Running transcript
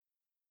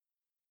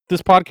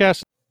This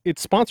podcast,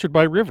 it's sponsored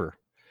by River.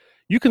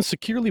 You can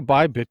securely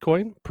buy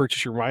Bitcoin,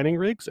 purchase your mining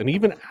rigs, and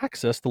even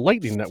access the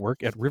Lightning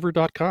Network at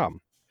river.com.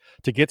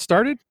 To get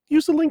started,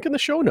 use the link in the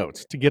show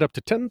notes to get up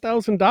to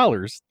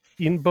 $10,000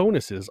 in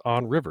bonuses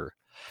on River.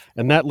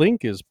 And that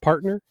link is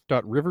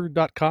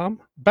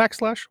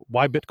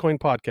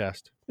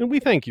partner.river.com/whybitcoinpodcast. And we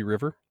thank you,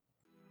 River.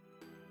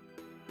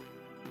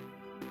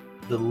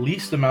 The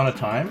least amount of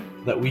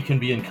time that we can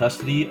be in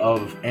custody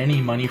of any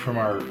money from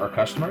our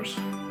customers,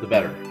 the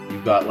better.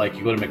 You've got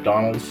you go to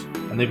McDonald's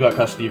and they've got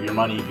custody of your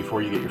money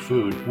before you get your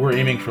food. We're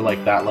aiming for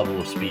that level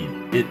of speed.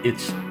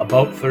 It's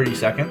about 30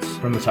 seconds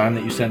from the time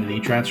that you send an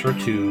e-transfer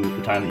to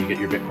the time that you get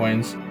your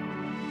Bitcoins.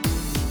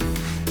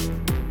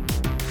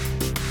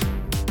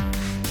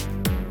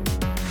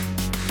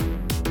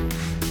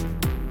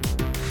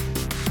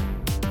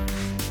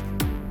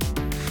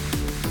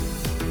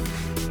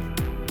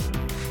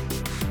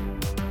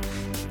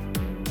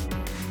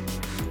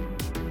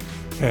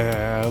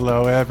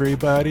 Hello,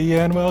 everybody,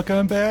 and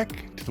welcome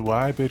back to the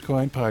Why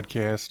Bitcoin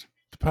Podcast,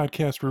 the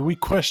podcast where we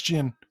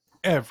question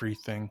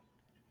everything,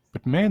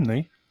 but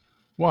mainly,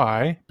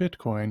 why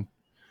Bitcoin?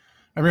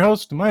 I'm your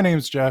host. My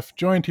name's Jeff,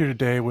 joined here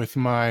today with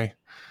my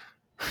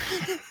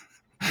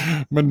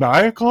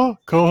maniacal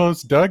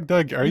co-host, Doug.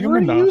 Doug, are you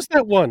maniacal? Use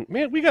that one.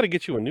 Man, we got to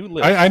get you a new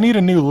list. I need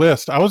a new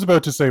list. I was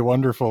about to say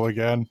wonderful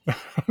again. I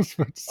was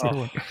about to say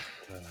God.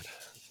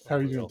 How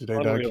are you doing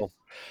today, Doug?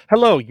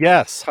 Hello,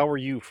 yes. How are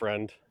you,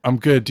 friend? I'm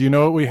good. Do you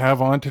know what we have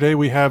on today?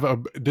 We have a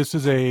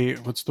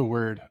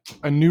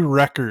new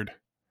record.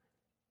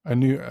 A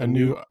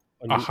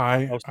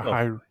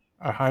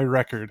high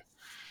record.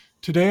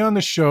 Today on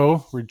the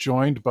show, we're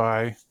joined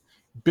by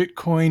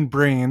Bitcoin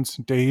Brains,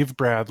 Dave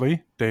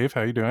Bradley. Dave,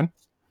 how you doing?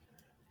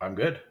 I'm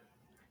good.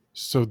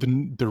 So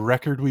the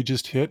record we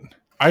just hit,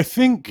 I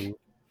think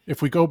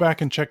if we go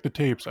back and check the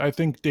tapes, I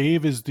think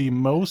Dave is the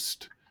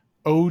most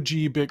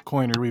OG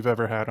Bitcoiner we've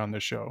ever had on the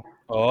show.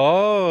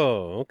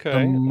 Oh, okay.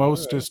 The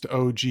mostest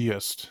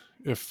OGist,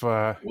 if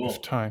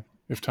time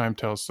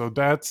tells. So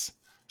that's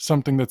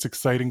something that's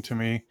exciting to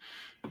me.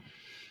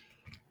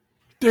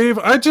 Dave,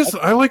 I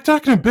like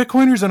talking to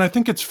Bitcoiners, and I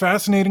think it's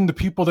fascinating the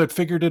people that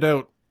figured it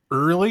out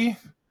early.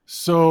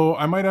 So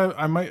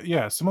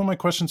some of my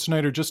questions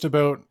tonight are just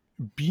about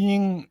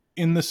being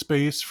in the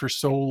space for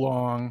so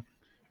long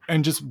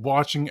and just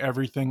watching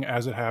everything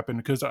as it happened,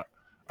 because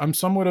I'm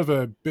somewhat of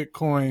a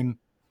Bitcoin.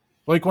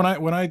 Like when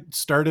I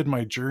started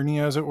my journey,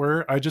 as it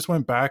were, I just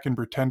went back and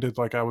pretended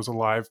like I was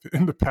alive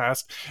in the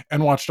past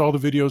and watched all the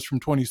videos from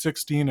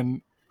 2016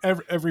 and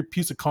every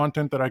piece of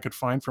content that I could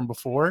find from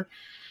before.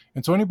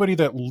 And so anybody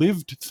that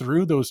lived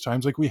through those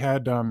times, like we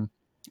had,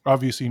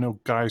 obviously,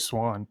 Guy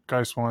Swan.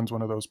 Guy Swan's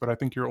one of those, but I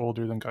think you're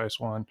older than Guy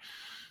Swan.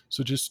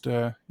 So just,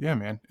 yeah,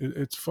 man,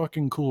 it's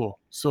fucking cool.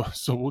 So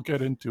we'll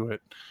get into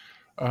it.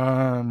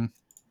 What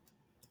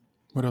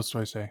else do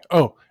I say?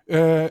 Oh,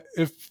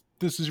 if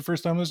this is your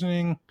first time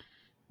listening,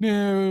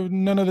 no,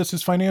 none of this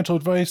is financial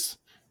advice.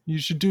 You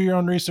should do your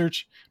own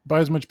research, buy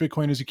as much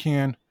Bitcoin as you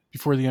can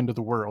before the end of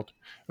the world.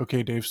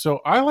 Okay, Dave. So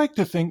I like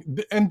to think,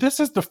 and this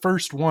is the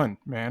first one,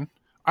 man.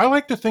 I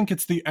like to think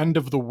it's the end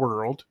of the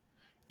world,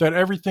 that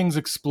everything's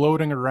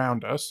exploding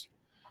around us.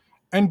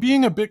 And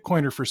being a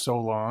Bitcoiner for so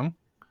long,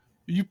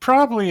 you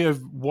probably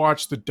have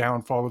watched the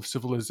downfall of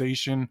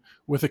civilization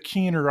with a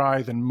keener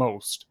eye than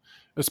most,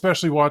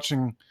 especially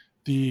watching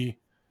the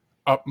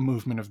up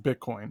movement of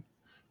Bitcoin.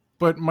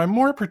 But my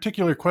more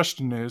particular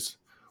question is,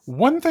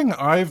 one thing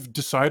I've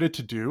decided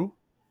to do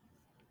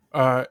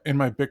in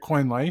my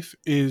Bitcoin life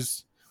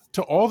is,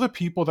 to all the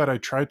people that I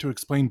tried to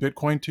explain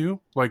Bitcoin to,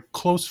 like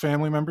close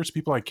family members,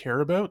 people I care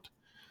about,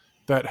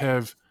 that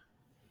have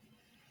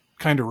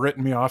kind of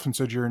written me off and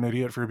said you're an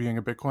idiot for being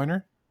a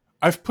Bitcoiner,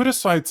 I've put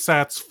aside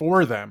sats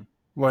for them.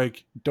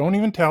 Like, don't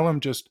even tell them,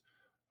 just,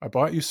 I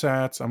bought you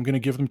sats. I'm going to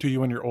give them to you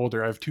when you're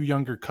older. I have two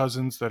younger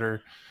cousins that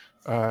are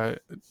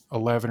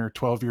 11 or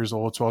 12 years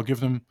old. So I'll give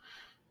them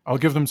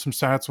some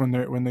sats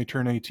when they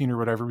turn 18 or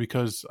whatever,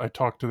 because I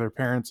talked to their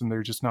parents and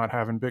they're just not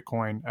having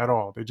Bitcoin at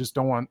all. They just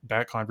don't want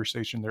that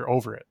conversation. They're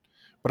over it.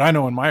 But I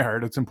know in my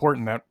heart, it's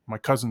important that my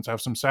cousins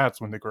have some sats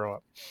when they grow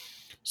up.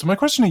 So my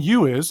question to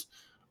you is,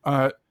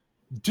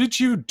 did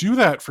you do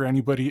that for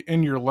anybody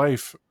in your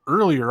life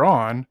earlier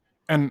on,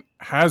 and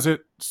has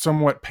it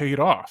somewhat paid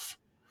off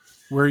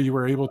where you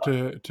were able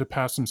to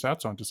pass some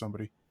sats on to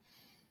somebody?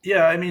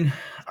 Yeah, I mean,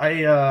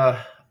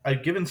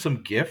 I've given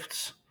some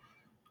gifts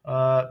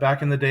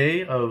back in the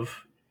day of,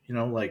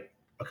 like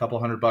a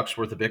couple $100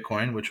 worth of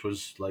Bitcoin, which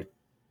was like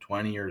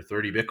 20 or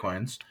 30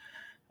 Bitcoins,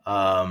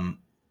 to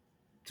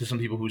some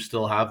people who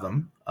still have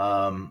them.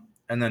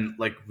 And then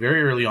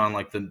very early on,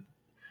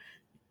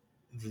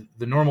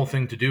 the normal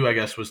thing to do, I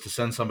guess, was to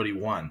send somebody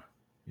one.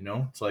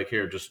 It's like,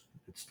 here, it's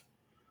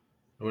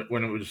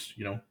when it was,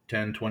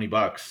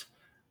 $10-20,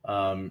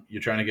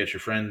 you're trying to get your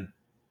friend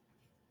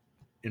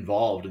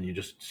involved and you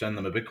just send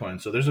them a Bitcoin.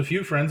 So there's a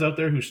few friends out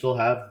there who still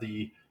have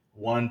the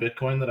one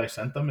Bitcoin that I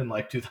sent them in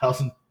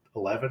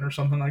 2011 or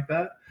something like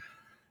that.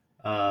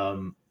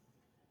 And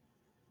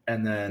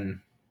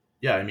then,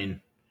 yeah, I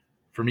mean,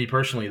 for me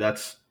personally,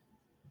 that's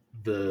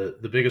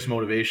the biggest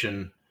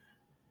motivation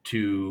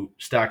to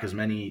stack as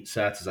many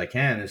sats as I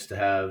can is to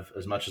have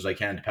as much as I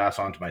can to pass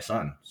on to my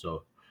son.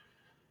 So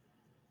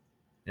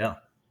yeah.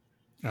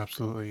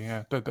 Absolutely,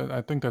 yeah.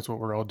 I think that's what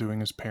we're all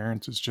doing as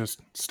parents, is just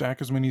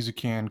stack as many as you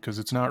can, because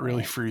it's not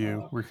really for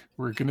you.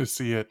 We're gonna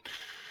see it.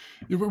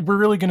 We're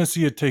really gonna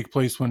see it take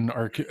place when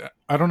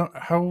I don't know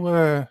how.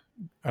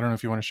 I don't know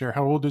if you want to share.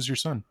 How old is your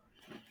son?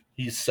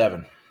 He's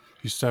 7.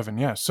 He's 7.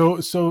 Yeah. So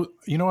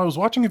I was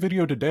watching a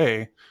video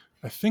today.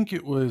 I think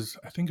it was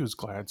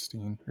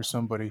Gladstein or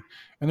somebody,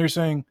 and they're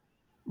saying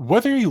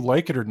whether you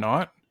like it or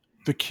not,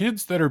 the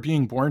kids that are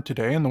being born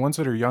today and the ones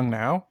that are young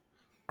now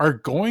are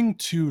going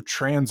to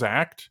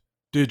transact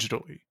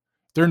digitally.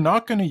 They're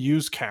not going to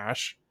use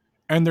cash,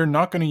 and they're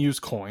not going to use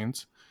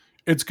coins.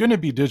 It's going to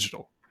be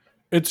digital.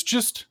 It's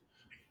just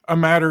a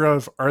matter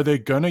of, are they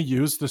going to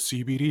use the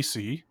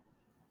CBDC,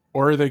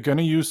 or are they going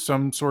to use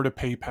some sort of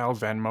PayPal,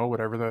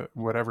 Venmo,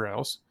 whatever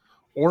else,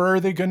 or are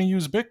they going to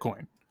use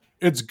Bitcoin?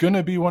 It's going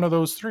to be one of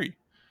those three.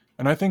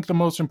 And I think the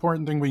most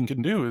important thing we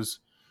can do is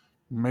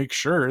make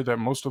sure that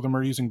most of them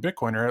are using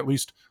Bitcoin, or at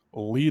least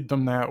lead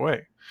them that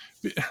way.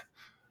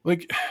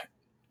 Like,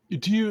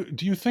 do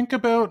you think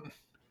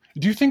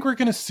we're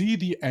going to see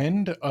the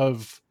end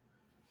of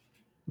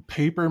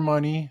paper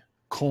money,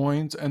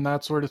 coins, and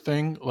that sort of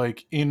thing?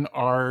 Like,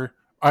 I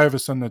have a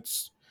son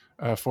that's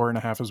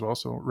 4.5 as well,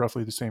 so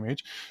roughly the same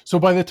age. So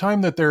by the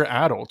time that they're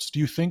adults, do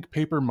you think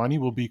paper money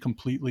will be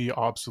completely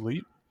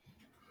obsolete?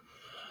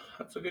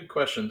 That's a good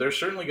question. They're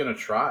certainly going to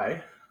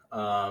try.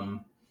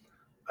 Um,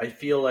 I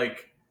feel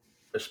like,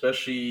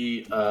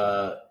 especially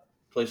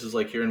places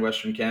like here in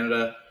Western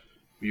Canada,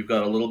 we've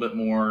got a little bit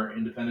more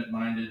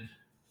independent-minded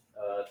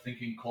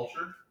thinking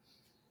culture.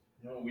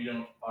 We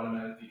don't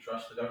automatically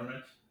trust the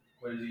government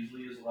quite as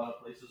easily as a lot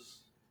of places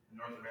in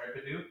North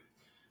America do.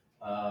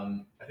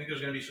 I think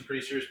there's going to be some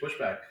pretty serious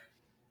pushback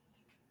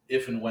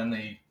if and when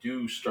they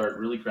do start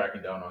really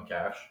cracking down on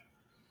cash.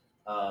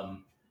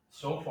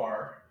 So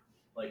far,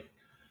 like,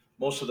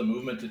 most of the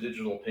movement to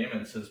digital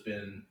payments has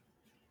been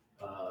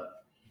uh,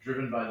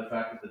 driven by the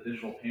fact that the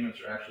digital payments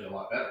are actually a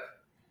lot better,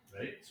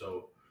 right?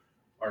 So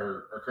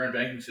our current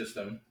banking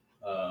system,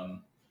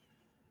 um,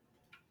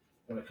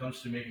 when it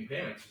comes to making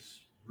payments, is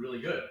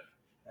really good,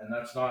 and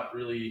that's not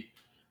really,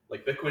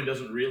 like, Bitcoin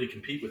doesn't really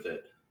compete with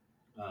it.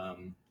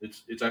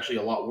 It's actually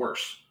a lot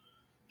worse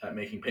at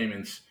making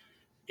payments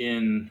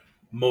in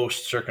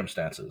most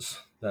circumstances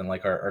than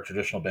like our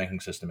traditional banking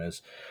system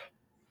is.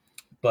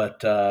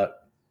 But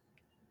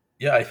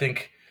yeah, I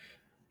think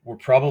we're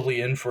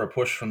probably in for a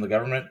push from the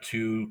government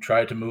to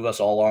try to move us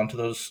all onto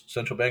those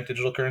central bank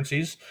digital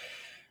currencies.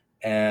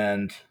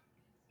 And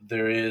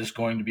there is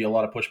going to be a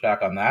lot of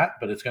pushback on that,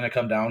 but it's going to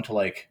come down to,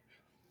 like,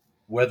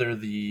 whether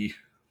the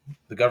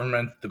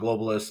government, the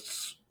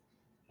globalists,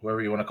 whoever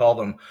you want to call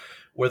them,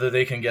 whether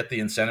they can get the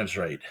incentives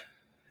right.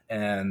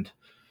 And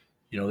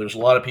there's a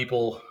lot of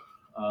people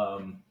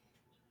um,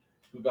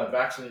 who got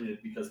vaccinated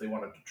because they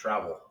wanted to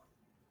travel.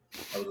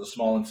 That was a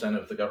small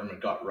incentive the government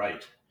got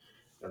right,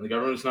 and the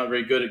government's not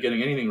very good at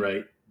getting anything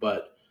right.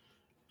 But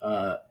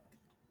uh,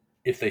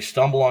 if they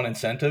stumble on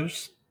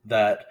incentives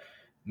that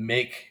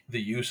make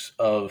the use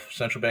of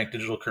central bank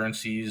digital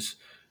currencies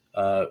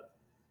uh,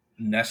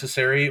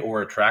 necessary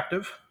or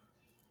attractive,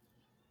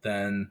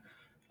 then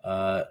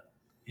uh,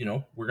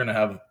 we're going to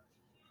have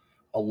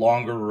a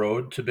longer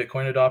road to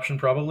Bitcoin adoption.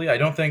 Probably, I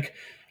don't think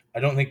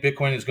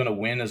Bitcoin is going to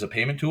win as a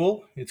payment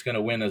tool. It's going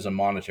to win as a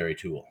monetary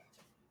tool.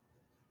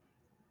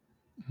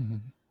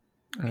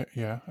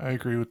 Yeah, I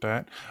agree with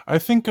that. I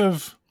think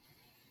of,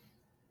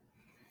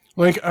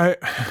 like, I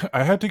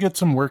had to get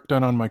some work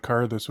done on my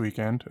car this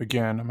weekend.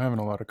 Again, I'm having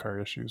a lot of car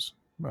issues.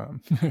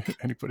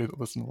 Anybody that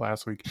listened to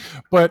last week,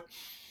 but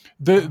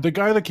the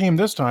guy that came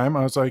this time,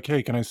 I was like,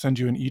 hey, can I send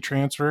you an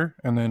e-transfer?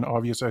 And then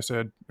obviously I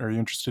said, are you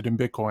interested in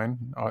Bitcoin?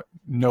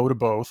 No to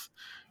both.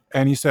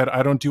 And he said,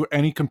 I don't do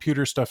any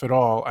computer stuff at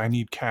all. I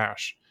need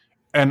cash.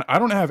 And I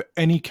don't have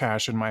any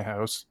cash in my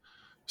house.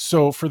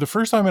 So for the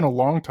first time in a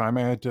long time,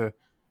 I had to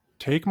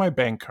take my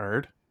bank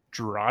card,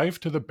 drive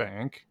to the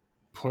bank,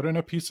 put in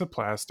a piece of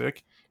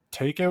plastic,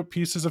 take out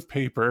pieces of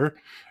paper,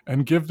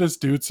 and give this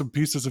dude some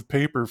pieces of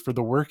paper for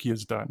the work he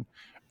has done.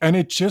 And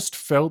it just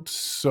felt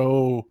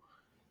so,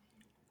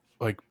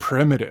 like,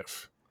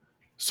 primitive.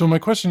 So my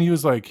question to you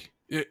is, like,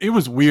 it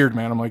was weird,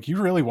 man. I'm like,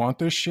 you really want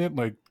this shit?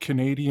 Like,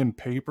 Canadian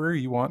paper?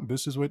 You want,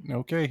 this is what,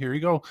 okay, here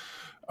you go.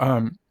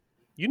 Um,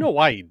 You know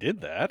why he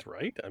did that,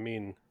 right? I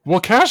mean,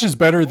 well, cash is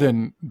better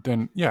than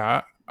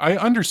yeah, I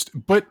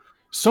understand, but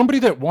somebody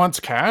that wants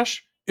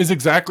cash is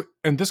exactly,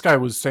 and this guy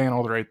was saying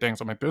all the right things.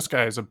 I'm like, this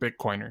guy is a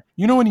Bitcoiner.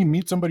 When you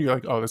meet somebody, you're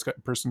like, oh,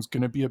 person's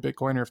gonna be a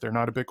Bitcoiner if they're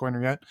not a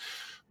Bitcoiner yet.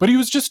 But he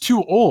was just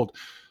too old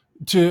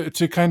to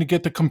kind of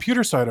get the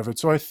computer side of it.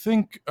 So I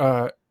think,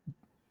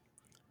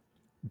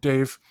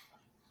 Dave,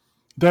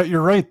 that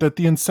you're right, that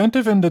the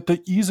incentive and that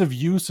the ease of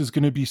use is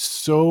going to be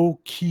so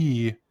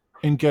key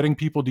in getting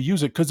people to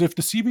use it. Because if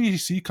the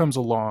CBDC comes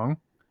along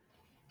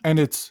and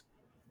it's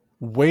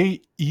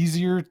way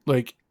easier,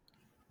 like,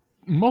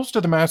 most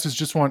of the masses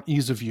just want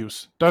ease of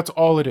use. That's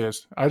all it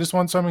is. I just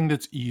want something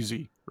that's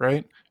easy,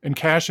 right? And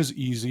cash is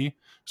easy.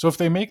 So if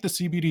they make the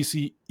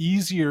CBDC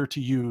easier to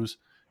use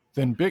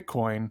than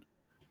Bitcoin,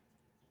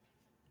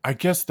 I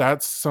guess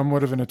that's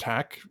somewhat of an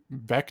attack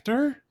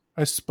vector,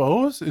 I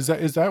suppose. Is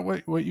that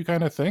what you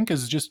kind of think?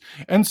 Is just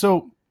and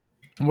so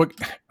what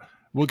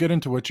we'll get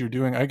into what you're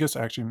doing. I guess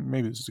actually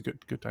maybe this is a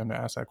good time to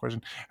ask that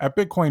question. At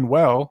Bitcoin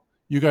Well,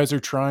 you guys are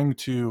trying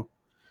to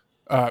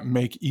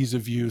make ease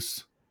of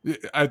use.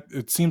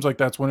 It seems like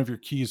that's one of your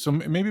keys. So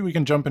maybe we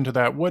can jump into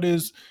that. What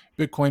is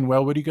Bitcoin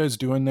Well? What are you guys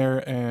doing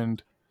there?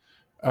 And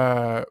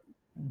uh,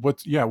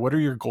 what are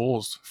your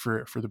goals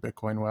for the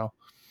Bitcoin Well?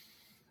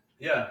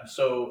 Yeah,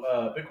 so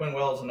Bitcoin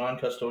Well is a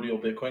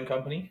non-custodial Bitcoin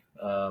company.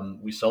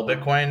 We sell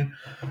Bitcoin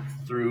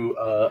through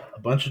a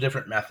bunch of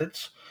different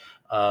methods.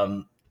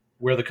 Um,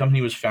 where the company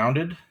was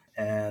founded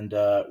and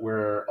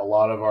where a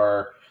lot of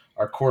our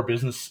core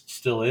business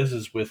still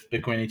is with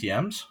Bitcoin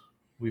ATMs.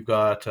 We've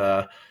got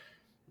a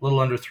little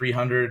under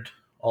 300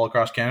 all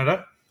across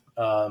Canada.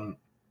 And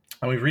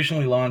we've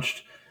recently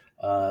launched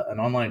an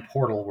online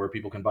portal where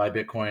people can buy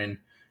Bitcoin,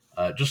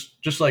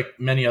 just like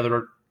many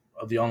other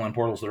of the online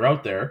portals that are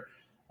out there.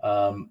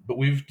 But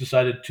we've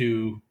decided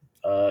to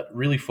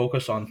really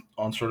focus on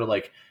sort of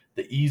like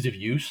the ease of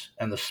use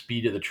and the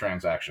speed of the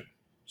transaction.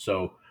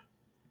 So,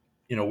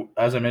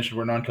 as I mentioned,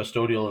 we're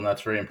non-custodial, and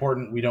that's very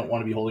important. We don't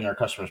want to be holding our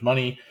customers'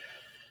 money.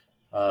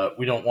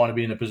 We don't want to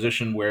be in a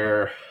position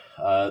where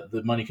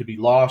the money could be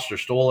lost or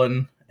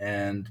stolen.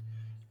 And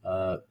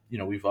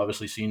we've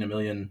obviously seen a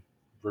million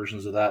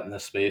versions of that in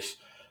this space.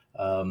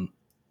 And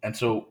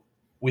so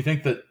we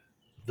think that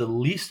the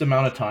least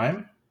amount of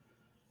time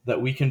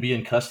that we can be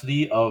in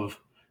custody of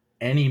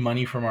any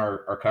money from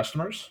our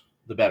customers,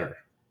 the better.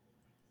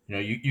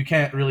 You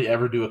can't really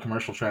ever do a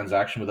commercial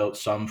transaction without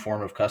some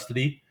form of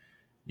custody.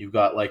 You've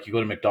got, like, you go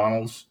to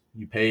McDonald's,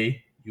 you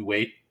pay, you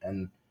wait,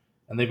 and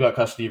they've got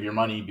custody of your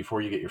money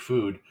before you get your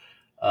food.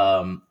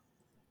 Um,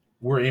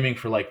 we're aiming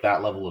for like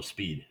that level of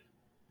speed.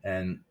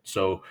 And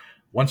so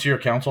once your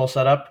account's all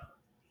set up,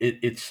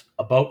 it's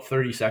about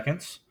 30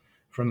 seconds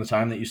from the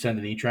time that you send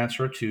an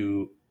e-transfer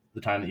to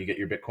the time that you get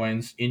your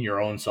Bitcoins in your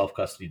own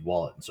self-custodied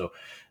wallet. And so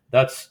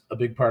that's a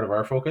big part of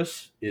our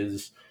focus,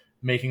 is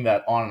making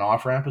that on and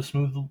off ramp as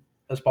smooth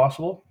as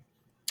possible.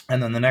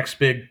 And then the next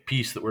big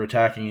piece that we're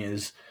attacking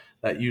is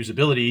that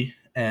usability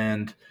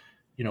and,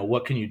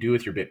 what can you do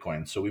with your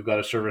Bitcoin? So we've got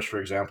a service, for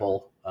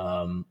example,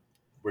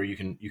 where you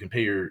can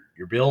pay your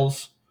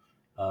bills,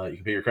 you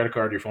can pay your credit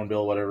card, your phone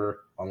bill,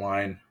 whatever,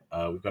 online.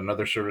 We've got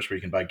another service where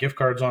you can buy gift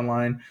cards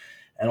online,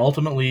 and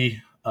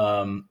ultimately,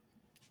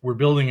 we're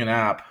building an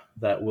app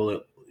that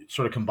will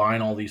sort of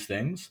combine all these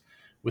things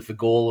with the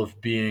goal of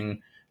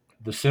being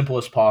the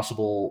simplest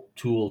possible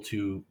tool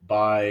to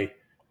buy,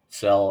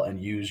 sell,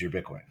 and use your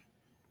Bitcoin.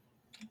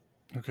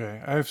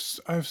 Okay, I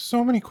have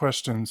so many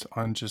questions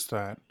on just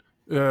that.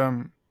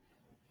 Um,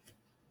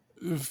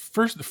 the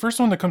first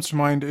one that comes to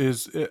mind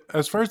is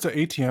as far as the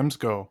ATMs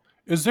go,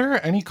 is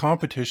there any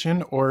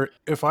competition? Or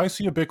if I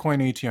see a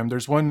Bitcoin ATM,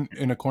 there's one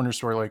in a corner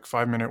store like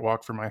 5 minute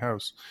walk from my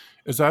house.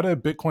 Is that a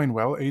Bitcoin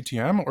Well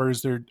ATM, or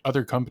is there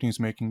other companies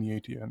making the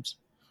ATMs?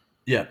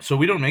 Yeah, so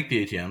we don't make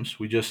the ATMs.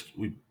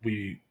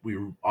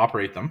 We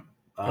operate them.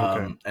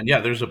 Okay. And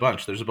yeah, there's a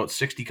bunch. There's about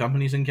 60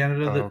 companies in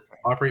Canada that Okay.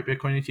 operate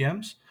Bitcoin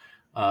ATMs.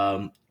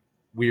 Um,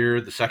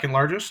 we're the second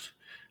largest,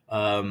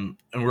 and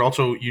we're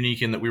also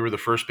unique in that we were the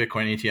first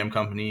Bitcoin ATM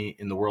company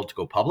in the world to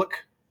go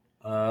public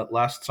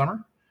last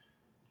summer,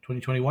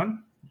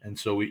 2021. And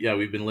so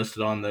we've been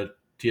listed on the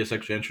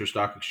TSX Venture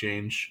Stock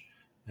Exchange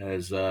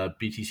as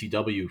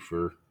BTCW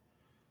for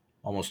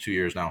almost 2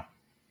 years now.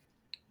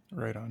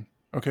 Right on.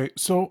 Okay,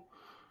 so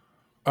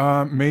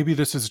maybe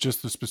this is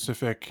just the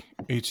specific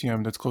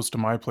ATM that's close to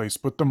my place,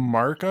 but the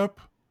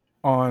markup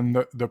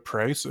on the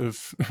price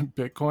of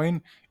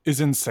Bitcoin is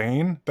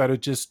insane that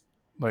it just,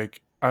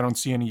 like, I don't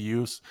see any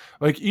use.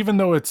 Like, even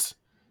though it's,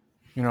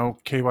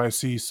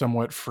 KYC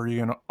somewhat free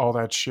and all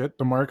that shit,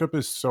 the markup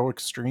is so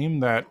extreme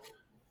that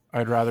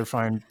I'd rather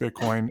find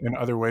Bitcoin in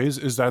other ways.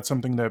 Is that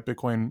something that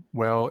Bitcoin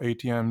Well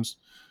ATMs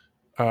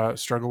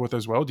struggle with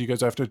as well? Do you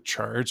guys have to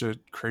charge a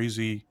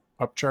crazy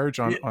upcharge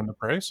on the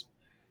price?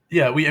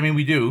 Yeah,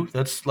 we do.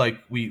 That's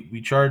like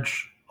we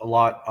charge a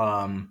lot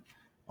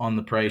on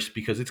the price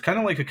because it's kind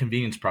of like a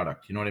convenience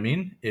product. You know what I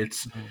mean?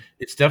 Mhm.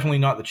 It's definitely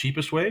not the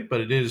cheapest way,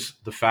 but it is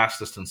the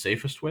fastest and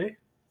safest way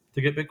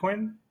to get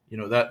Bitcoin.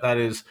 That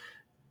is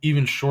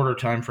even shorter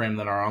time frame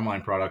than our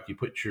online product. You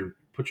put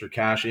your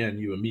cash in,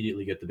 you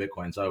immediately get the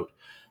Bitcoins out.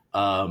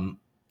 Um,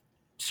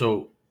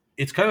 so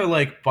it's kind of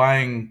like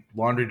buying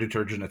laundry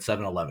detergent at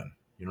 7-Eleven.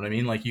 You know what I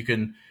mean? Like you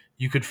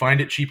could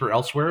find it cheaper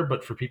elsewhere,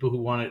 but for people who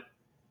want it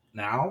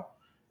now,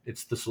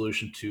 it's the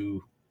solution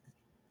to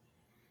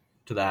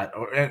that,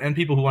 and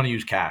people who want to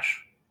use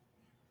cash.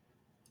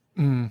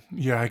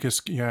 Yeah, I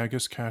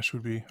guess cash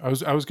would be. I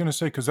was gonna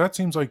say, because that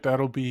seems like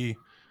that'll be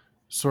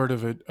sort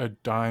of a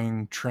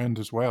dying trend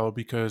as well,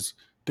 because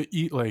the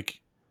eat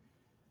like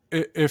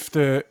if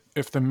the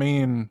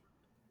main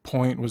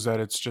point was that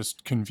it's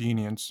just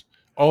convenience,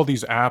 all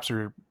these apps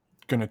are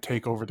going to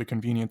take over the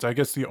convenience. I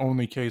guess the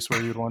only case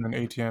where you'd want an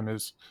ATM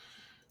is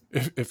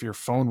if your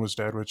phone was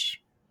dead,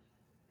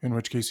 in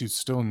which case you'd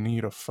still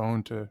need a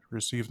phone to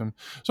receive them.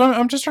 So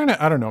I'm just trying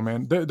to, I don't know,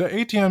 man. The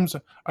ATMs,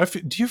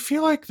 do you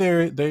feel like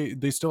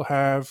they still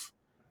have,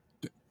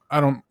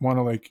 I don't want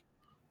to like,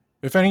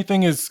 if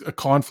anything is a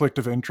conflict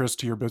of interest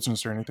to your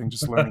business or anything,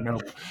 just let me know.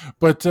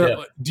 But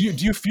Yeah. do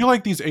you feel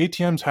like these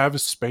ATMs have a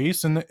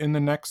space in the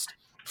next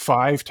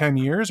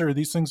 5-10 years, or are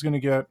these things going to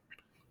get,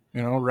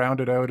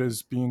 rounded out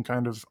as being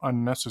kind of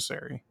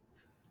unnecessary?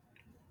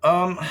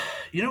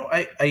 You know,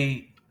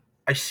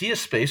 I see a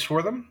space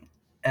for them,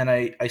 and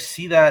I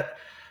see that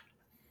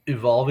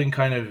evolving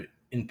kind of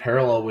in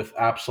parallel with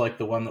apps like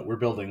the one that we're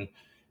building,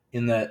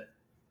 in that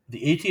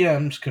the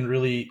ATMs can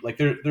really like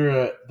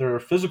they're a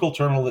physical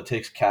terminal that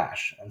takes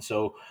cash, and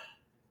so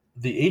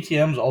the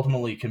ATMs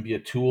ultimately can be a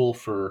tool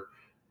for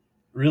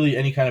really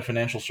any kind of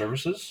financial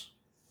services,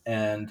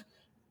 and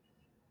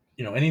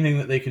anything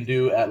that they can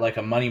do at like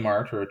a money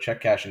mart or a check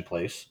cashing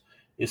place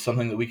is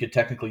something that we could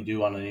technically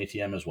do on an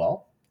ATM as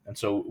well. And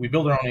so we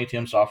build our own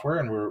ATM software,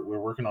 and we're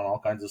working on all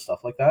kinds of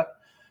stuff like that.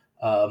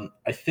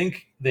 I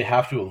think they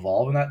have to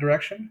evolve in that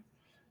direction,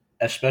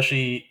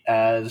 especially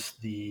as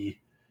the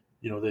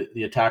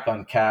attack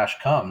on cash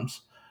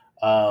comes.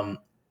 Um,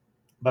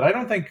 but I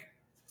don't think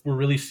we're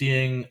really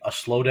seeing a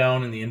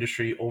slowdown in the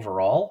industry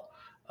overall.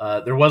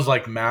 There was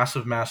like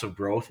massive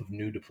growth of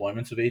new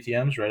deployments of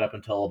ATMs right up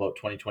until about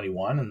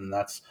 2021, and then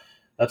that's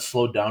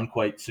slowed down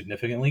quite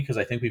significantly because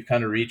I think we've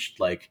kind of reached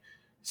like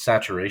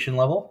saturation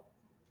level.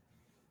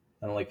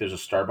 And like there's a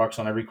Starbucks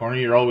on every corner.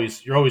 You're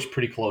always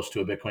pretty close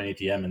to a Bitcoin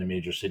ATM in a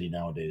major city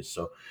nowadays.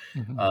 So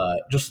Mhm.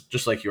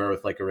 just like you are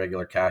with like a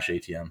regular cash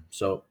ATM.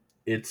 So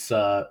it's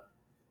got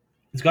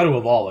to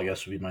evolve, I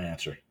guess would be my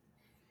answer.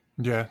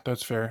 Yeah,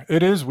 that's fair.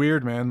 It is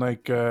weird, man.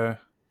 Like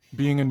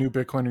being a new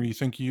Bitcoiner, you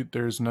think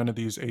there's none of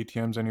these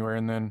ATMs anywhere,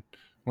 and then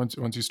once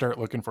you start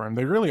looking for them,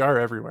 they really are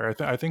everywhere.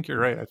 I think you're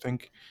right. I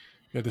think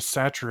yeah, the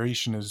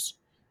saturation is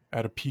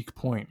at a peak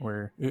point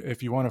where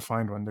if you want to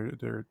find one,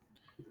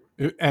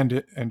 and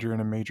you're in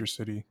a major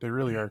city, they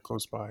really are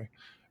close by.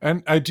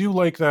 And I do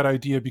like that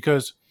idea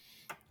because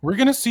we're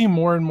gonna see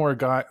more and more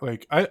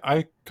like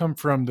I come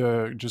from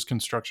the just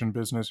construction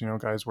business,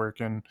 guys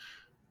working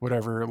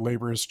whatever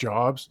laborious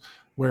jobs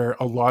where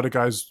a lot of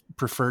guys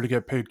prefer to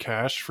get paid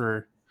cash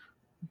for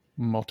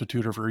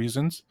multitude of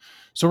reasons.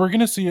 So we're going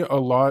to see a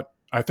lot.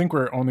 I think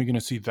we're only going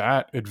to see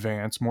that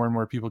advance, more and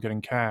more people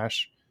getting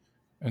cash.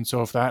 And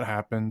so if that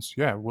happens,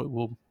 yeah,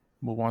 we'll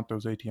want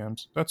those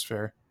ATMs. That's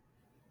fair.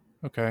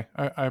 Okay,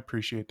 I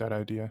appreciate that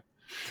idea.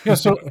 Yeah,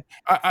 so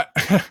I,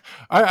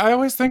 I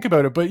always think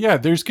about it, but yeah,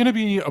 there's going to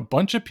be a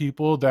bunch of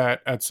people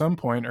that at some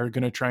point are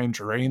going to try and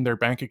drain their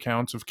bank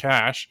accounts of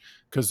cash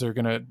because they're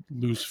going to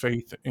lose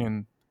faith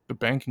in the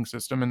banking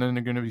system, and then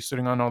they're going to be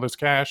sitting on all this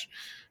cash,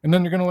 and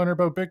then they're going to learn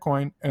about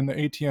Bitcoin, and the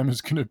ATM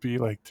is going to be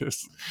like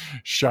this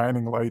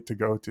shining light to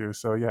go to.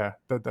 So yeah,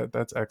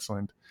 that's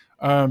excellent.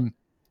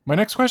 My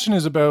next question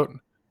is about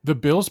the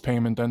bills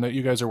payment then that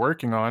you guys are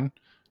working on,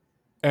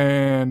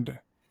 and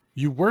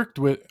you worked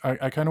with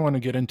I kind of want to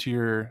get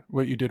into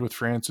what you did with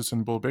Francis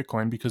and Bull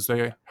Bitcoin because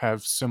they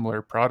have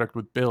similar product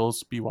with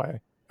Bills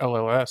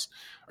BYLLS.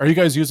 Are you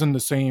guys using the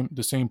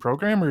same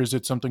program, or is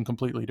it something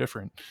completely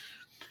different?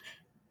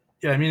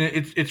 Yeah, I mean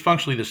it's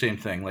functionally the same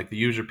thing. Like the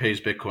user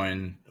pays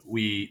Bitcoin,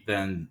 we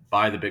then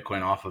buy the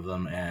Bitcoin off of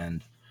them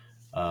and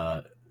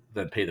uh,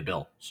 then pay the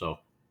bill. So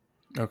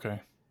Okay.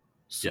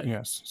 yeah,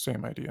 Yes,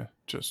 same idea.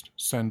 Just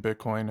send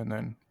Bitcoin and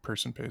then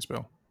person pays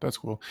bill. That's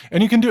cool.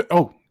 And you can do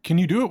can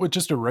you do it with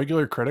just a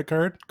regular credit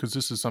card? Because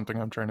this is something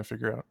I'm trying to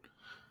figure out.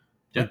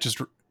 yeah, Like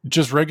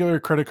just regular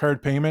credit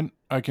card payment,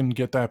 I can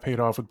get that paid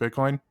off with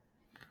Bitcoin.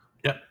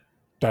 yeah.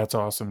 That's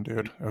awesome,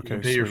 dude. You can Okay,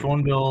 pay your sweet.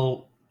 phone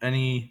bill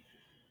anything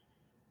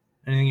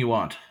you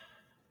want.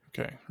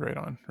 Okay, right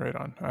on, right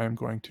on. I am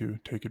going to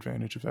take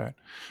advantage of that.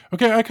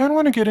 Okay, I kind of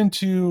want to get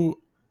into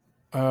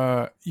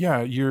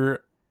yeah, you're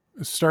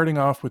starting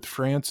off with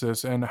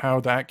Francis and how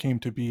that came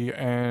to be,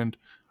 and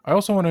I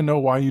also want to know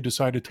why you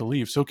decided to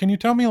leave. So can you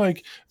tell me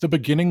like the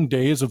beginning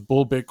days of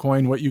Bull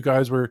Bitcoin, what you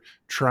guys were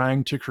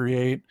trying to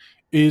create?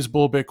 Is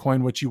Bull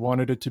Bitcoin what you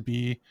wanted it to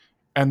be?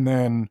 And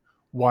then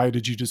why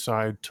did you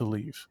decide to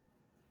leave?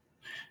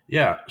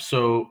 Yeah.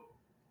 So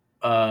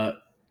uh,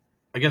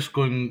 I guess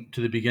going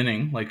to the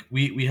beginning, like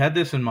we had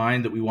this in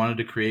mind that we wanted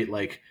to create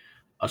like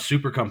a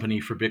super company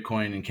for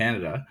Bitcoin in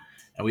Canada,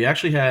 and we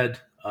actually had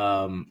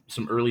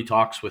some early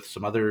talks with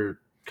some other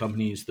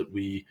companies that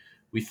we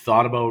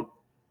thought about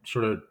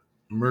sort of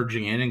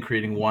merging in and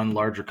creating one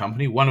larger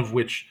company. One of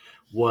which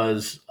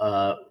was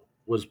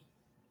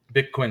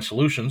Bitcoin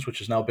Solutions,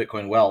 which is now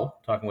Bitcoin Well.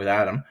 Talking with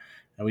Adam,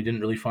 and we didn't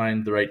really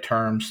find the right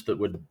terms that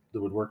would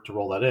work to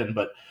roll that in.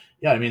 But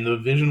yeah, I mean the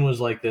vision was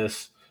like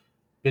this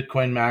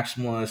Bitcoin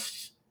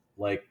maximalists,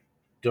 like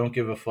don't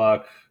give a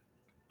fuck,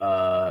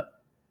 uh,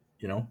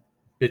 you know,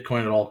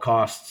 Bitcoin at all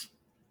costs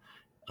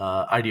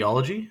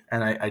ideology,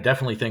 and I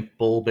definitely think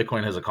Bull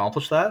Bitcoin has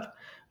accomplished that.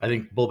 I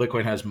think Bull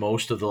Bitcoin has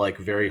most of the like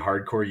very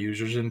hardcore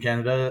users in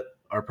Canada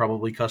are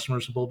probably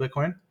customers of Bull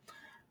Bitcoin.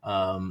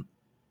 And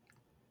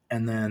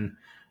then,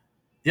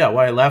 yeah,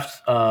 why I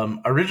left.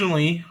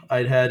 Originally,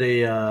 I'd had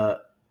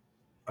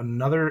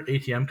another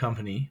ATM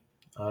company,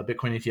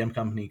 Bitcoin ATM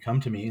company, come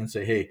to me and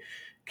say, "Hey,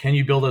 can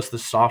you build us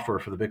this software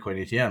for the Bitcoin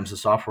ATMs? The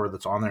software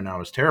that's on there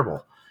now is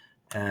terrible."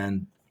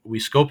 And we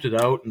scoped it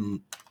out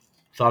and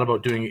thought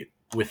about doing it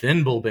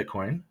within Bull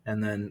Bitcoin,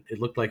 and then it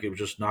looked like it was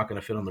just not going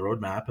to fit on the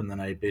roadmap. And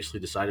then I basically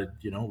decided,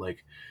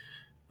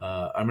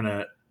 I'm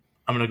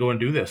gonna go and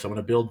do this. I'm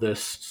gonna build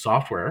this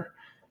software.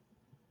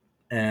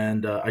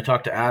 And I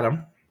talked to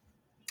Adam,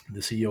 the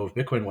CEO of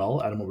Bitcoin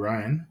Well, Adam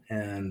O'Brien,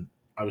 and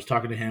I was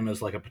talking to him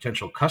as like a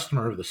potential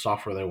customer of the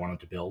software that I wanted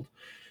to build.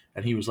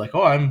 And he was like,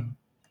 "Oh, I'm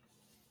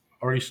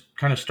already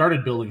kind of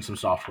started building some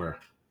software,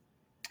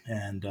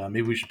 and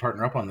maybe we should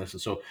partner up on this."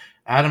 And so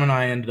Adam and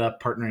I ended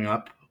up partnering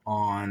up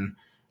on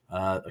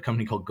a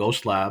company called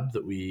Ghost Lab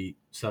that we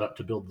set up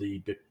to build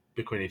the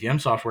Bitcoin ATM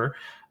software.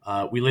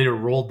 We later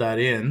rolled that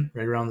in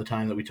right around the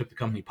time that we took the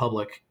company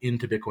public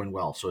into Bitcoin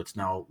Well. So it's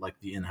now like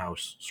the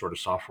in-house sort of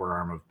software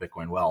arm of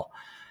Bitcoin Well.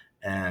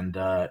 And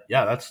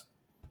that's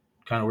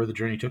kind of where the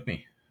journey took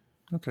me.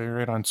 Okay,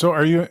 right on. So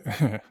are you,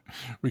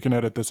 we can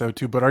edit this out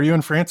too, but are you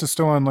and Francis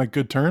still on like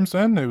good terms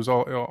then? It was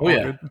all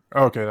yeah. good?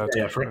 Oh, okay, that's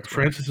Yeah, good. That's good.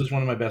 Francis is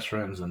one of my best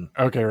friends, and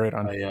Okay, right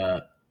on.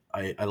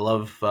 I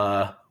love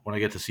when I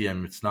get to see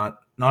him. It's not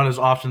as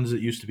often as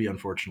it used to be,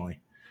 unfortunately.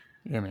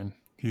 Yeah, man.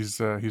 He's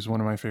one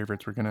of my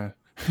favorites. We're gonna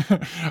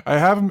I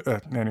have him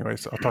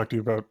anyways, I'll talk to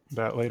you about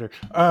that later.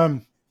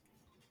 Oh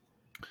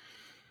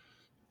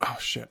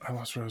shit, I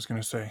lost what I was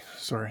gonna say.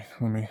 Sorry,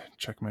 let me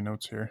check my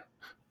notes here.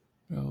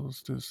 Oh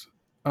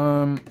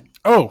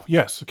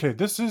yes, okay.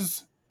 This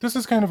is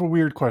kind of a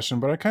weird question,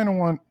 but I kind of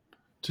want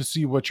to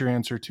see what your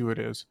answer to it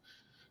is.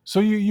 So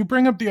you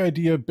bring up the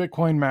idea of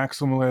Bitcoin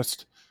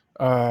maximalist,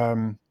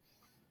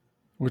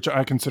 which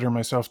I consider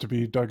myself to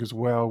be, Doug as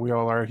well. We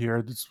all are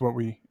here. This is what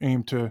we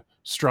aim to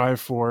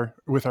strive for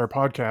with our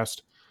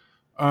podcast.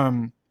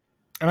 And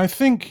I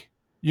think,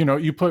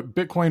 you put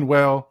Bitcoin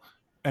Well,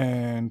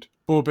 and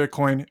Bull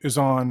Bitcoin is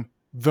on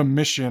the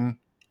mission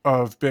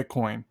of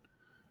Bitcoin.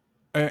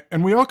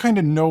 And we all kind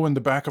of know in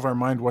the back of our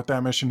mind what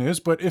that mission is.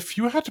 But if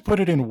you had to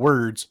put it in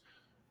words,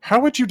 how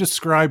would you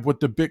describe what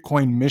the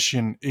Bitcoin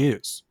mission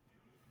is?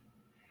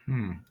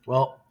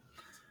 Well,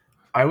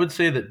 I would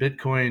say that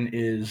Bitcoin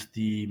is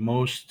the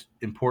most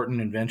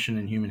important invention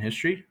in human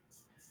history.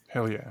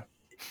 Hell yeah.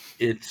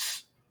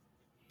 It's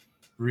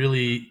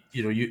really,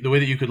 the way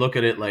that you could look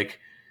at it, like,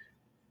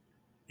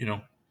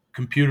 the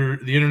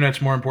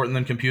internet's more important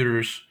than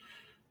computers,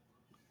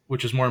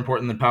 which is more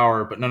important than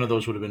power, but none of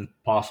those would have been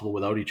possible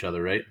without each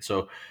other, right?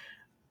 So,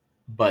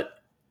 but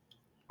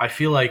I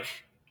feel like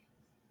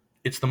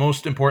it's the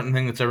most important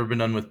thing that's ever been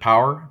done with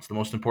power. It's the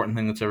most important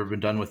thing that's ever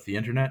been done with the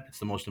internet. It's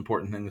the most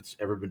important thing that's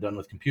ever been done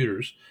with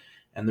computers.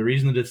 And the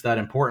reason that it's that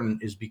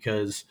important is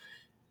because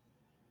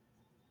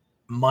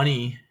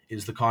money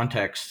is the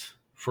context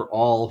for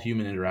all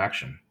human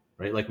interaction,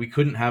 right? Like we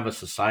couldn't have a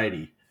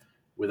society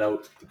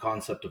without the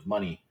concept of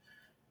money.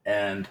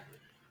 And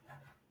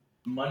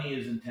money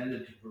is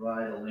intended to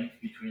provide a link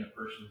between a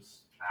person's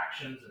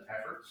actions and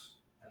efforts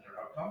and their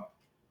outcome.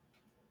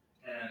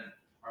 And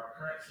our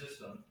current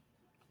system,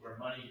 where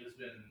money has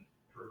been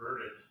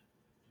perverted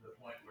to the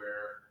point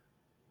where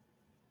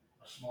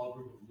a small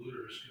group of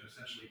looters can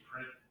essentially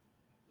print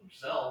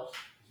themselves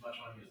as much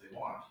money as they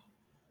want,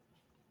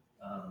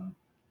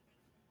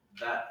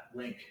 that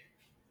link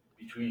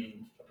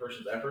between a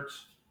person's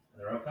efforts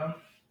and their outcome,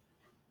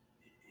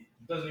 it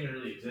doesn't even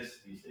really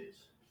exist these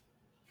days.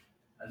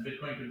 And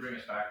Bitcoin can bring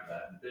us back to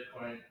that. And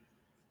Bitcoin,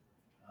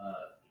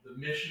 the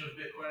mission of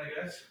Bitcoin, I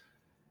guess,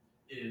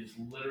 is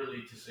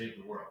literally to save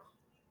the world.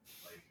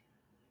 Like,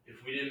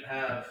 if we didn't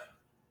have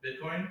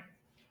Bitcoin,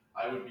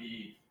 I would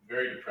be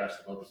very depressed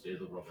about the state of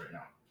the world right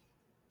now.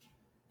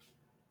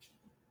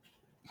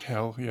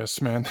 Hell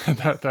yes, man.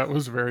 that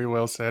was very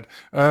well said.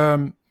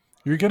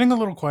 You're getting a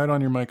little quiet on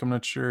your mic. I'm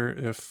not sure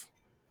if.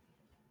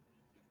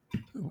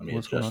 Let me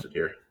adjust it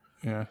here.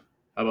 Yeah.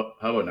 How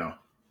about now?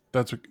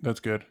 That's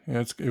good.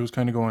 Yeah, it was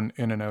kind of going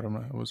in and out.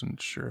 I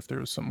wasn't sure if there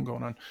was something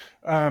going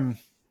on.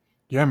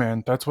 Yeah,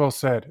 man, that's well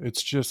said.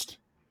 It's just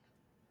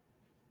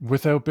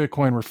without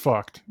Bitcoin, we're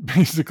fucked,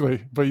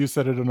 basically. But you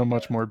said it in a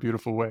much more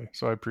beautiful way,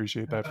 so I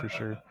appreciate that for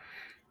sure.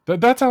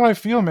 That's how I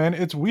feel, man.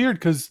 It's weird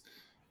because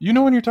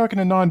when you're talking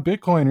to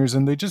non-Bitcoiners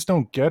and they just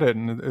don't get it,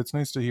 and it's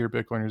nice to hear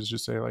Bitcoiners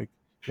just say like,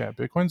 yeah,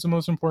 Bitcoin's the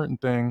most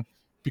important thing,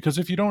 because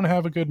if you don't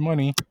have a good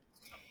money,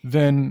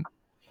 then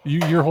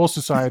your whole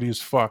society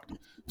is fucked.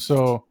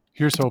 So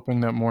here's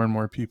hoping that more and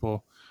more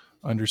people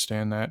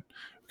understand that.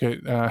 Okay,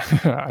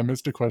 I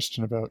missed a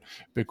question about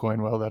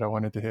Bitcoin Well that I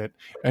wanted to hit,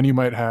 and you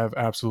might have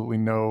absolutely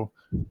no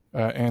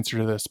answer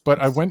to this.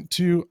 But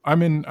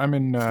I'm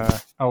in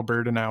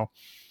Alberta now,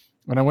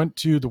 and I went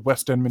to the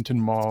West Edmonton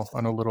Mall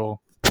on a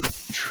little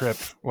trip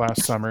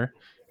last summer,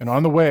 and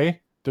on the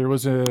way there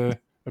was a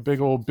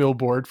big old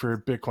billboard for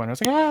Bitcoin. I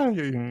was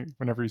like,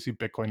 whenever you see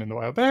Bitcoin in the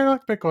wild, there,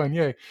 look, Bitcoin,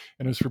 yay.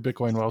 And it was for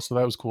Bitcoin Well, so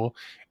that was cool.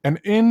 And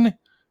in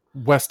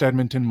West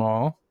Edmonton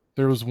Mall,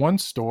 there was one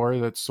store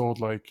that sold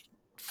like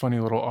funny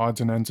little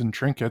odds and ends and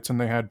trinkets, and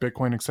they had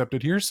Bitcoin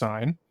accepted here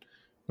sign,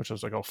 which I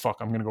was like, oh fuck,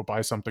 I'm gonna go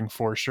buy something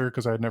for sure,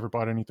 because I had never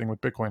bought anything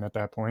with Bitcoin at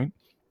that point.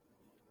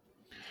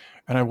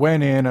 And I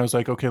went in, I was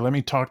like, okay, let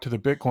me talk to the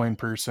Bitcoin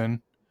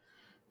person,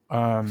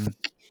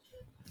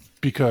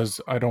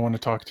 because I don't want to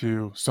talk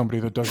to somebody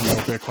that doesn't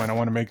know Bitcoin. I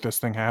want to make this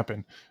thing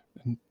happen.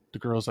 And the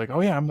girl's like,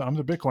 oh yeah, I'm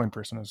the Bitcoin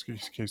person. I was like,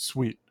 okay,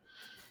 sweet.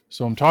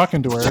 So I'm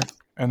talking to her,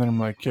 and then I'm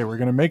like, okay, we're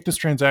gonna make this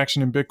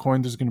transaction in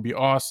Bitcoin. This is gonna be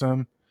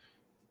awesome.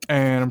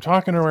 And I'm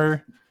talking to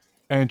her,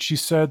 and she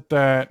said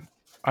that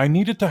I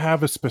needed to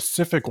have a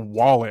specific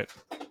wallet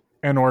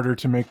in order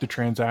to make the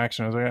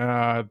transaction. I was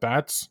like,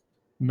 that's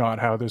not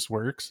how this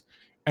works.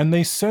 And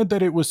they said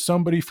that it was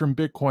somebody from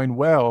Bitcoin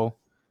Well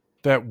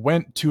that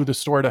went to the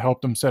store to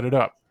help them set it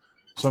up.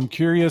 So I'm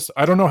curious.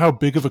 I don't know how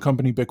big of a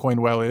company Bitcoin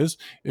Well is,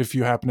 if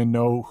you happen to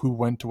know who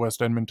went to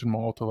West Edmonton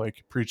Mall to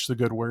like preach the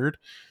good word.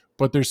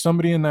 But there's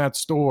somebody in that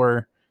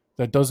store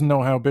that doesn't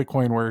know how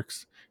Bitcoin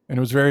works, and it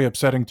was very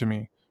upsetting to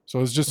me.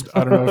 So it's just,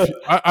 I don't know if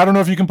I don't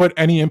know if you can put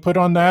any input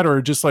on that,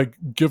 or just like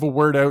give a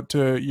word out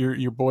to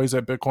your boys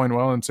at Bitcoin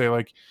Well and say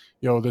like,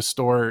 yo, this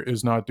store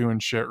is not doing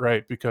shit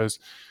right, because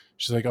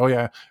she's like, oh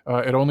yeah,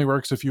 it only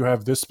works if you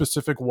have this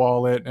specific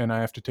wallet, and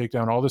I have to take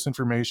down all this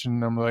information.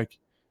 And I'm like,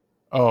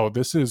 oh,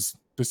 this is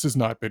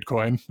not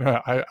Bitcoin.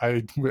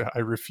 I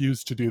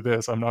refuse to do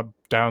this. I'm not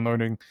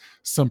downloading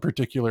some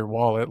particular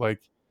wallet.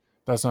 Like,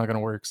 that's not going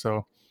to work.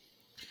 So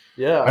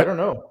Yeah, I I don't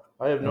know.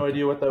 I have no okay,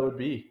 idea what that would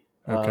be.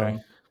 okay,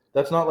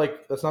 That's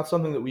not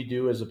something that we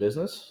do as a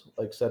business,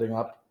 like setting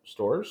up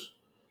stores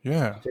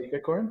yeah, to take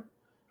Bitcoin.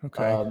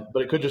 okay,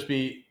 But it could just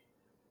be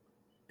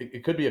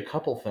it could be a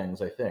couple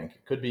things. I think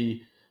it could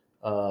be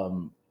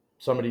um,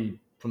 somebody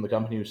from the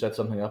company who set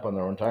something up on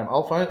their own time.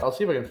 I'll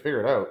see if I can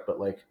figure it out. But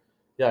like,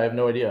 yeah, I have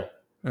no idea.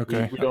 We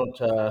okay. we don't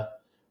uh,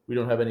 we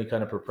don't have any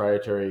kind of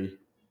proprietary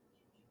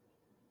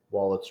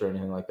wallets or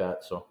anything like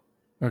that. So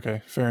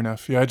Okay, fair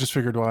enough. Yeah, I just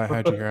figured while I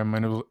had you here, I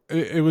mean,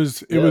 yeah.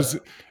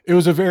 it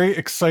was a very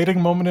exciting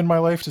moment in my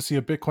life to see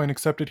a Bitcoin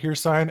accepted here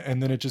sign,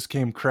 and then it just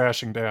came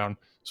crashing down.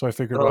 So I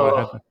figured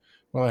Oh,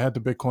 while I had the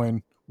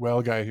Bitcoin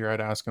Well guy here,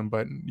 I'd ask him.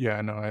 But yeah,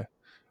 no,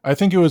 I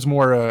think it was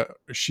more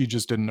she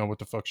just didn't know what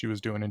the fuck she was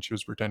doing, and she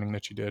was pretending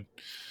that she did,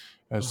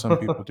 as some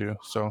people do.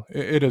 So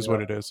it is yeah.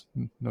 what it is.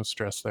 No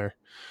stress there.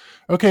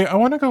 Okay, I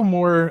want to go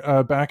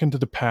more back into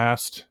the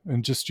past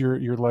and just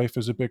your life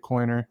as a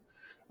Bitcoiner.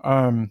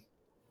 Um,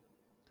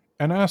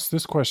 and ask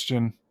this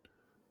question,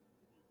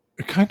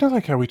 kind of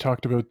like how we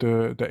talked about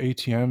the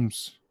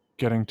ATMs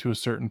getting to a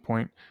certain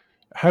point.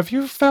 Have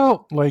you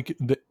felt like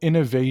the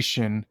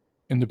innovation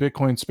in the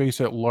Bitcoin space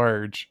at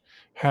large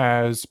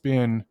has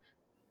been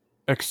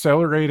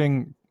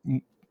accelerating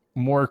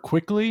more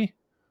quickly,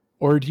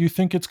 or do you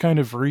think it's kind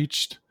of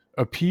reached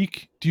a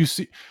peak? Do you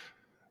see?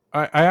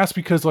 I ask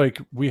because like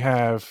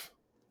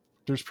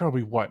there's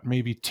probably what,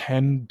 maybe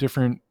 10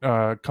 different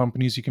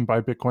companies you can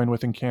buy Bitcoin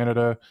with in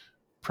Canada,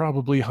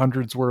 probably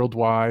hundreds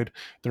worldwide.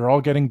 They're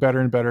all getting better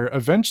and better.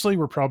 Eventually,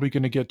 we're probably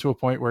going to get to a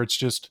point where it's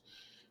just,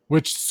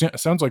 which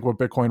sounds like what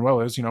Bitcoin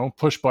Well is,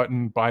 push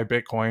button, buy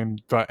Bitcoin,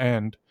 the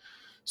end.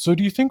 So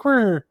do you think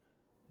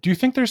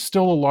there's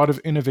still a lot of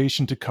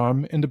innovation to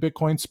come in the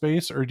Bitcoin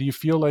space, or do you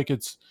feel like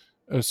it's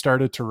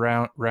started to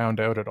round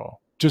out at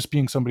all? Just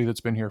being somebody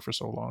that's been here for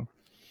so long.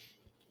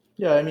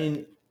 Yeah, I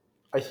mean,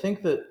 I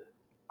think that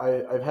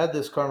I've had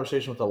this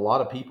conversation with a lot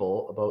of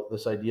people about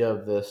this idea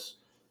of this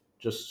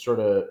just sort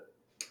of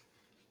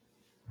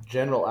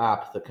general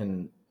app that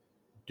can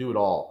do it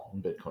all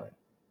in Bitcoin.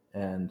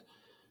 And,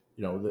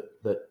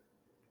 that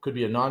could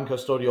be a non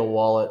custodial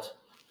wallet,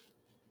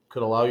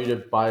 could allow you to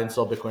buy and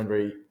sell Bitcoin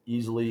very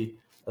easily,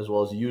 as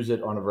well as use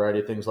it on a variety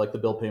of things like the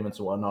bill payments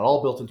and whatnot,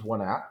 all built into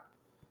one app.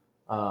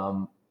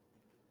 Um,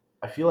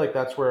 I feel like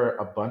that's where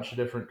a bunch of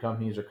different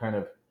companies are kind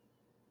of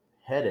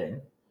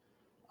heading.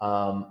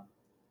 Um,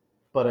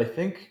 but I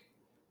think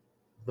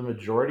the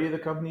majority of the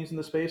companies in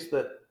the space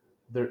that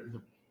their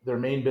their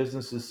main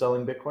business is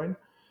selling Bitcoin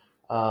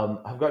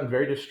have gotten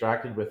very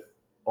distracted with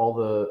all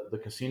the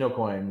casino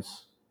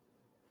coins.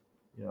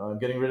 I'm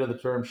getting rid of the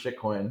term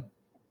shitcoin.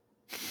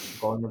 I'm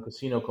calling them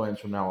casino coins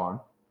from now on.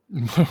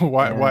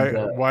 why And why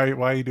why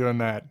why are you doing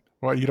that?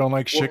 Why you don't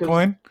like well, because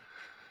shitcoin?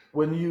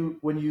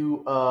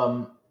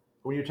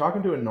 when you're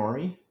talking to a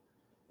normie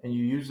and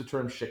you use the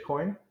term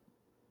shitcoin,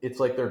 it's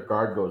like their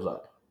guard goes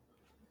up,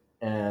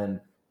 and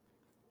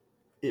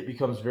it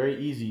becomes very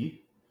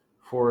easy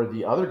for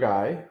the other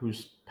guy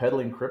who's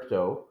peddling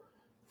crypto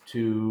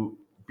to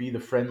be the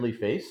friendly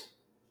face,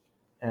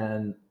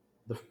 and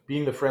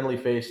being the friendly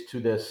face to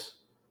this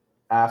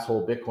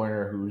asshole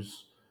Bitcoiner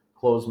who's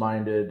closed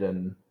minded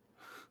and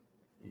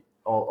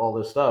all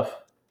this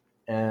stuff.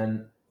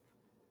 And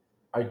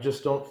I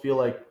just don't feel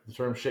like the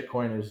term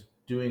shitcoin is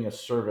doing a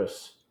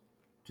service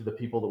to the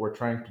people that we're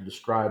trying to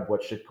describe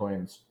what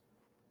shitcoins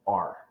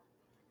are.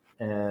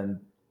 And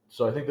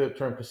so I think the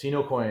term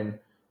casino coin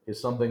is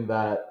something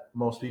that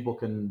most people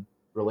can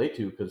relate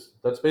to, because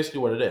that's basically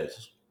what it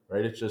is,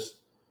 right? It's just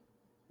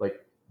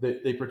like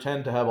they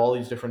pretend to have all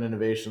these different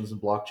innovations in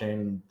blockchain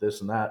and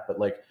this and that, but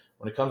like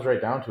when it comes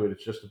right down to it,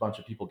 it's just a bunch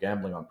of people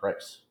gambling on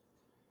price.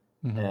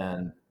 Mhm.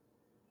 And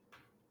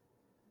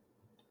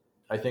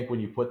I think when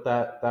you put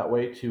that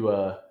way to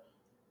a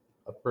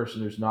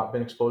person who's not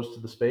been exposed to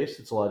the space,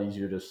 it's a lot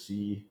easier to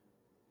see,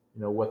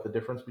 what the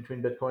difference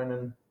between Bitcoin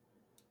and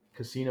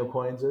casino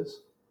coins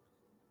is.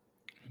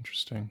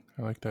 Interesting.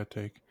 I like that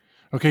take.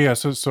 Okay, yeah.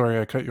 So sorry,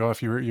 I cut you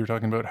off. You were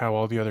talking about how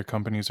all the other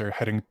companies are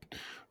heading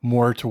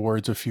more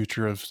towards a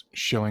future of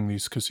shilling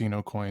these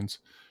casino coins.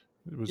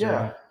 Was there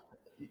Yeah,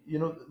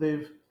 any?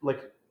 they've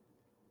like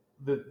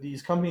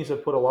these companies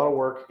have put a lot of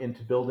work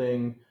into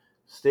building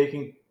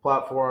staking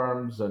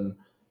platforms and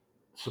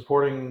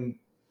supporting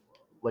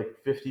like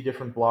 50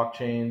 different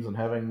blockchains and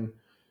having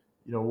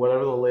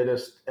whatever the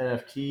latest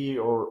NFT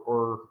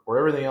or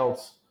everything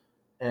else.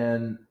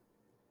 And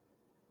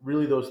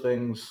really those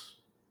things,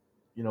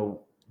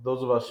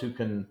 those of us who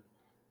can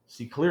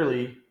see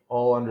clearly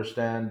all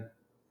understand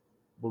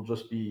will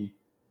just be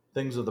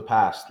things of the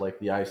past, like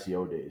the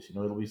ICO days.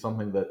 It'll be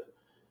something that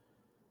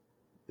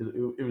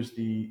it was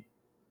the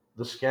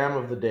scam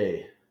of the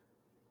day.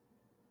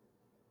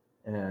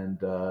 And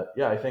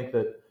yeah, I think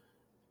that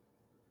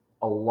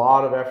a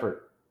lot of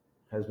effort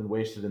has been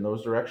wasted in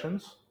those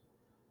directions,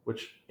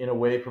 which in a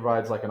way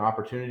provides like an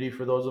opportunity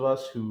for those of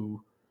us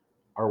who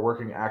are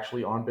working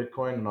actually on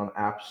Bitcoin and on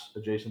apps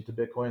adjacent to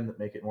Bitcoin that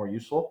make it more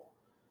useful.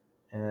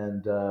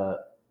 And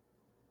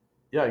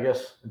yeah, I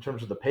guess in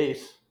terms of the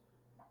pace,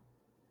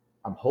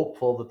 I'm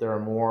hopeful that there are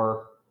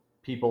more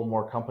people,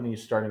 more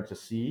companies starting to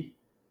see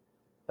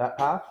that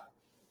path,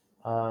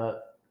 uh,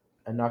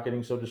 and not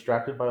getting so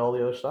distracted by all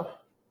the other stuff.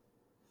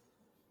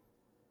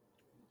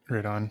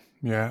 Right on.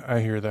 Yeah, I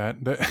hear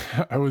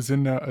that. I was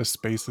in a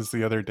spaces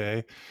the other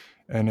day,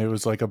 and it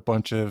was like a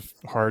bunch of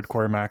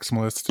hardcore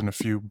maximalists and a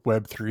few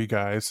Web3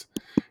 guys.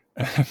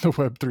 And the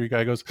Web3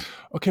 guy goes,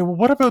 "Okay, well,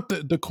 what about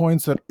the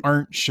coins that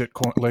aren't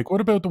shitcoin? Like, what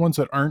about the ones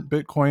that aren't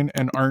Bitcoin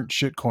and aren't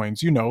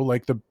shitcoins?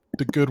 Like the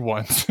good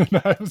ones."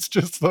 And I was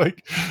just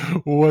like,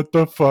 "What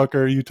the fuck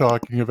are you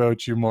talking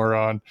about, you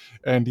moron?"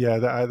 And yeah,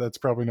 that's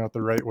probably not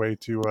the right way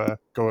to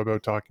go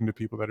about talking to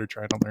people that are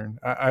trying to learn.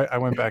 I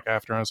went back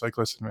after and I was like,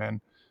 "Listen, man,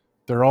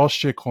 they're all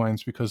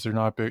shitcoins because they're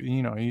not big.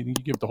 You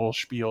give the whole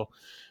spiel,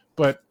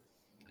 but."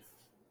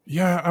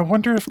 Yeah, I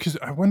wonder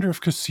if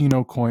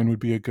casino coin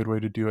would be a good way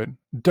to do it.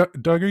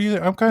 Doug,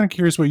 I'm kind of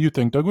curious what you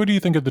think. Doug, what do you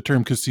think of the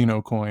term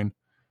casino coin?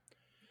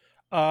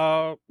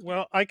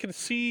 Well, I can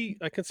see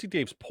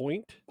Dave's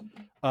point,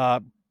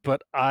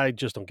 but I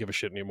just don't give a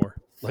shit anymore.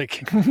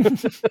 Like,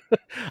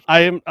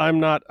 I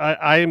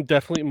am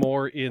definitely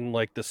more in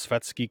like the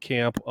Svetsky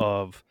camp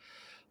of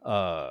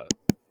uh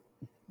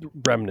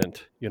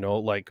remnant.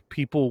 Like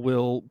people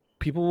will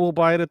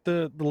buy it at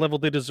the level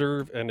they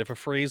deserve, and if a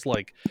phrase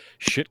like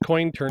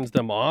shitcoin turns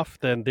them off,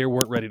 then they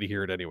weren't ready to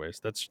hear it anyways.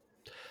 That's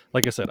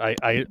like I said,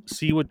 I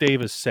see what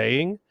Dave is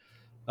saying.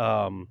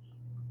 Um,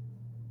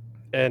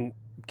 and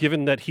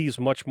given that he's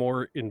much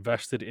more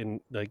invested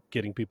in like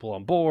getting people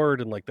on board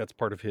and like that's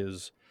part of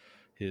his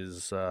what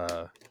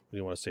do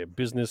you want to say, a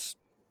business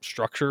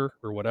structure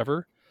or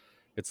whatever,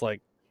 it's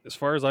like, as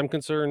far as I'm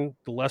concerned,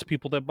 the less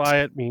people that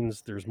buy it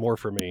means there's more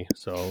for me,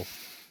 so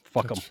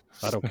fuck them.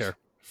 That's, I don't that's care.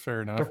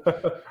 fair enough.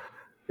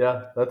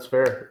 Yeah, that's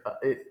fair.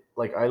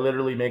 Like I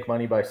literally make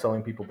money by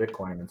selling people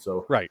Bitcoin, and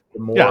so Right.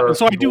 the Yeah, and more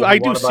so i people do who i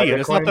do want to buy see it.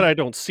 It's not that Bitcoin, I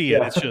don't see it,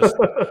 yeah, it's just,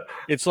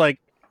 it's like,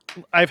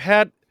 I've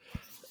had,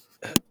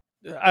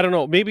 I don't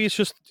know, maybe it's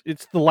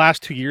the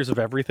last 2 years of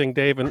everything,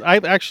 Dave. And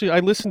I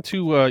listened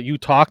to you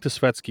talk to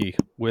Svetsky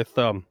with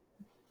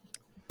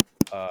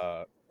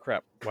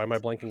crap, why am I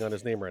blanking on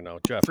his name right now?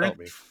 Jeff, help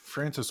me.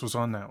 Francis was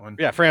on that one.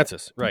 Yeah,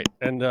 Francis, right.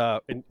 And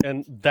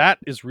that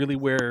is really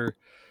where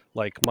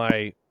like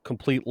my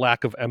complete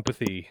lack of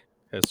empathy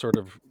has sort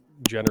of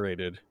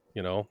generated,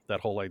 that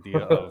whole idea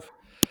of,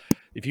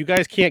 if you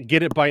guys can't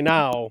get it by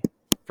now,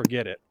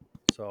 forget it.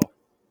 So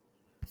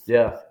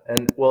yeah.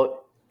 And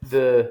well,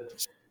 the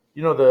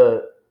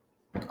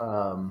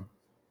um,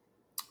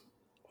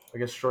 I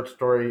guess short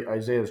story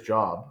Isaiah's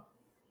Job,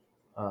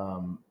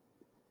 um,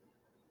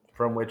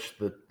 from which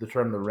the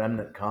term the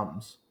remnant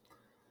comes.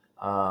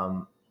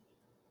 Um,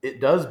 it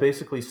does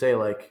basically say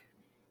like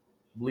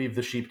leave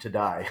the sheep to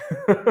die.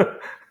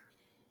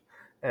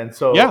 And yeah,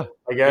 so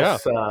I yeah.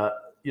 guess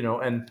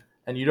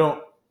and you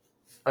don't.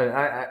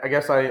 I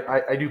guess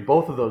I do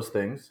both of those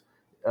things.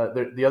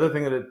 The other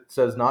thing that it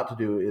says not to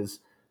do is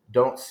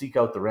don't seek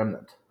out the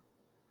remnant,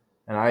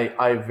 and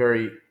I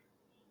very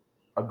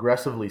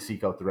aggressively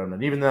seek out the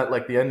remnant. Even that,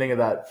 like the ending of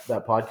that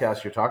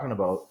podcast you're talking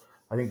about,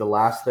 I think the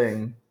last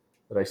thing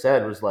that I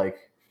said was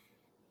like,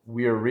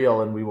 "We are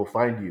real and we will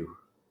find you."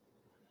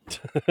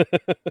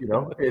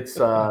 It's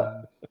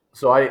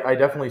so I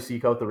definitely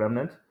seek out the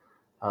remnant,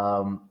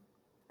 um,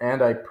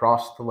 and I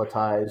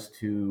proselytize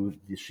to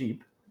the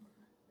sheep,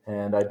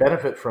 and I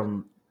benefit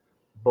from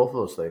both of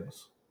those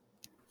things.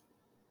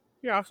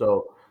 Yeah.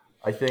 So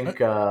I Uh,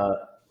 think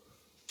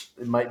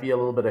it might be a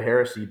little bit of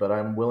heresy, but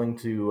I'm willing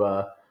to,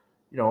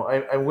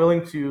 I'm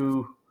willing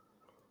to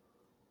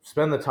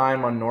spend the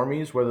time on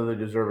normies whether they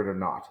deserve it or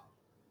not.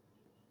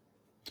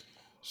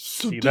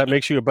 So See, that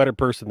makes you a better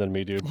person than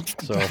me, dude.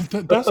 So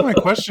that's my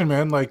question,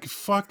 man. Like,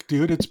 fuck,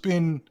 dude, it's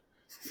been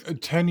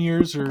 10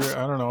 years or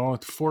I don't know,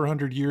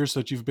 400 years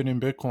that you've been in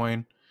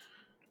Bitcoin.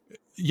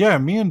 Yeah,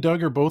 me and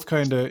Doug are both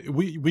kind of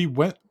we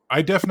went.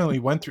 I definitely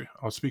went through.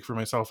 I'll speak for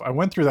myself. I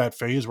went through that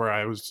phase where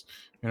I was,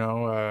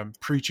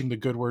 preaching the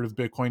good word of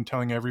Bitcoin,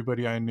 telling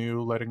everybody I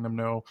knew, letting them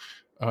know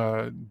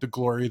the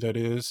glory that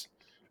is.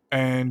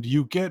 And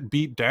you get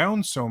beat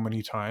down so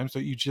many times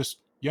that you just,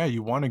 yeah,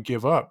 you want to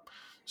give up.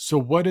 So,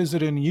 what is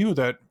it in you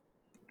that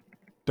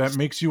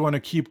makes you want to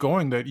keep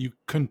going? That you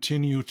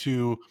continue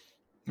to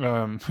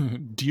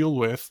deal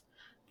with,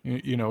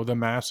 the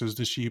masses,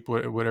 the sheep,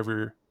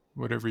 whatever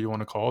you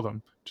want to call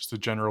them, just the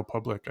general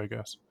public, I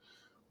guess.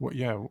 What?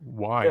 Yeah.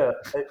 Why? Yeah,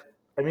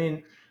 I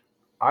mean,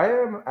 I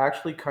am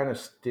actually kind of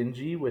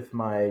stingy with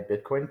my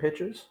Bitcoin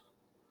pitches.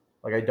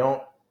 Like I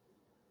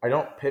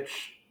don't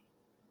pitch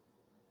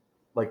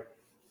like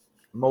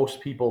most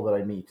people that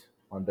I meet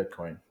on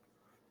Bitcoin,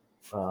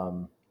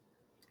 um,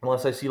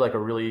 unless I see like a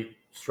really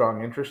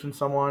strong interest in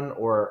someone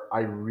or I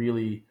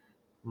really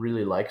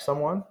really like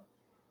someone.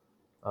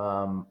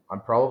 I'm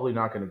probably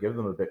not going to give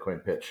them a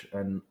Bitcoin pitch,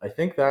 and I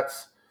think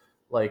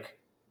like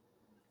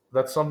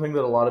that's something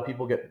that a lot of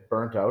people get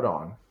burnt out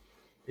on.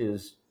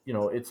 Is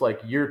it's like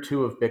year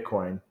two of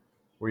Bitcoin,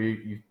 where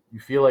you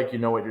feel like you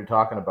know what you're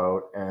talking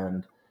about,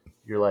 and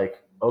you're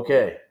like,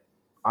 okay,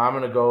 I'm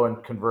going to go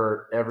and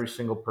convert every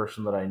single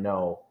person that I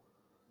know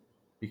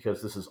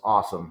because this is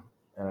awesome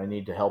and I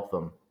need to help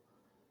them.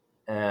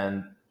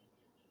 And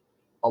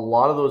a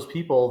lot of those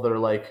people that are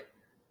like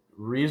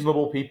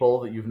reasonable people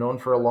that you've known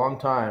for a long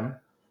time,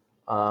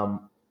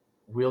 um,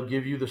 will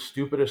give you the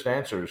stupidest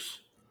answers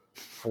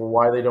for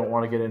why they don't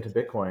want to get into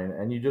Bitcoin,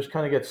 and you just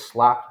kind of get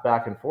slapped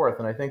back and forth.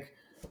 And I think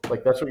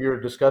like that's what you're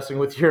discussing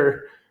with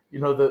your,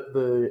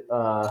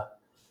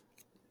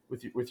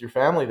 with your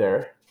family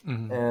there,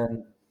 Mhm.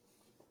 and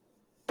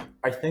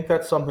I think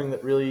that's something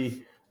that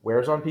really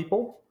wears on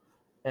people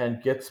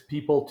and gets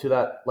people to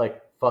that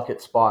like fuck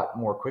it spot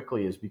more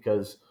quickly, is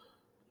because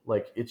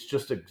like it's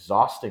just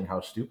exhausting how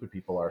stupid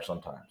people are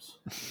sometimes.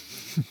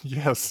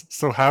 Yes.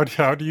 So how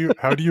do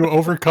you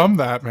overcome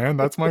that, man?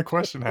 That's my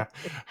question.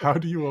 How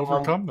do you Um,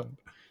 overcome that?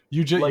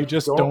 You like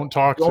just don't don't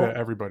talk to don't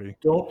everybody.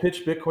 don't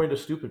pitch Bitcoin to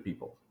stupid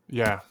people.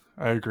 Yeah,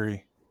 I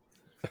agree.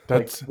 Like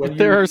That's when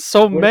there are you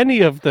so when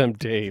many of them,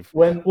 Dave.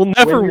 when We'll when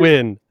never your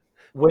win.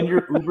 when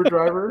your Uber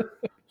driver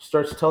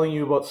starts telling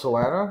you about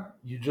Solana,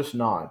 you just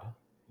nod.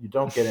 You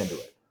don't get into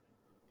it.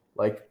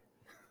 Like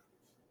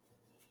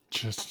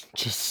just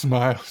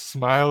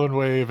smile and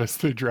wave as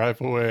they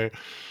drive away.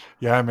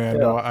 Yeah, man.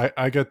 yeah, No,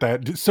 I get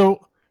that.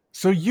 So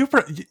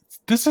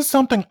this is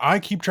something I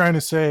keep trying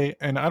to say,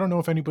 and I don't know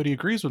if anybody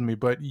agrees with me,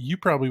 but you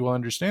probably will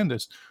understand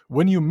this.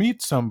 When you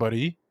meet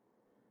somebody,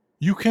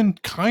 you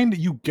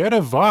get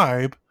a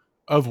vibe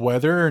of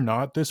whether or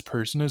not this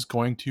person is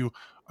going to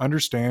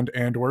understand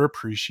and or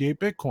appreciate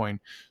Bitcoin.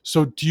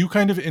 So do you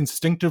kind of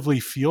instinctively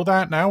feel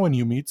that now when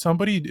you meet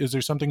somebody? Is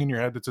there something in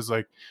your head that says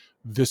like,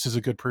 this is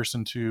a good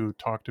person to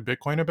talk to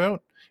Bitcoin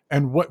about?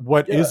 And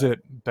what yeah, is it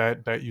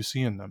that you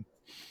see in them?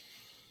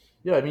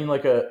 yeah. I mean,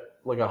 like a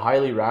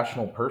highly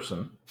rational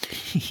person,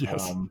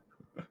 Yes. um,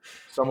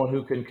 someone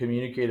who can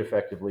communicate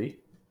effectively,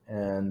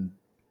 and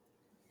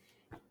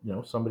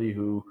somebody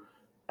who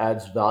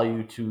adds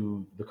value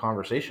to the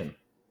conversation,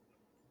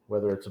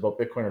 whether it's about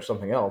Bitcoin or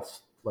something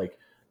else. Like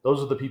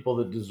those are the people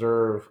that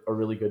deserve a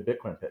really good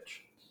Bitcoin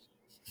pitch.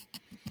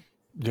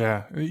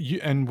 Yeah,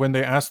 and when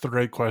they ask the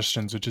right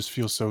questions, it just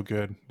feels so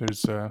good.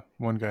 There's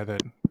one guy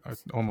that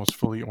almost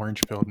fully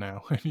orange pilled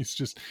now, and he's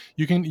just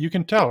you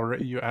can tell, right?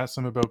 You ask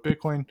them about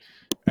Bitcoin,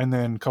 and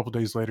then a couple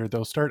days later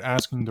they'll start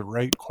asking the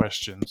right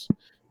questions,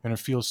 and it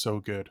feels so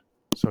good.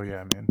 So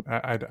yeah, man,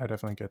 I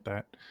definitely get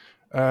that.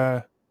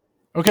 Uh,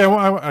 okay,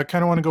 well, I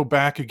kind of want to go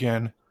back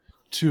again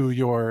to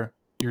your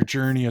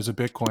journey as a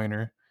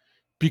Bitcoiner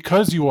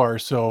because you are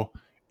so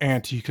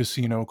anti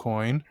casino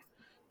coin.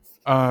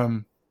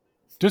 Um,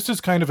 this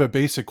is kind of a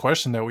basic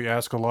question that we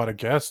ask a lot of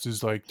guests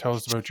is like, tell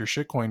us about your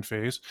shitcoin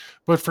phase.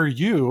 But for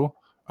you,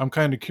 I'm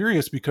kind of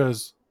curious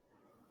because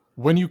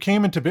when you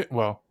came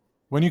into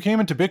when you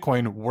came into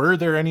Bitcoin, were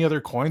there any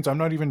other coins? I'm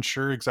not even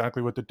sure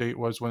exactly what the date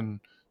was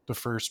when the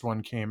first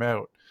one came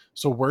out.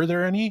 So were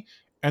there any?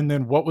 And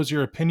then what was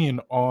your opinion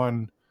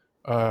on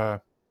uh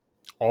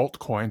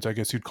altcoins, I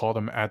guess you'd call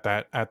them at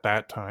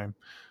that time?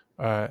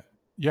 Uh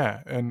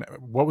yeah, and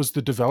what was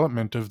the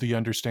development of the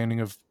understanding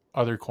of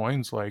other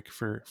coins like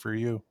for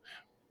you?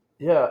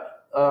 Yeah,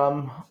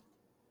 um,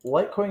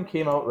 Litecoin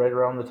came out right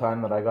around the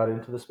time that I got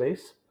into the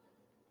space.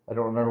 I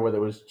don't remember whether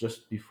it was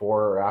just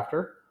before or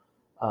after.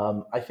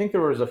 I think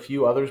there was a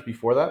few others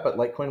before that, but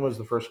Litecoin was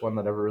the first one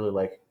that ever really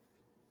like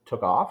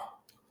took off.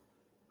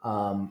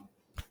 Um,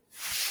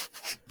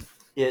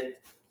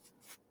 it,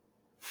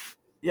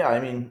 yeah, I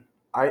mean,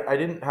 I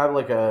didn't have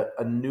like a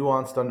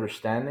nuanced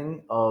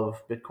understanding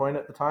of Bitcoin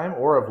at the time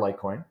or of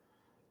Litecoin.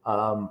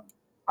 Um,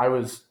 I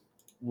was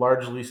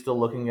largely still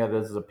looking at it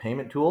as a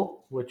payment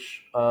tool,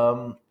 which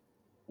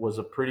was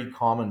a pretty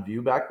common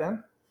view back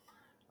then.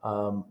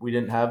 We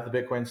didn't have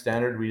the Bitcoin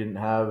standard. We didn't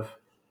have,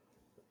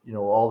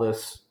 all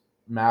this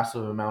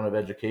massive amount of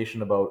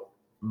education about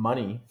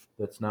money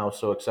that's now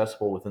so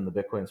accessible within the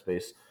Bitcoin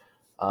space.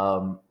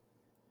 Um,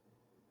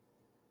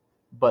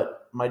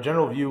 but my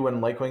general view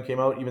when Litecoin came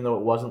out, even though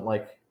it wasn't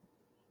like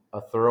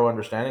a thorough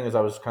understanding, is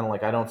I was kind of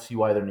like, I don't see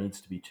why there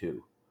needs to be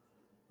two,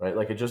 right?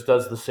 Like it just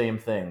does the same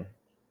thing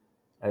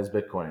as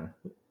Bitcoin.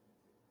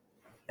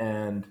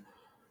 And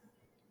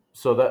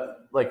so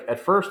that, like, at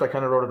first I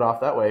kind of wrote it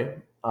off that way.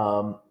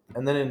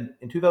 And then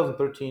in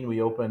 2013,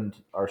 we opened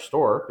our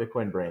store,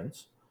 Bitcoin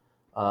Brains,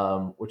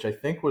 which I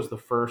think was the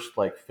first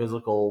like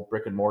physical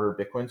brick and mortar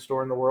Bitcoin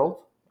store in the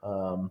world.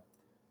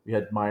 We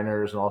had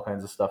miners and all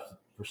kinds of stuff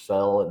for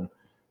sale, and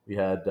we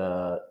had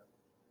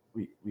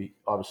we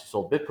obviously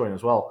sold Bitcoin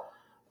as well.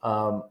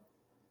 Um,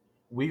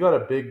 we got a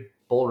big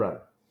bull run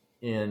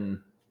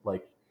in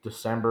like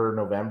December,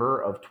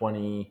 November of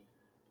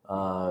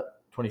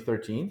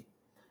 2013.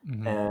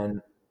 Mm-hmm.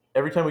 And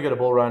every time we get a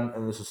bull run,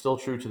 and this is still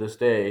true to this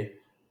day,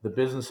 the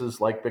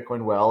businesses like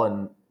Bitcoin Well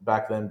and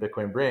back then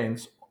Bitcoin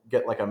Brains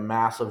get like a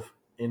massive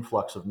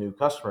influx of new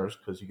customers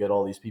because you get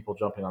all these people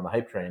jumping on the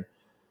hype train.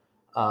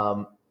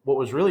 What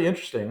was really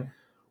interesting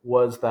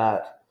was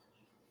that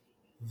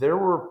there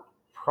were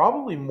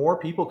probably more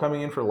people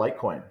coming in for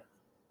Litecoin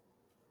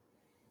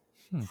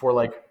for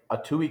like a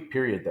 2 week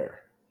period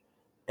there.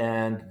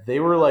 And they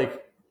were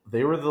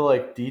the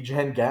like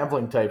degen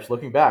gambling types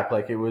looking back.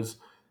 Like it was,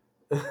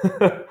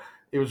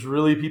 it was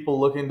really people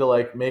looking to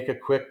like make a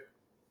quick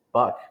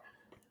buck.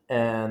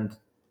 And,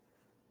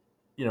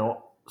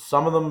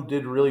 some of them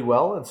did really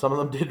well and some of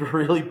them did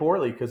really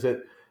poorly because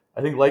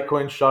I think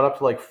Litecoin shot up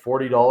to like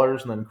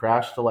 $40 and then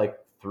crashed to like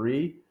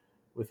 3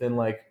 within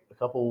like a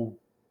couple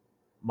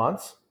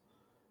months.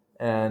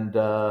 And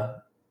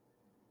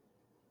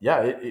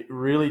yeah, it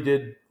really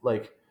did.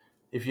 Like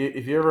if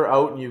you're ever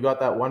out and you got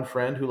that one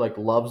friend who like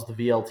loves the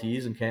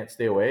VLTs and can't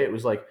stay away, it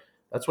was like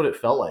that's what it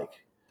felt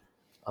like.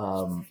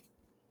 Um,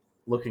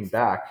 Looking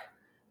back,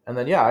 and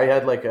then yeah, I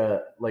had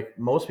like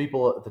most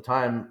people at the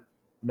time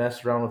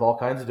messed around with all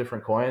kinds of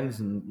different coins,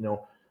 and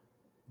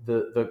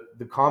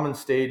the common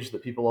stage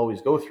that people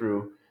always go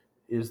through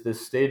is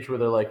this stage where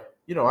they're like,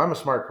 I'm a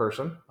smart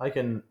person, I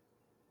can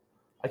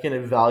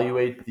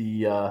evaluate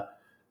the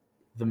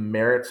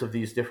merits of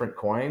these different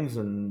coins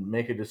and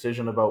make a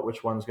decision about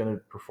which one's going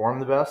to perform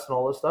the best and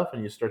all this stuff.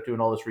 And you start doing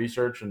all this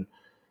research and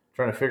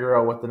trying to figure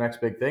out what the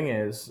next big thing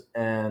is.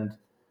 And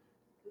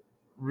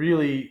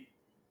really,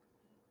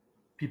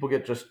 people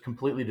get just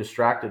completely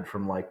distracted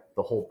from like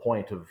the whole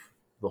point of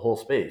the whole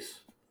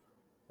space.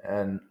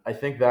 And I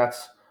think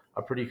that's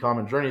a pretty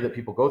common journey that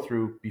people go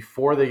through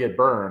before they get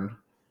burned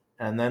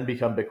and then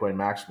become Bitcoin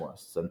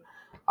maximalists. And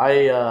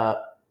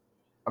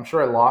I'm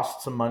sure I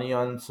lost some money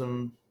on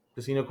some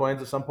casino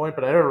coins at some point,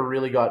 but I never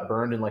really got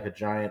burned in like a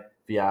giant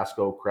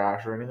fiasco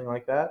crash or anything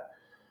like that.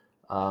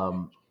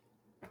 Um,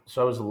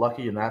 so I was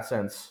lucky in that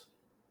sense.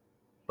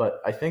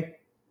 But I think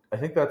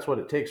that's what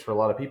it takes for a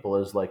lot of people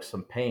is like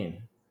some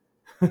pain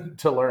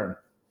to learn.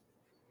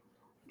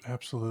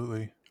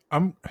 Absolutely.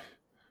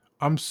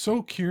 I'm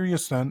so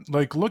curious then,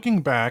 like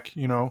looking back,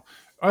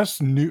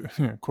 us new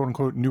quote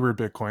unquote newer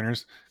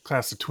Bitcoiners,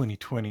 class of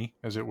 2020,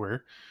 as it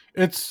were,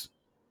 it's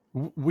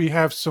we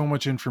have so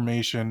much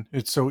information.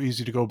 It's so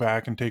easy to go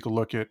back and take a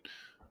look at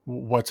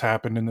what's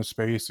happened in the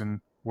space and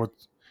what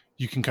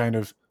you can kind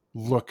of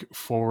look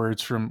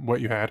forwards from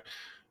what you had.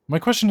 My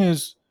question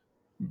is,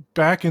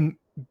 back in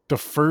the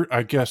first,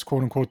 I guess,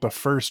 quote unquote, the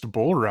first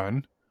bull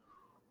run,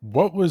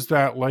 what was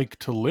that like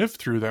to live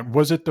through that?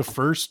 Was it the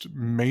first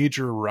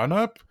major run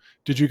up?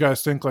 Did you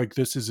guys think like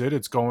this is it?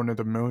 It's going to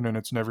the moon and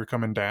it's never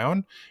coming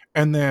down?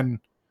 And then,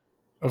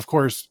 of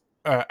course,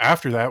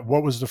 after that,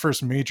 what was the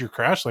first major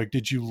crash like?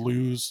 Did you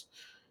lose?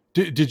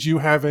 Did you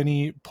have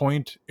any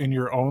point in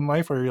your own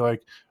life where you're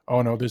like,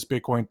 oh no, this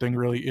Bitcoin thing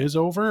really is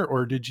over?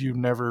 Or did you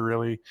never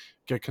really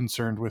get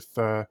concerned with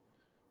the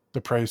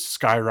price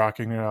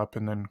skyrocketing up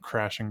and then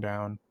crashing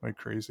down like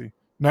crazy?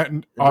 Not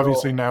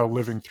obviously No, now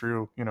living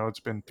through,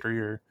 it's been 3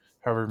 or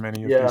however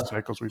many of yeah. these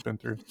cycles we've been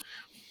through.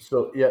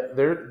 So yeah,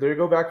 there you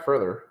go back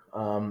further.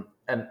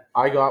 And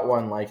I got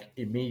one like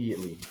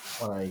immediately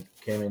when I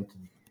came into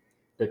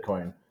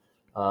Bitcoin.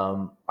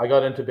 I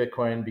got into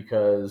Bitcoin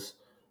because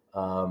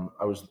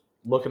I was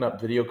looking up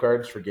video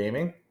cards for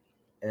gaming,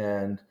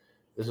 and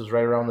this is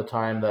right around the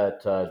time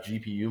that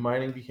GPU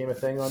mining became a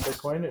thing on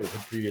Bitcoin. It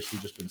had previously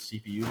just been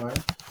CPU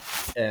mined,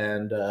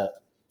 and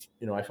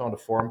I found a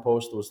forum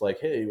post that was like,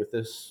 "Hey, with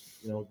this,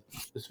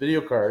 this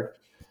video card,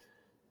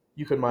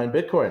 you can mine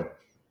Bitcoin,"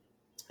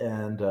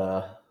 and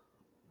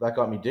that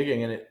got me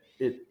digging. And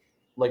it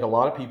like a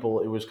lot of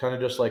people, it was kind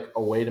of just like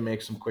a way to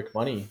make some quick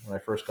money when I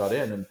first got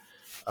in. And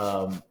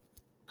a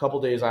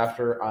couple days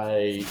after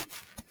I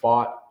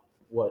bought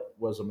what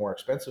was a more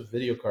expensive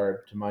video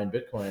card to mine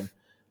Bitcoin,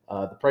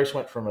 the price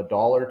went from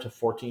 $1 to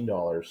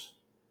 $14.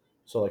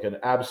 So like an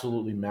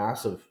absolutely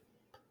massive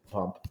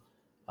pump.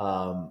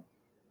 Um,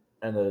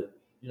 and the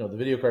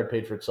video card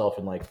paid for itself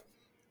in like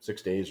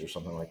 6 days or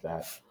something like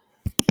that.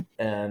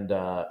 And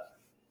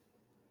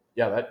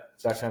yeah,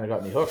 that kind of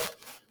got me hooked.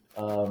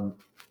 Um,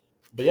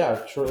 but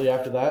yeah, shortly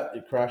after that,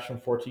 it crashed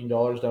from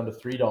 $14 down to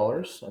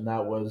 $3, and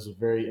that was a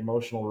very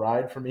emotional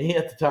ride for me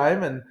at the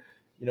time. And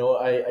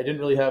I didn't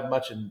really have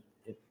much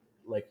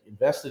like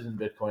invested in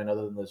Bitcoin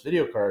other than this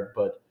video card,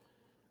 but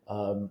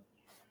um,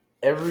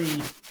 every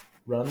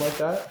run like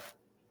that,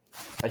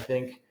 I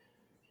think,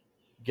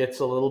 gets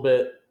a little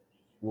bit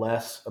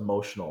less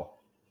emotional.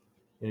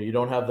 You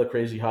don't have the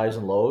crazy highs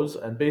and lows,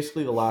 and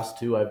basically the last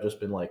two, I've just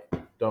been like,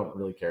 don't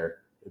really care.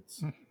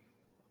 It's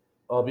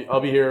I'll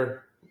be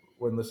here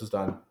when this is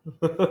done.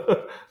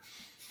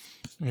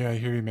 Yeah, I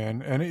hear you,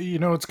 man. And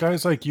it's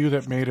guys like you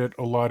that made it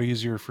a lot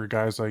easier for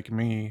guys like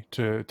me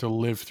to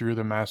live through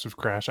the massive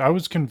crash. I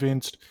was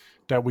convinced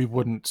that we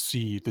wouldn't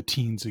see the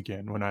teens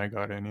again when I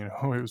got in. It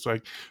was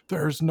like,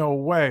 there's no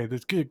way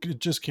that it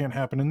just can't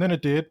happen. And then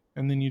it did.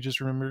 And then you just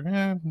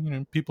remember,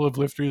 people have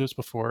lived through this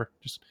before.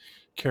 Just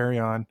carry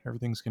on.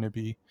 Everything's going to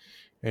be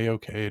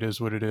a-okay. It is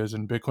what it is.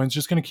 And Bitcoin's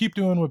just going to keep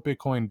doing what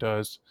Bitcoin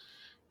does.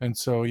 And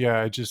so,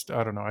 yeah, I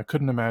don't know. I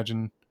couldn't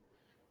imagine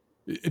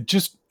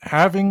just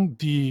having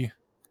the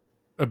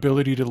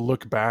ability to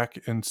look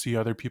back and see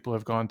other people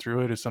have gone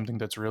through it is something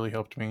that's really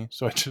helped me.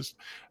 So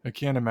I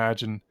can't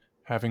imagine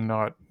having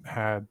not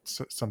had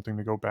something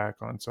to go back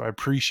on. So I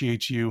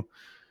appreciate you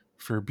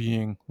for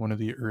being one of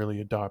the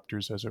early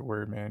adopters, as it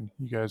were, man.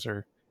 You guys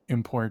are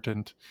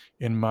important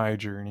in my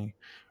journey.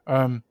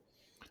 um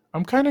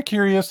I'm kind of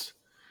curious,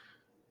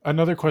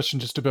 another question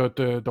just about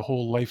the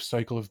whole life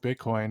cycle of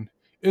Bitcoin.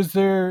 Is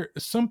there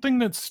something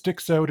that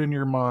sticks out in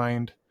your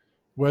mind,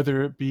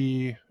 whether it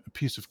be a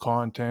piece of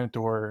content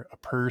or a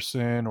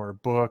person or a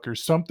book or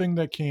something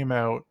that came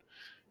out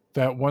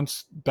that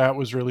once that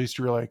was released,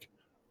 you were like,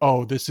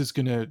 oh, this is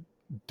gonna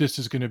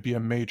be a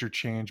major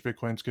change.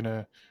 Bitcoin's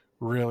gonna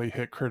really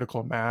hit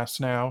critical mass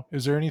now.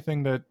 Is there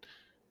anything that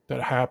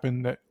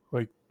happened that,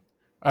 like,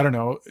 I don't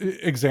know,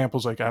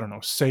 examples like, I don't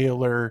know,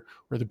 Sailor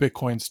or the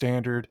Bitcoin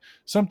Standard,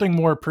 something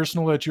more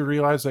personal that you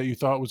realized that you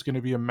thought was going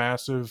to be a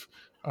massive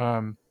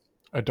um,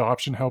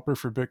 adoption helper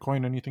for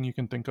Bitcoin? Anything you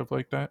can think of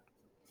like that?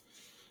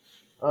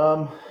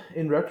 um,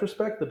 in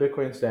retrospect, the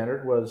Bitcoin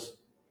Standard was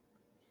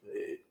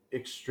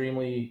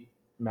extremely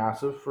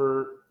massive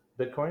for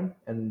Bitcoin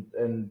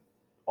and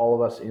all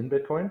of us in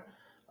Bitcoin.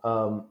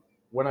 Um,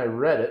 when I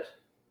read it,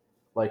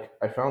 like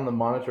I found the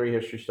monetary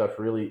history stuff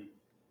really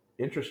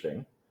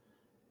interesting,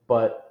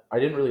 but I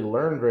didn't really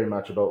learn very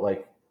much about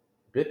like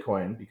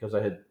Bitcoin because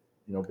I had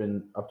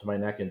been up to my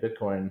neck in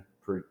Bitcoin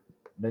for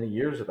many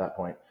years at that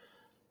point.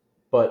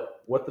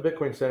 But what the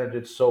Bitcoin Center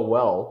did so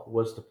well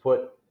was to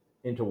put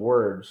into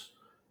words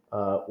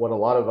what a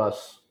lot of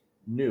us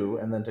knew,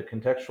 and then to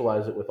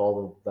contextualize it with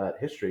all of that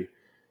history.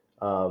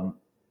 Um,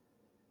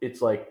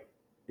 it's like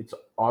it's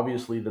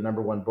obviously the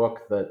number one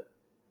book that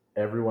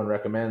everyone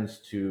recommends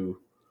to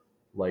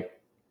like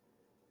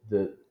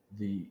the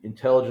the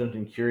intelligent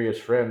and curious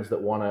friends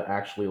that want to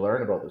actually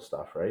learn about this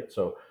stuff, right?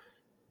 So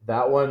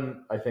that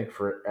one, I think,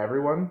 for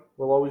everyone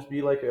will always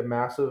be like a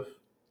massive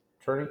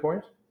turning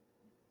point.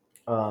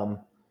 Um,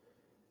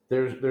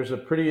 there's a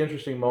pretty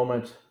interesting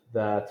moment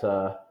that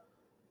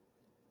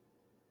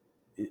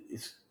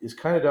is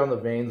kind of down the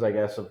veins, I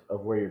guess,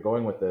 of where you're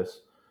going with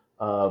this.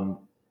 Um,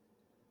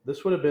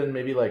 this would have been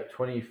maybe like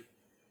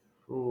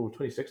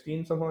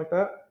 2016, something like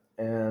that,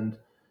 and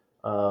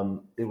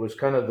it was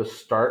kind of the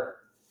start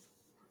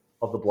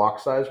of the block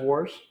size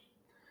wars.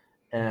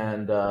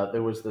 And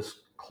there was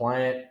this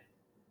client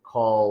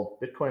called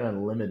Bitcoin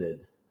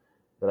Unlimited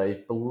that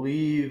I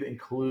believe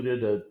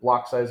included a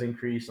block size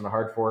increase and a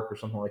hard fork or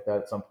something like that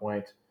at some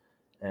point.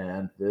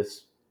 And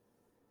this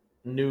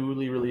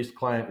newly released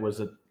client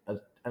was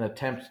an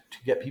attempt to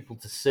get people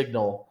to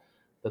signal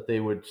that they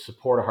would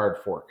support a hard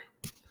fork.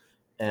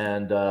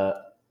 And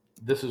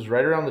this is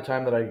right around the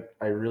time that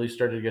I really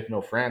started to get to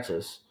know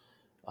Francis.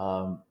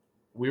 Um,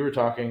 we were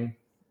talking.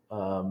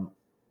 Um,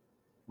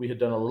 we had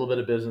done a little bit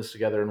of business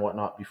together and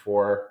whatnot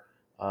before,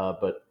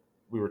 but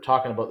we were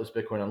talking about this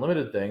Bitcoin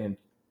Unlimited thing, and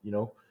you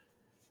know,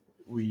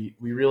 we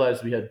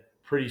realized we had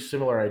pretty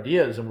similar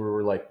ideas, and we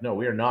were like, no,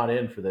 we are not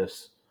in for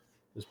this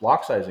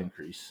block size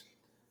increase.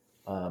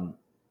 Um,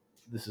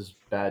 this is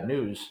bad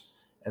news.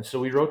 And so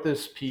we wrote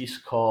this piece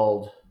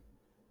called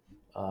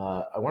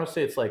I want to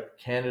say it's like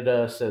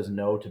Canada says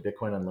no to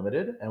Bitcoin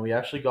Unlimited, and we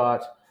actually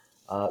got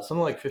something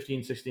like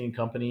 15, 16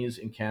 companies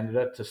in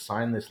Canada to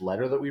sign this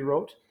letter that we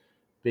wrote,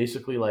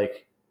 basically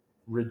like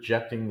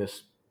rejecting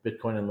this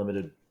Bitcoin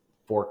Unlimited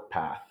fork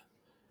path.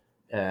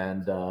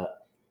 And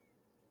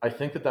I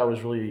think that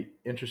was really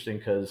interesting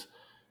because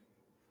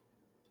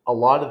a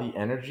lot of the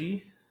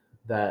energy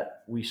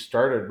that we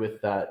started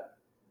with that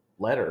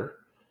letter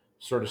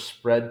sort of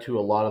spread to a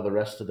lot of the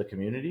rest of the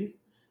community.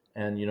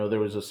 And there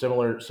was a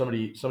similar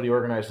somebody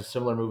organized a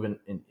similar movement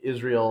in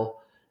Israel,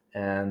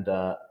 and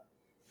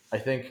I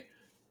think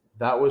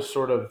that was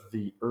sort of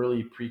the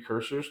early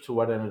precursors to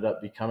what ended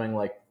up becoming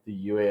like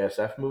the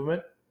UASF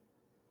movement,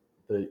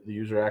 the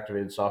user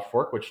activated soft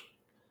fork, which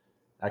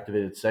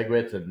activated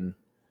SegWit and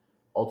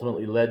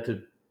ultimately led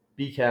to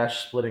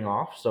Bcash splitting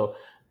off. So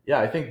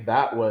yeah, I think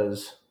that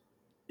was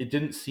it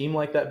didn't seem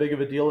like that big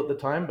of a deal at the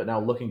time, but now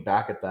looking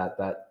back at that,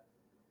 that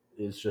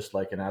is just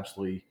like an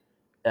absolutely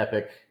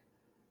epic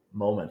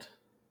moment.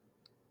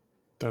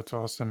 That's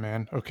awesome,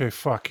 man. Okay,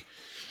 fuck.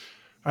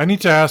 I need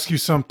to ask you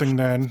something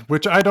then,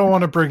 which I don't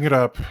want to bring it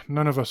up.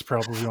 None of us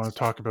probably want to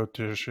talk about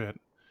this shit.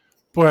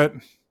 But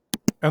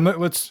and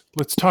let's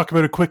talk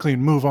about it quickly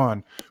and move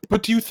on.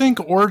 But do you think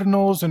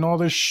ordinals and all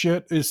this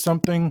shit is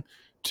something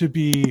to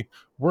be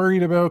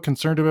worried about,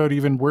 concerned about,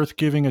 even worth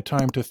giving a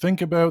time to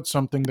think about?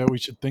 Something that we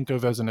should think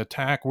of as an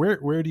attack?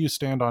 Where do you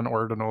stand on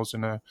ordinals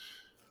in a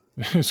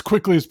as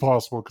quickly as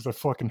possible? Because I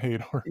fucking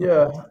hate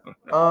ordinals.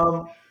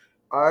 Yeah.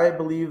 I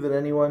believe that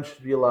anyone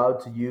should be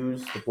allowed to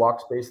use the block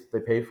space that they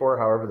pay for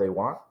however they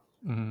want.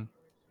 Mhm.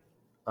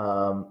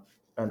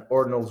 And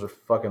ordinals are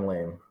fucking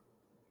lame.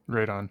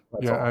 Right on.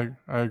 That's Yeah,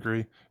 all. I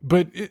agree.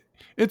 But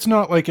it's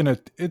not like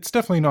it's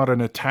definitely not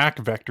an attack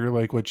vector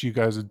like what you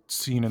guys had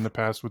seen in the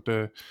past with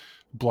the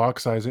block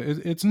size.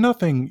 It's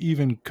nothing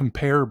even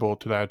comparable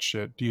to that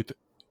shit.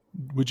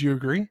 Would you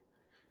agree?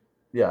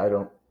 Yeah,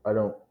 I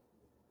don't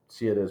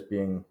see it as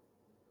being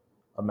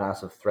a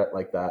massive threat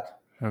like that.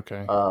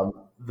 Okay.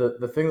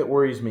 The thing that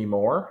worries me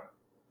more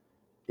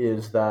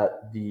is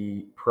that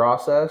the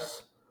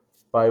process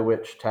by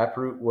which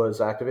Taproot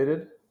was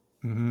activated,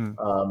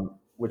 Mhm.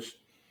 which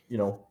you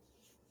know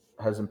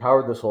has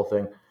empowered this whole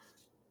thing.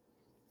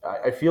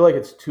 I feel like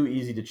it's too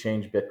easy to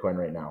change Bitcoin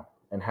right now,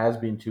 and has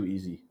been too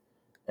easy,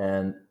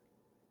 and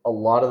a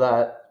lot of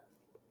that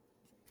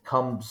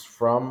comes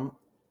from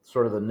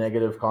sort of the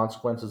negative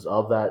consequences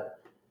of that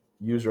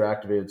user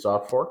activated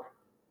soft fork.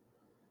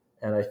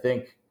 And I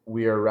think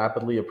we are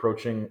rapidly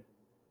approaching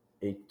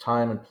a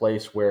time and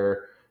place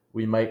where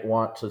we might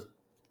want to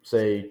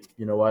say,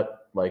 you know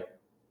what, like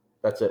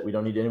that's it. We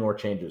don't need any more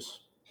changes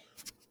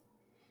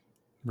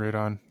Right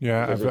on.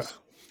 Yeah, because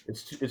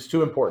it's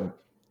too important.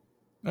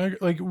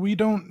 like we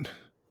don't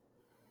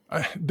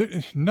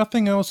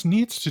nothing else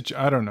needs to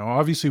I don't know.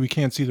 Obviously we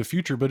can't see the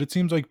future, but it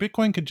seems like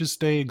Bitcoin could just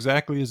stay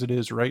exactly as it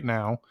is right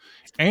now,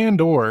 and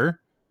or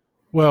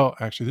well,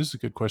 actually, this is a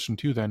good question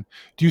too. Then,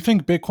 do you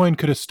think Bitcoin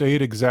could have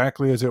stayed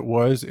exactly as it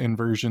was in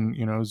version,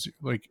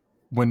 like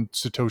when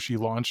Satoshi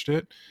launched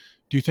it?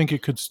 Do you think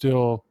it could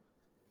still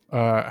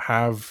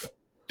have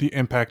the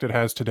impact it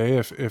has today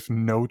if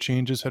no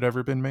changes had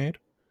ever been made?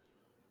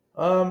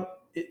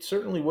 It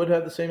certainly would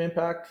have the same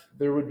impact.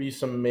 There would be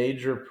some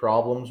major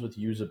problems with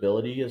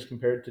usability as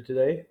compared to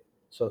today.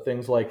 So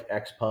things like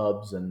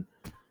XPubs and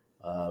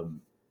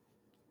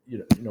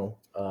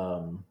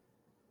um,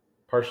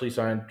 partially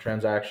signed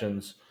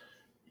transactions.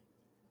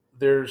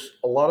 There's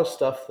a lot of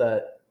stuff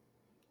that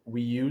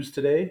we use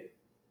today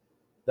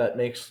that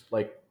makes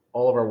like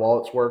all of our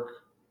wallets work.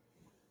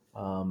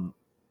 Um,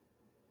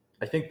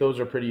 I think those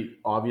are pretty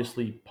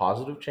obviously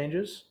positive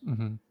changes.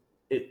 Hmm.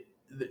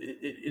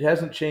 It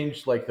hasn't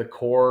changed like the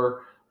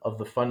core of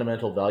the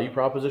fundamental value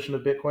proposition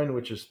of Bitcoin,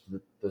 which is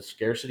the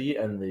scarcity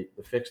and the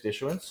fixed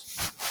issuance.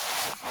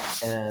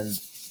 And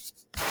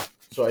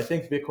so I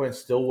think Bitcoin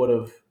still would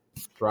have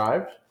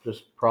thrived,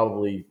 just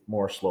probably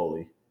more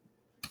slowly.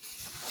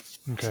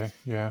 Okay,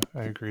 yeah,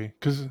 I agree.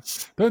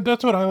 Because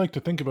that's what I like to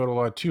think about a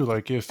lot too.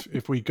 Like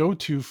if we go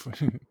too,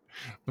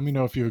 let me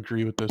know if you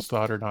agree with this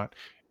thought or not.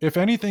 If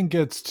anything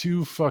gets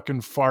too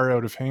fucking far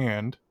out of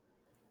hand,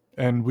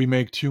 and we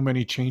make too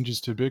many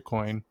changes to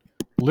Bitcoin,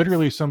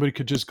 literally somebody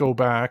could just go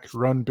back,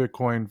 run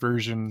Bitcoin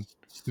version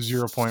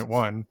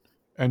 0.1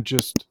 and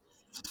just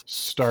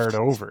start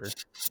over.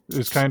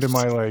 It's kind of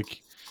my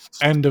like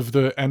end of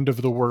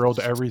the world,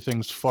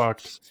 everything's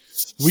fucked.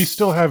 We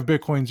still have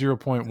Bitcoin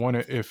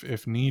 0.1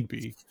 if need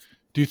be.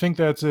 Do you think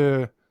that's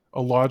a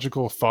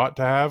logical thought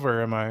to have,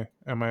 or am I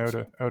out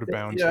of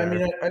bounds Yeah, I there?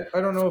 mean, I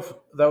don't know if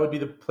that would be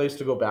the place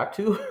to go back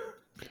to.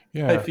 I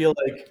Yeah. feel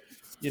like,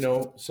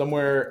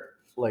 somewhere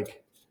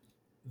like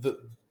the,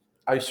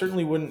 I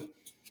certainly wouldn't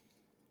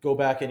go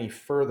back any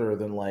further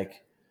than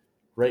like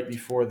right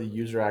before the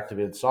user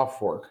activated soft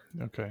fork.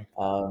 Okay.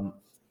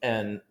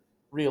 And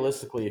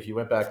realistically, if you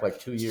went back like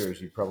 2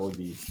 years, you'd probably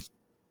be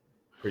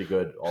pretty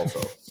good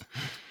also.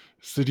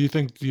 So do you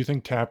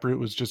think Taproot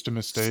was just a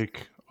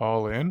mistake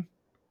all in?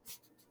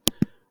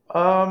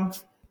 Um,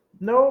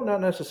 no,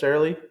 not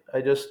necessarily.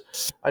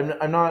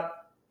 I'm not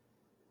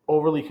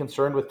overly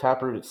concerned with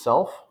Taproot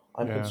itself.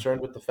 I'm Yeah.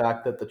 concerned with the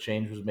fact that the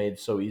change was made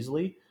so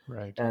easily,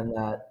 Right. and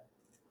that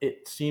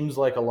it seems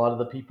like a lot of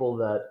the people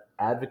that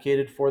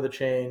advocated for the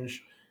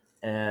change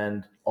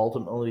and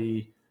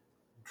ultimately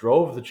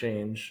drove the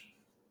change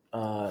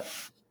uh,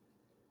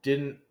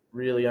 didn't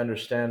really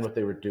understand what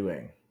they were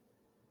doing.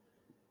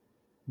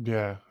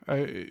 Yeah,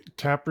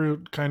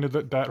 Taproot kind of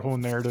that whole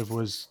narrative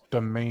was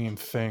the main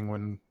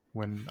thing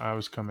when I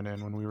was coming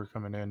in, when we were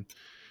coming in,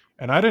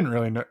 and I didn't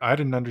really know, I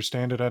didn't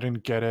understand it, I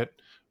didn't get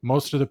it.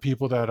 Most of the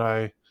people that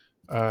I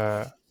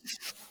uh,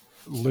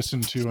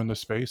 listened to in the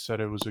space said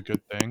it was a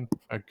good thing.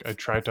 I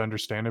tried to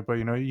understand it, but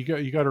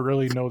you got to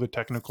really know the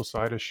technical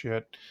side of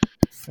shit,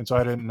 and so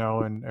I didn't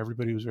know, and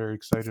everybody was very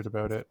excited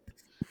about it.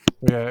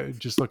 But yeah,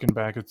 just looking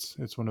back,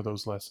 it's one of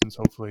those lessons.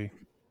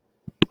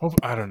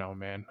 I don't know,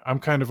 man. I'm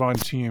kind of on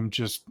team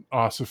just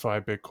ossify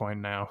Bitcoin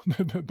now.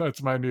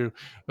 that's my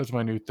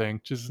new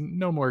thing. Just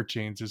no more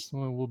changes.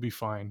 We'll be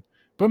fine.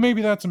 But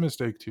maybe that's a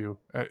mistake too.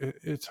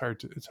 It's hard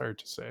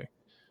to say.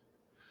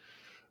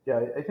 Yeah,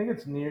 I think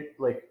it's near,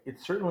 like,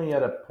 it's certainly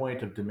at a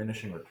point of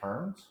diminishing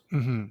returns,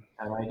 Hmm.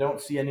 and I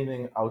don't see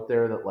anything out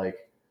there that like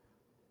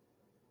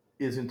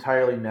is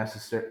entirely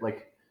necessary.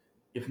 Like,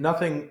 if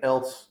nothing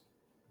else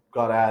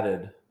got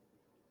added,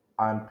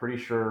 I'm pretty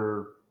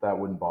sure that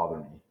wouldn't bother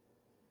me.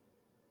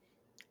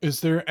 Is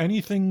there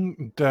any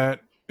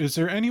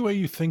way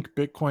you think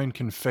Bitcoin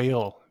can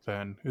fail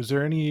then? Is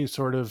there any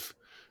sort of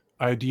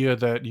idea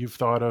that you've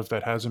thought of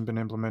that hasn't been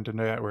implemented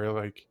yet where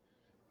like,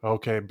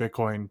 okay,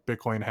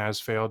 Bitcoin has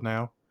failed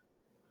now?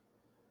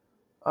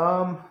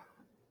 Um,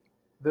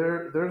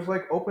 there's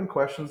like open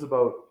questions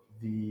about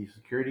the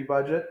security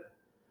budget,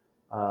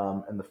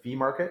 and the fee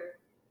market.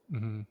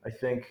 Hmm. I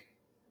think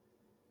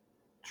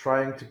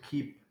trying to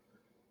keep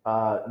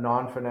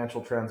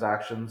non-financial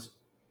transactions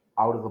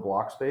out of the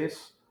block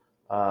space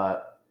uh,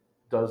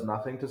 does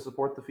nothing to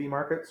support the fee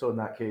market. So in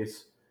that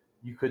case,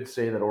 you could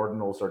say that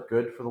ordinals are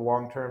good for the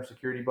long-term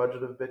security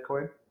budget of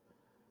Bitcoin.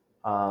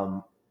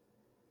 Um,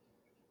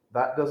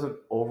 that doesn't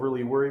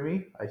overly worry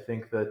me. I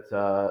think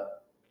that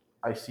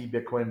I see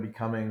Bitcoin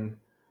becoming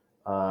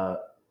uh,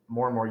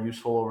 more and more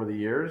useful over the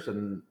years,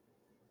 and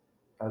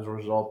as a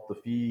result, the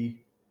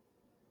fee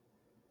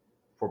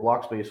for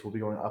block space will be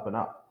going up and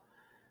up.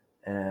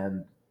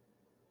 And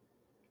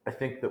I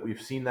think that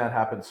we've seen that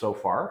happen so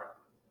far.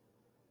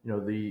 You know,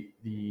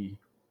 the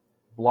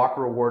block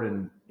reward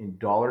in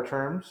dollar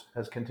terms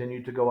has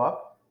continued to go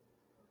up,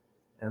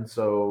 and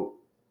so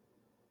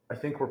I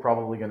think we're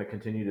probably going to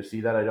continue to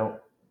see that. I don't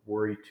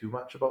worry too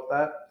much about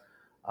that.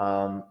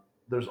 Um,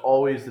 there's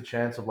always the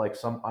chance of like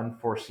some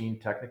unforeseen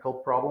technical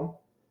problem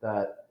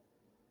that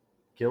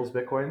kills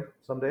Bitcoin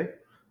someday.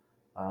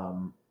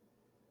 Um,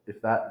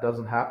 if that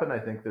doesn't happen, I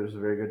think there's a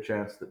very good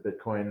chance that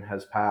Bitcoin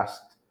has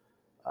passed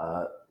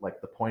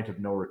like the point of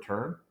no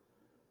return.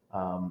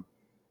 Um,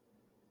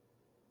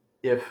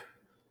 if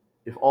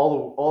if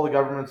all the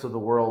governments of the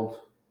world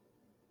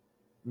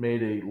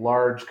made a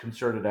large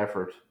concerted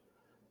effort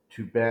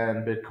to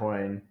ban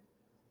Bitcoin,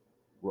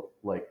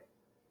 like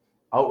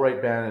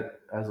outright ban it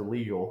as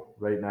illegal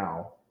right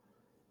now,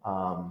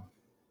 um,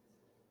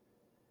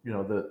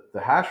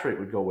 the hash rate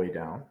would go way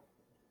down.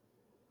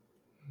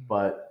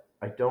 But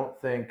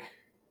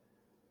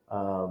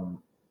um,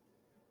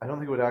 I don't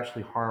think it would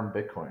actually harm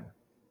Bitcoin.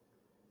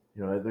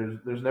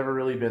 There's never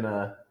really been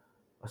a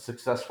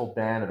successful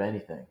ban of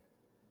anything.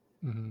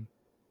 Hmm.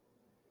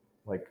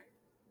 Like,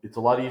 it's a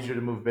lot easier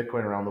to move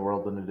Bitcoin around the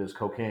world than it is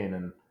cocaine,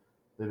 and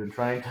they've been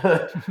trying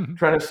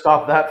to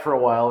stop that for a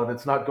while, and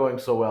it's not going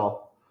so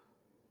well.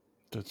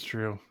 That's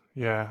true.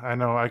 Yeah, I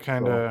know.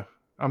 So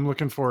I'm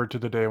looking forward to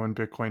the day when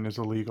Bitcoin is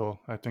illegal.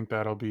 I think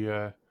that'll be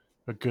a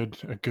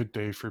good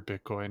day for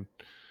Bitcoin.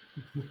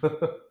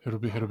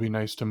 It'll be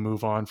nice to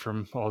move on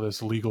from all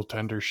this legal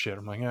tender shit.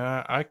 I'm like,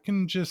 I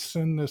can just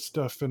send this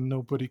stuff and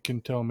nobody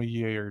can tell me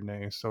yay or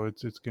nay. So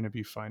it's gonna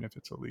be fine if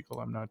it's illegal.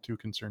 I'm not too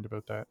concerned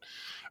about that.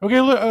 Okay,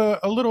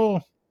 a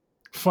little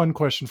fun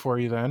question for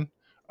you then.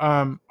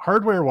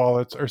 Hardware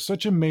wallets are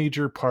such a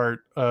major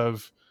part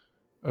of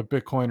a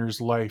Bitcoiner's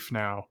life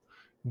now.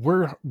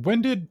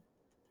 When did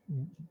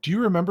do you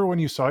remember when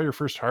you saw your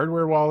first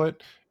hardware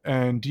wallet?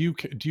 And do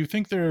you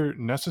think they're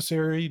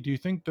necessary? Do you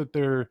think that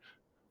they're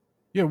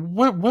yeah?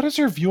 What is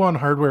your view on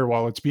hardware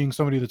wallets? Being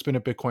somebody that's been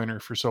a Bitcoiner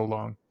for so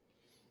long.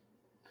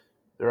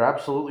 they're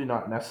absolutely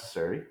not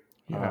necessary.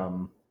 Yeah.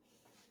 Um,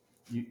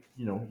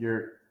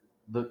 you're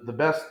the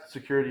best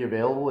security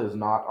available is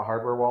not a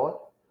hardware wallet.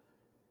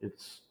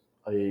 It's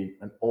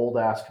an old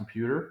ass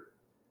computer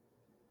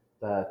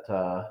that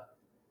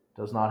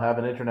does not have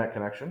an internet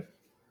connection.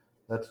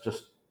 That's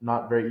just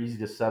not very easy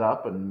to set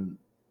up and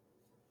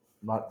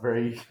not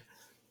very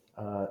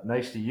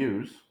nice to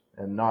use,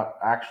 and not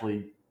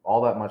actually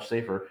all that much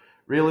safer.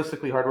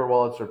 Realistically, hardware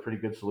wallets are a pretty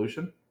good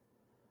solution.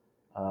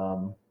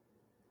 Um,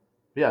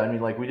 yeah, I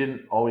mean, like, we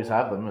didn't always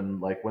have them,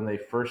 and like when they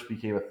first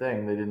became a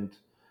thing, they didn't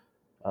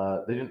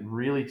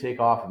really take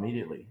off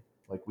immediately.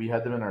 Like, we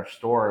had them in our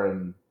store,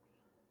 and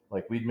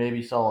like we'd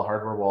maybe sell a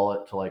hardware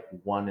wallet to like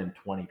 1 in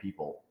 20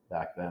 people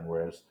back then,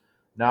 whereas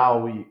now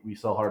we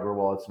sell hardware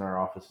wallets in our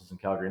offices in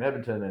Calgary and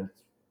Edmonton, and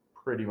it's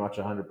pretty much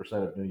 100%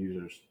 of new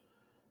users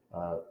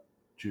uh,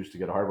 choose to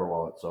get a hardware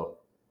wallet. So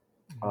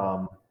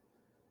um,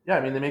 yeah,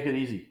 I mean, they make it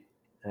easy,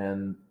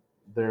 and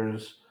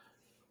there's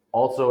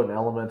also an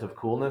element of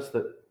coolness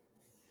that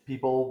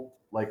people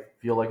like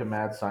feel like a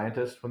mad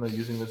scientist when they're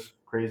using this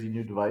crazy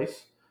new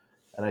device,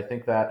 and I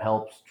think that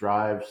helps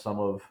drive some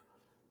of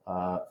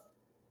uh,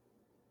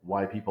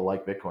 why people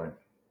like Bitcoin.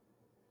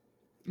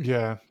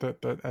 Yeah, that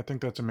I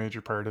think that's a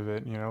major part of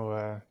it.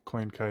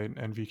 CoinKite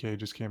NVK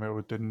just came out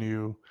with the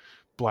new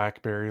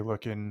BlackBerry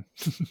looking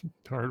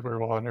hardware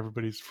wallet, and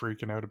everybody's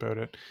freaking out about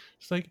it.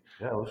 It's like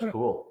Yeah, it looks I don't-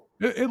 cool.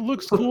 it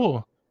looks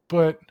cool,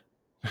 but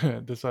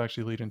this will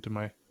actually lead into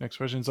my next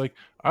question. It's like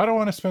I don't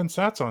want to spend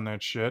sats on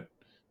that shit.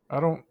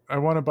 I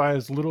want to buy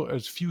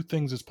as few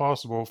things as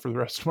possible for the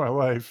rest of my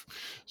life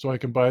so I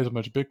can buy as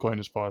much Bitcoin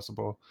as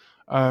possible.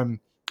 A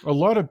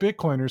lot of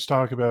Bitcoiners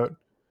talk about,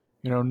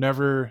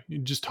 never, you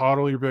just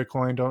hodl your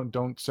Bitcoin,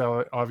 don't sell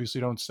it.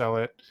 Obviously don't sell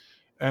it.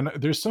 And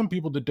there's some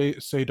people that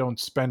say don't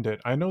spend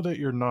it. I know that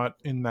you're not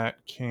in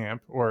that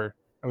camp, or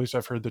at least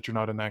I've heard that you're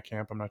not in that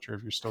camp. I'm not sure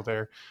if you're still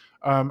there.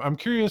 I'm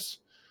curious,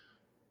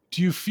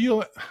 do you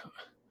feel,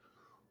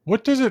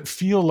 what does it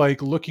feel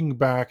like looking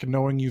back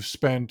knowing you've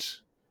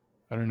spent,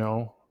 I don't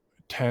know,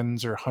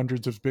 tens or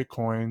hundreds of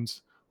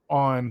Bitcoins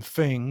on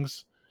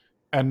things,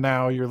 and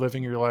now you're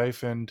living your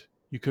life and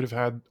you could have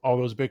had all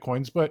those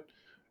Bitcoins, but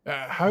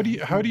how do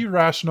you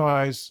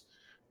rationalize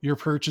your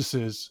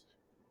purchases?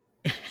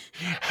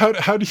 How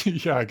do you,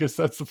 yeah, I guess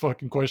that's the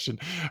fucking question.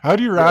 How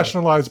do you Yeah.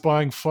 rationalize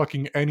buying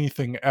fucking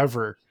anything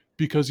ever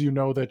because you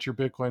know that your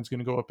Bitcoin's going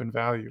to go up in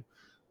value?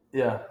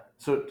 Yeah.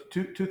 So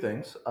two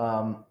things.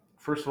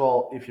 First of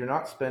all, if you're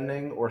not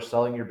spending or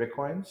selling your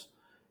bitcoins,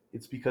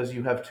 it's because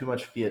you have too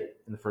much fiat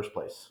in the first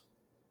place.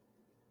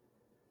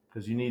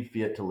 Because you need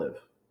fiat to live.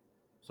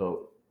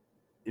 So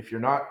if you're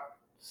not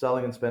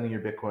selling and spending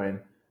your bitcoin,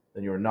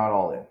 then you're not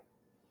all in.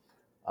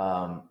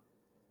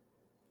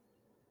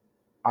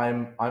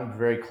 I'm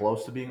very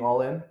close to being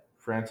all in.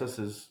 Francis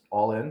is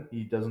all in.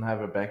 He doesn't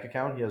have a bank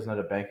account. He hasn't had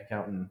a bank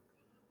account in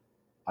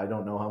I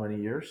don't know how many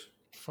years.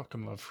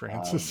 Fucking love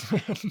Francis.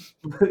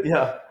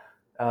 Yeah.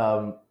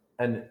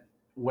 And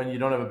when you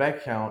don't have a bank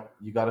account,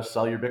 you got to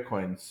sell your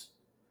bitcoins.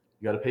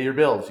 You got to pay your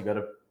bills. You got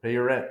to pay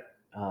your rent.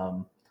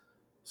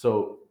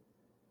 So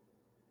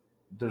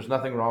there's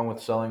nothing wrong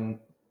with selling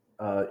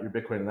your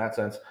Bitcoin in that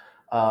sense.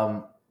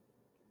 And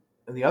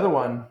the other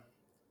one,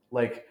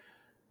 like,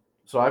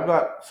 so I've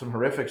got some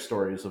horrific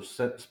stories of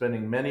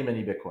spending many,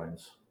 many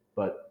Bitcoins,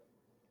 but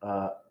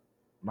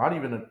not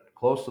even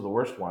close to the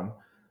worst one.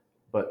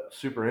 But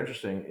super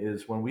interesting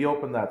is when we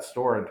opened that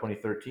store in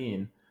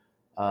 2013,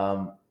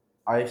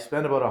 I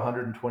spent about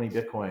 120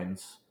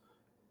 Bitcoins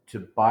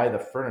to buy the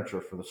furniture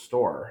for the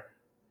store.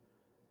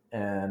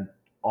 And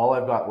all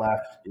I've got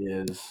left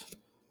is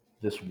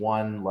this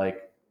one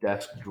like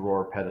desk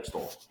drawer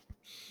pedestal,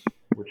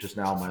 which is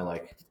now my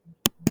like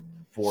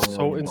 $4 million.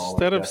 So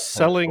instead of desk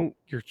selling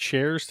pedestal. your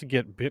chairs to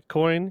get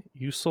Bitcoin,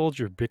 you sold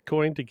your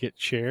Bitcoin to get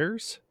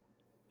chairs?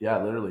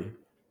 Yeah, literally.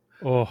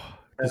 Oh,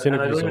 this And I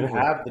interview's don't even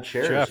over. have the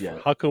chairs Jeff,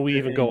 yet. how can we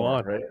even go anymore,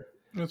 on? right?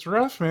 It's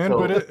rough, man, So-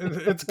 but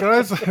it's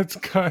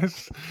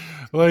guys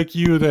like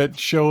you that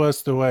show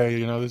us the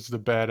way. This is a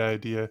bad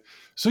idea.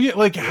 So yeah,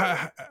 like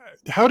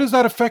how does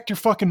that affect your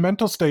fucking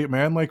mental state,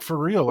 man? Like for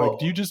real, like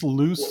do you just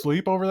lose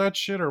sleep over that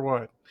shit or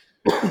what?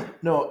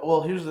 No,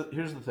 well, here's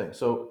the thing.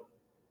 So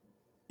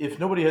if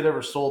nobody had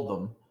ever sold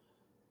them,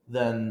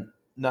 then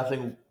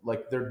nothing,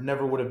 like there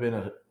never would have been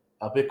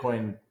a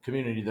Bitcoin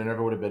community. There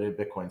never would have been a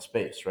Bitcoin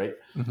space, right?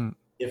 Mm-hmm.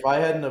 If I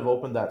hadn't have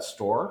opened that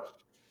store,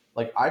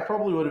 like I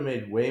probably would have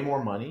made way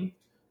more money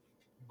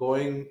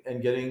going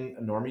and getting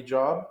a normie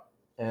job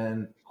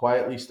and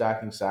quietly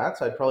stacking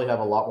sats. I'd probably have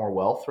a lot more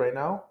wealth right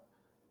now,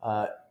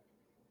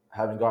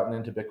 having gotten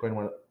into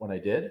Bitcoin when I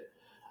did.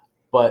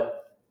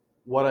 But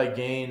what I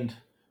gained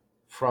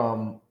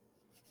from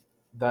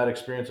that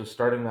experience of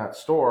starting that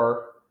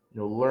store,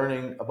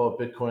 learning about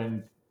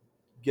Bitcoin,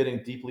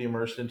 getting deeply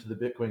immersed into the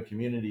Bitcoin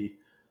community,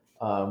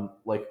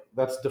 like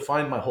that's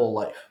defined my whole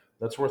life.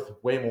 That's worth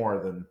way more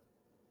than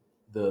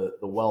the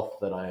wealth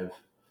that I've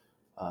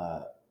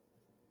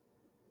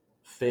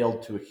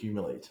failed to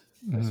accumulate,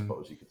 I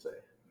suppose you could say.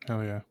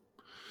 Hell yeah.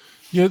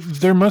 Yeah,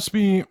 there must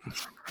be,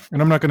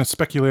 and I'm not going to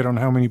speculate on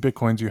how many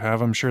Bitcoins you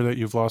have. I'm sure that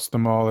you've lost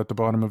them all at the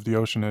bottom of the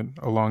ocean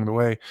along the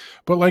way.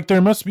 But like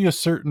there must be a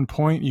certain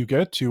point you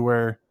get to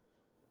where,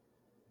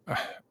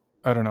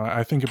 I don't know,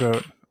 I think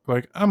about,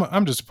 like,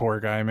 I'm just a poor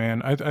guy,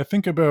 man. I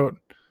think about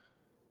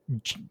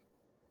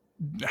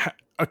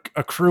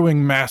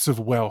accruing massive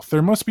wealth.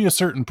 There must be a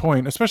certain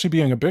point, especially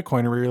being a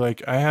Bitcoiner, where you're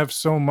like, I have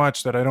so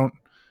much that I don't,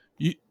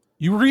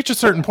 you reach a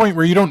certain point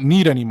where you don't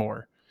need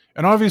anymore.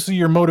 And obviously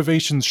your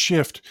motivations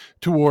shift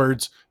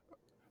towards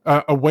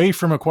away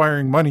from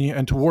acquiring money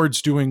and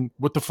towards doing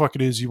what the fuck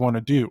it is you want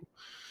to do.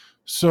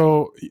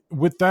 So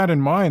with that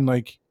in mind,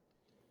 like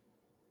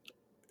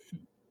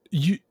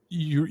you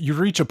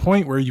reach a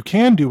point where you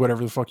can do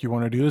whatever the fuck you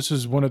want to do. This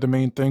is one of the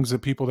main things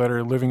that people that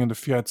are living in the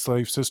fiat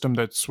slave system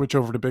that switch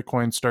over to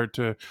Bitcoin start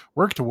to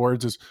work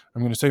towards is,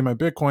 I'm going to save my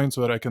Bitcoin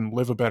so that I can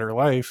live a better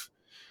life.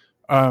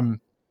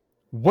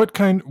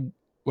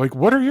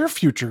 What are your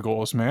future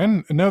goals,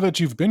 man? Now that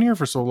you've been here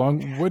for so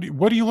long,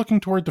 what are you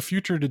looking toward the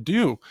future to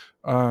do?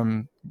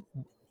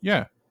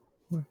 Yeah.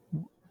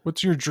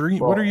 What's your dream?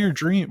 Well, what are your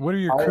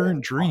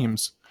current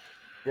dreams?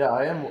 Yeah,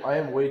 I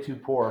am way too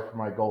poor for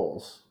my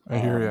goals. I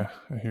hear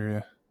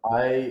you.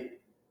 I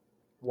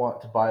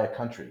want to buy a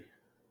country.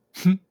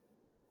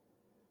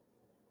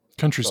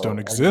 Countries don't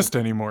exist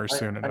anymore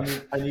soon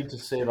enough. I need to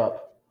save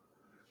up.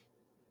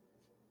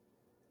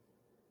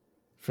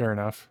 Fair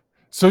enough.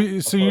 So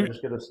you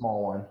just get a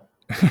small one.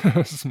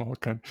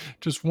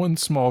 Just one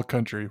small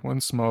country, one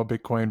small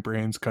Bitcoin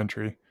brains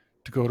country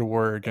to go to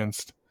war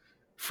against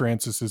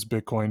Francis's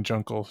Bitcoin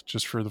jungle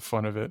just for the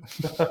fun of it.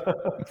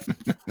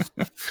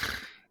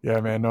 Yeah,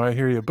 man. No, I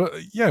hear you. But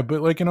yeah,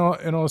 but like in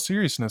all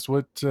seriousness,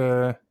 what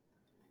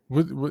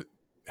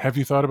have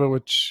you thought about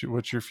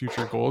what your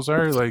future goals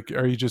are? Like,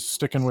 are you just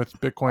sticking with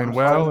Bitcoin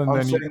and I'm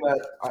then you? saying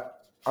that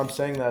I'm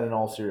saying that in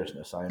all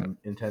seriousness. I'm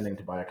intending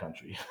to buy a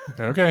country.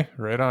 Okay,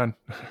 right on.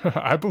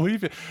 I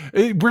believe it.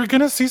 We're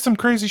gonna see some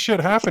crazy shit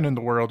happen in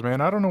the world,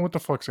 man. I don't know what the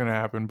fuck's gonna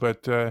happen,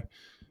 but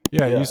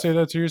yeah, you Yeah. say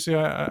that seriously.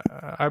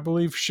 I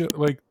believe shit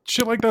like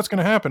that's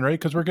gonna happen, right?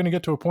 Because we're gonna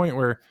get to a point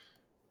where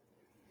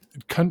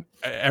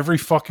every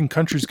fucking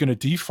country's gonna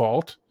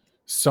default.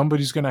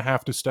 Somebody's gonna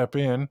have to step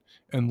in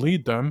and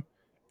lead them,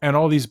 and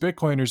all these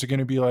Bitcoiners are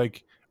gonna be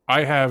like,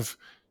 "I have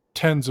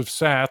tens of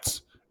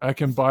Sats. I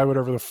can buy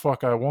whatever the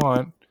fuck I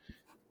want."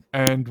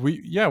 And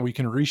we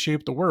can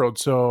reshape the world.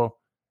 So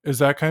is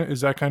that kind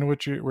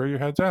of where your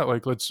head's at?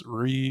 Like, let's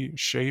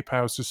reshape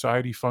how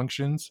society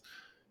functions,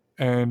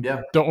 and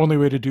Yeah. the only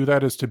way to do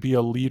that is to be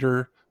a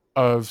leader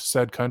of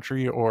said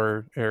country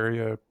or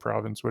area,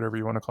 province, whatever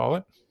you want to call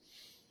it.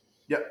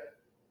 Yep.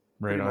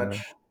 Right Pretty on, man.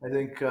 much. I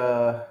think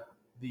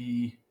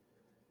the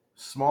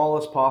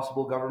smallest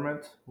possible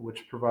government,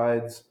 which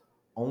provides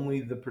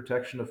only the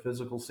protection of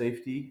physical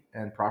safety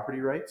and property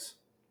rights,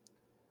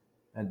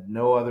 and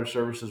no other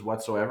services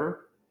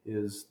whatsoever,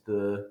 is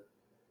the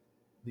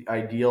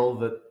ideal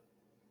that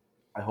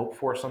I hope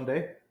for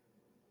someday.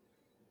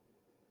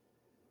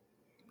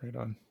 Right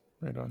on,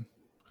 right on.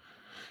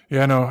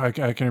 Yeah, no, I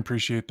can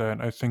appreciate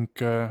that. I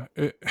think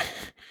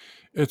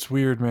it's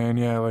weird, man.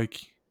 Yeah, like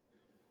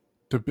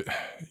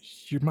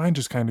your mind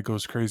just kind of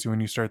goes crazy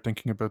when you start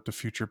thinking about the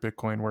future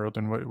Bitcoin world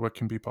and what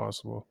can be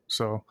possible.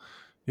 So,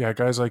 yeah,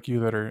 guys like you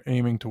that are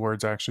aiming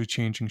towards actually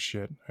changing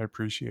shit, I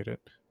appreciate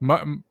it.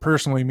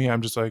 Personally, me,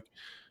 I'm just like,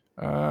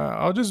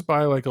 I'll just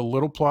buy like a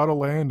little plot of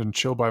land and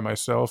chill by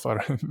myself. I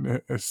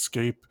don't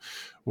escape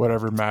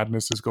whatever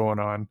madness is going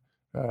on.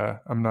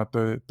 I'm not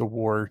the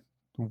war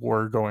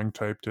going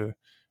type to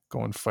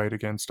go and fight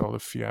against all the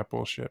fiat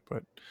bullshit,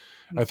 but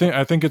I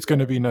think it's going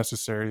to be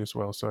necessary as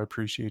well. So I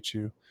appreciate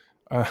you.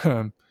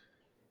 Um,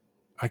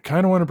 I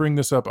kind of want to bring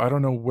this up. I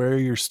don't know where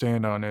you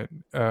stand on it.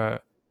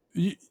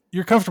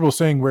 You're comfortable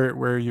saying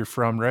where you're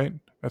from, right?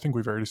 I think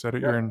we've already said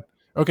it. You're Yep. in.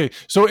 Okay,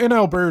 so in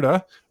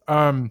Alberta,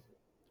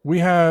 we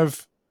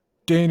have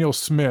Daniel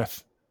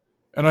Smith,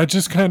 and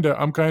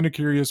I'm kind of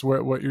curious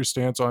what your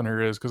stance on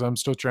her is because I'm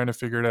still trying to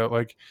figure it out.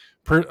 Like,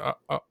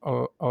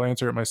 I'll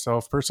answer it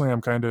myself. Personally,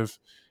 I'm kind of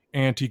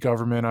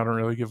anti-government. I don't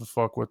really give a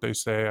fuck what they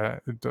say.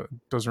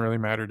 Doesn't really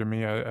matter to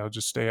me. I'll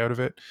just stay out of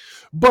it.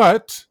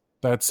 But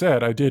that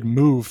said, I did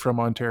move from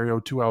Ontario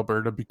to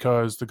Alberta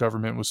because the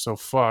government was so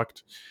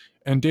fucked.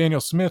 And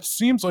Daniel Smith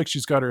seems like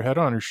she's got her head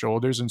on her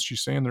shoulders and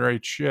she's saying the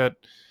right shit.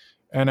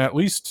 And at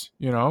least,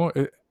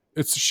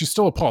 it's she's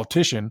still a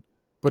politician,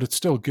 but it's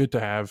still good to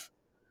have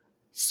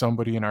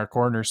somebody in our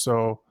corner.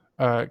 So,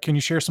 can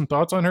you share some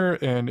thoughts on her?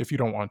 And if you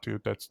don't want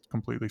to, that's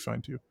completely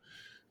fine too.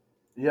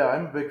 Yeah,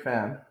 I'm a big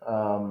fan.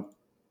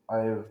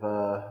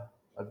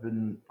 I've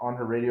been on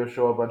her radio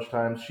show a bunch of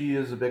times. She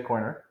is a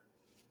Bitcoiner.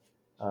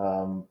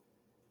 Um,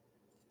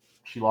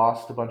 she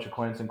lost a bunch of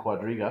coins in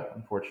Quadriga,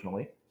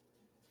 unfortunately,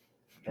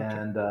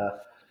 and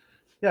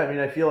yeah, I mean,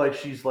 I feel like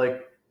she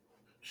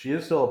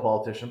is still a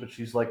politician, but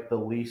she's like the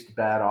least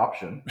bad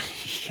option,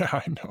 Yeah,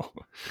 I know.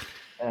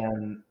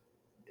 and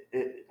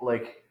it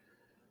like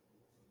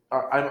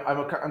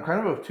I'm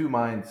kind of two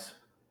minds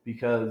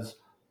because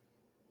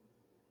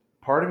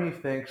part of me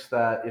thinks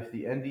that if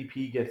the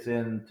NDP gets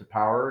into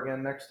power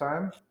again next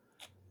time,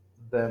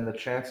 then the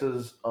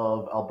chances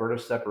of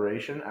Alberta's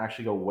separation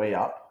actually go way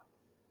up.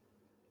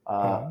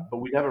 Oh, But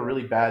we'd have a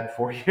really bad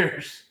 4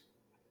 years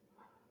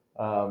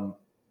um,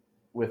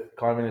 with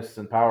communists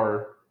in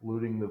power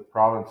looting the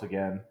province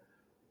again.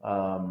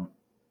 Um,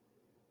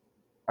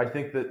 I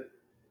think that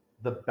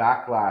the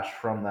backlash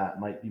from that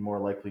might be more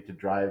likely to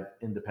drive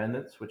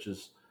independence, which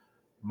is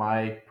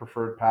my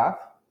preferred path.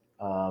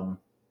 Um,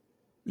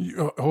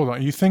 hold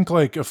on. You think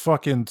like a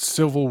fucking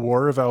civil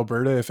war of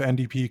Alberta? If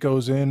NDP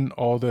goes in,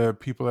 all the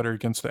people that are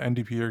against the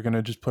NDP are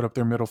gonna just put up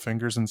their middle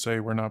fingers and say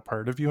we're not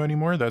part of you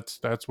anymore.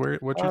 That's where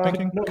what you're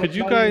thinking. no, Could it's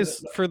you not even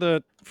guys, for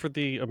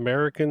the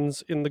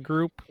Americans in the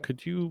group,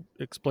 could you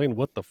explain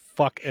what the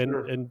fuck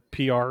sure.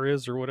 NPR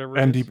is or whatever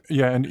it is? NDP,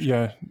 yeah, and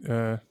yeah.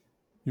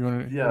 You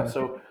Yeah, want to?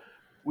 so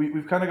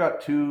we've kind of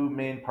got two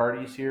main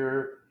parties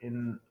here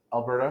in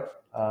Alberta.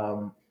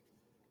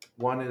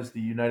 One is the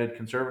United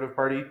Conservative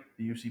Party,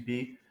 the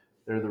UCP.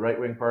 They're the right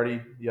wing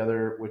party. The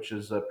other, which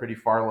is pretty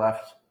far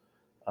left,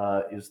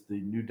 is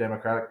the New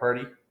Democratic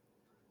Party,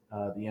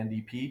 the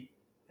NDP.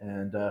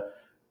 And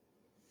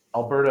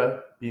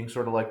Alberta, being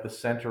sort of like the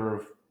center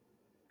of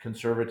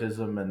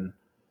conservatism and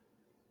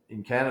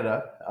in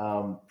Canada,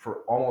 for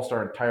almost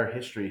our entire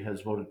history,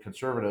 has voted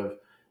conservative.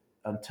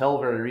 Until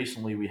very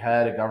recently, we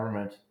had a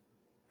government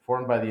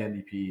formed by the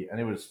NDP, and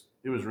it was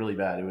really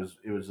bad.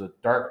 It was a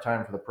dark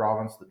time for the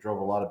province that drove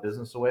a lot of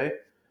business away,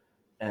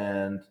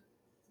 and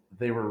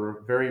they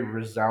were very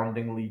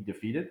resoundingly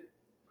defeated.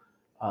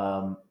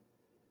 Um,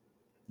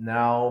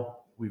 Now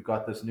we've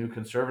got this new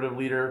conservative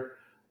leader.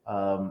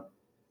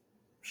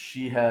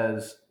 She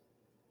has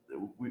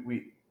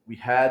we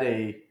had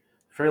a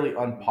fairly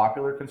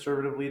unpopular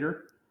conservative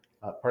leader.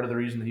 Part of the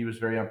reason that he was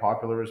very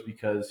unpopular is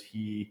because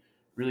he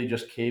really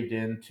just caved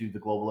in to the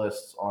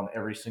globalists on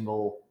every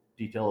single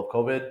detail of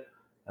COVID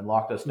and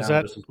locked us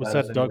down just as Was bad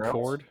as that Doug anywhere else.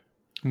 Ford?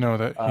 No,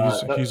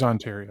 that he's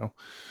Ontario.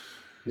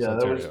 He's Yeah,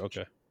 that Ontario. was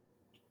Okay.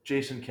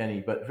 Jason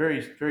Kenney, but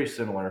very, very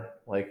similar.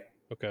 Like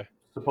Okay.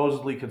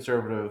 supposedly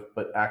conservative,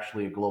 but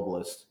actually a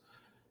globalist.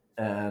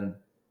 And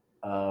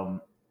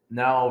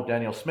now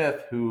Daniel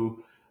Smith,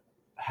 who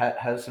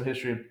has some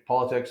history in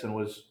politics and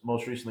was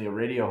most recently a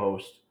radio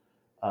host,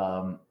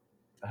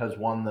 has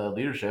won the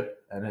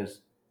leadership and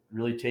has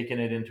really taken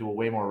it into a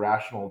way more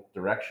rational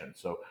direction.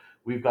 So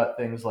we've got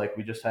things like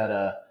we just had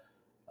a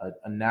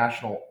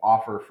national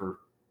offer for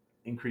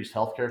increased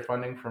healthcare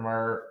funding from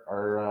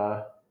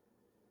our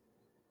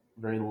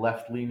very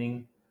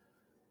left-leaning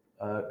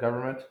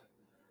government.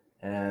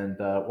 And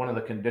one of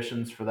the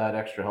conditions for that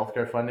extra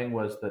healthcare funding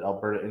was that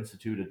Alberta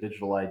institute a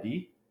digital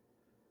ID,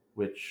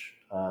 which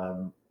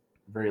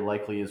very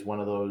likely is one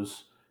of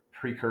those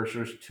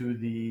precursors to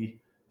the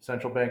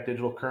central bank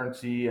digital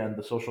currency and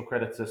the social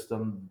credit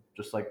system,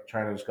 just like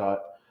China's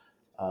got.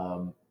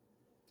 And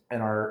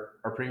our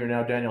premier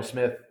now, Daniel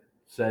Smith,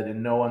 said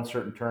in no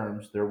uncertain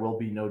terms, there will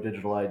be no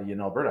digital ID in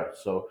Alberta.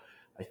 So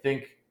I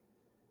think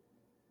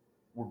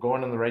we're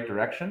going in the right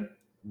direction.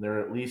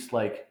 They're at least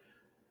like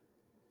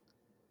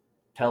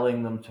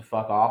telling them to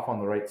fuck off on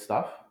the right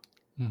stuff.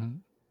 Mm-hmm.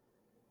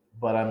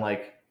 But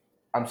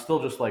I'm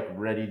still just like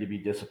ready to be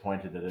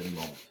disappointed at any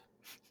moment.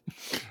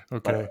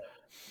 Okay.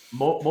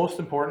 But most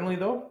importantly,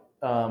 though,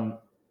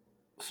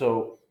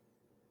 so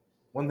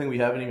one thing we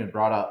haven't even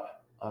brought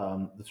up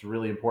that's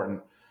really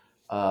important.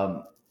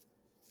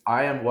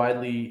 I am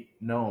widely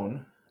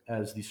known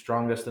as the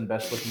strongest and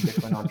best looking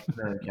Bitcoin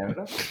entrepreneur in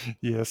Canada.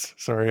 Yes.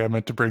 Sorry, I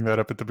meant to bring that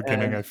up at the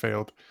beginning. And I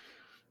failed.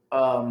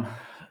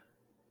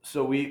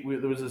 So we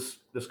there was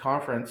this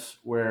conference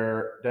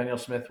where Daniel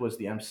Smith was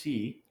the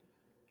MC,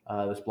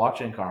 this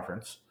blockchain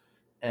conference,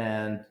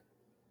 and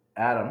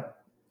Adam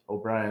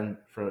O'Brien,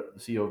 for the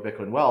CEO of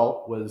Bitcoin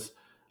Well, was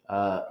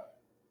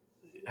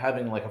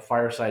having like a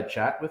fireside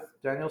chat with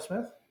Daniel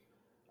Smith.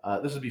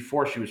 This is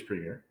before she was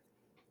premier,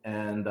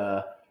 and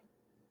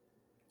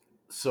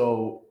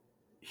so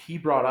he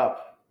brought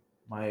up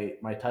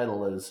my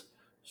title as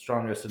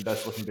strongest and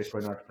best looking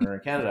Bitcoin entrepreneur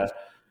in Canada,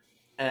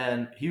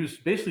 and he was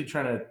basically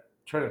trying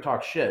to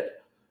talk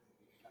shit.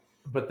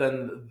 But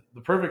then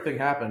the perfect thing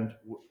happened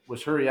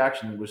was her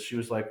reaction was she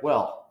was like,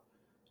 "Well,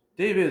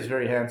 Dave is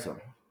very handsome,"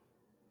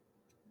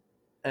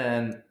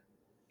 and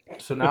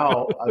so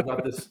now I've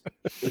got this.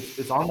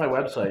 It's on my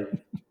website.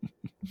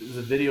 There's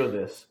a video of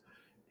this.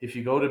 If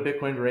you go to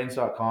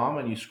bitcoinbrains.com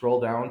and you scroll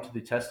down to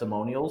the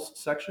testimonials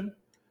section,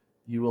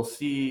 you will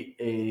see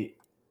a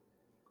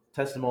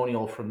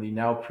testimonial from the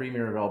now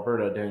Premier of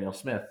Alberta, Daniel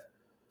Smith,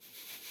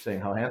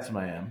 saying how handsome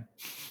I am.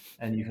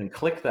 And you can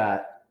click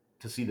that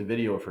to see the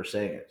video of her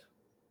saying it.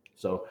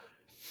 So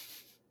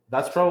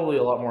that's probably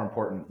a lot more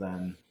important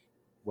than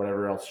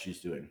whatever else she's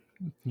doing.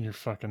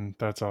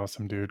 That's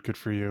awesome, dude. Good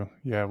for you.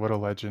 Yeah, what a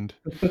legend.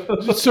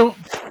 So,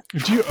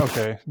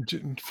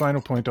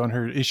 final point on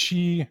her.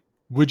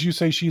 Would you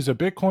say she's a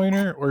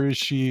Bitcoiner, or is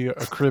she a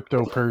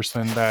crypto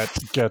person that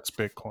gets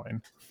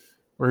Bitcoin?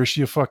 Or is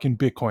she a fucking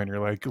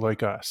Bitcoiner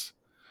like us?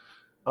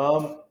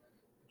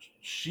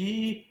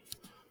 She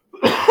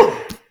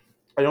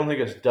I don't think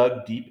it's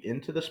dug deep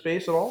into the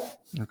space at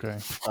all. Okay.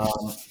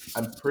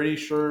 I'm pretty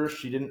sure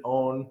she didn't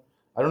own.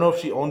 I don't know if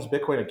she owns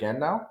Bitcoin again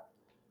now.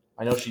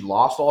 I know she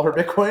lost all her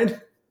Bitcoin.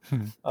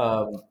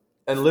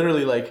 And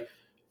literally, like,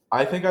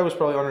 I think I was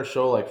probably on her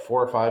show like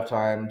 4 or 5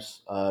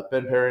 times.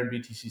 Ben Perrin,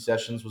 BTC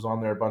Sessions was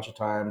on there a bunch of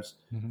times.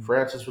 Mm-hmm.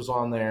 Francis was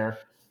on there.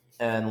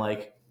 And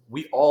like,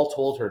 we all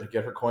told her to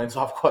get her coins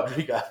off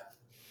Quadriga.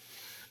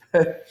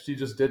 She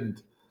just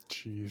didn't.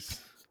 Jeez.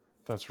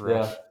 That's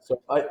rough. Yeah.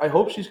 So I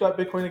hope she's got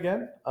Bitcoin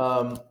again.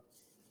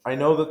 I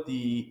know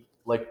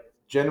that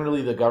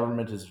generally the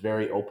government is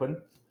very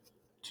open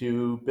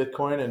to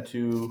Bitcoin and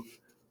to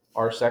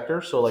our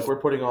sector. So like we're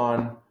putting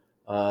on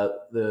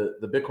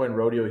the Bitcoin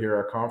Rodeo here,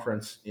 our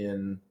conference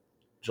in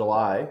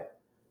July,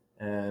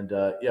 and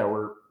I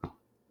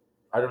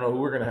don't know who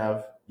we're gonna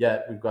have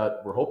yet.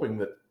 We're hoping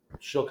that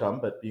she'll come,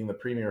 but being the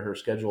premier, her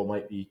schedule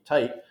might be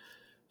tight.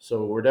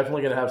 So we're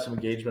definitely gonna have some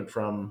engagement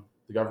from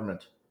the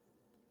government.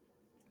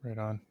 Right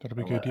on. That'll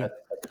be good. Yeah.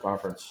 At the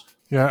conference.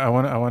 Yeah, I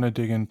want to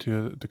dig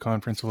into the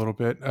conference a little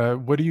bit.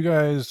 What are you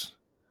guys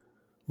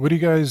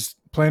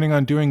planning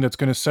on doing that's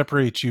going to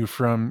separate you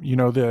from,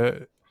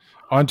 the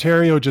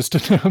Ontario just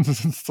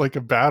announced, it's like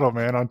a battle,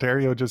 man.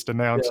 Ontario just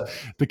announced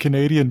the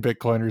Canadian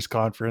Bitcoiners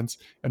conference,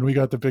 and we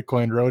got the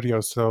Bitcoin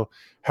Rodeo. So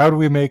how do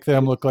we make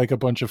them look like a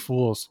bunch of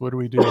fools? What do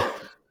we do?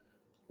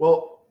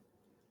 Well,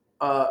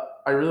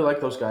 I really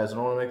like those guys. I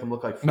don't want to make them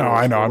look like fools. No,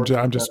 I know. I'm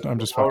just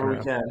fucking however around.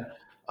 We can.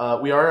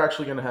 We are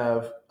actually going to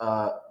have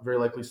very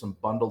likely some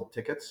bundled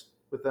tickets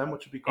with them,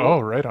 which would be cool.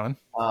 Oh, right on.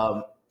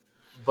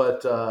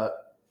 But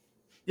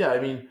I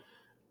mean,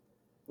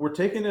 we're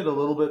taking it a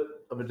little bit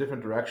of a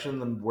different direction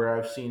than where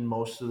I've seen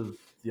most of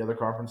the other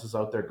conferences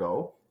out there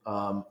go.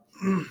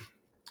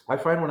 I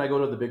find when I go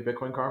to the big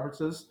Bitcoin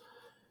conferences,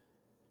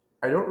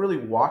 I don't really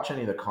watch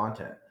any of the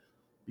content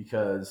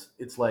because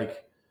it's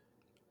like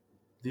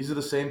these are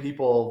the same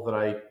people that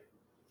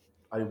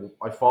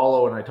I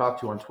follow and I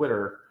talk to on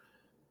Twitter,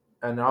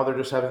 and now they're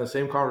just having the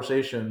same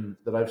conversation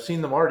that I've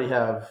seen them already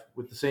have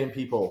with the same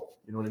people.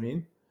 You know what I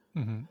mean?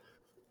 Mm-hmm.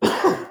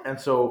 And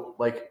so,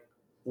 like,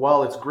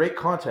 while it's great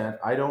content,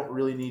 I don't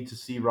really need to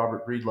see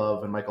Robert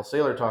Breedlove and Michael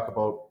Saylor talk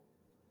about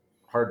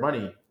hard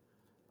money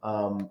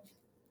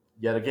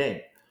yet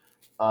again.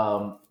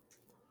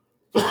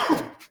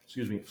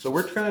 Excuse me. So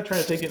we're kind of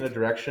trying to take it in a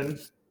direction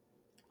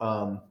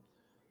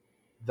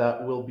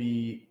that will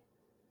be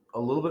a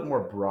little bit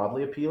more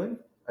broadly appealing.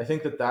 I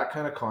think that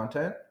kind of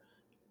content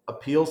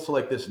appeals to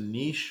like this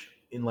niche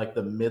in like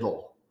the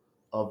middle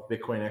of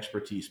Bitcoin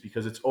expertise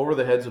because it's over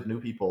the heads of new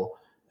people,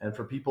 and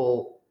for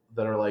people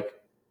that are like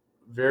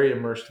very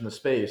immersed in the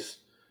space,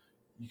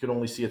 you can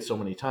only see it so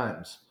many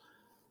times.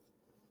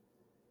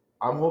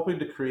 I'm hoping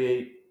to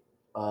create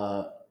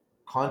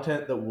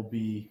content that will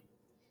be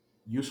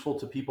useful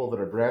to people that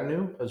are brand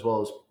new as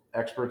well as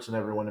experts and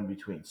everyone in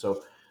between.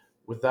 So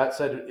with that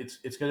said,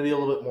 it's going to be a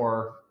little bit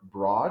more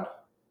broad.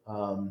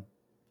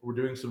 We're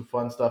doing some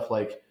fun stuff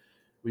like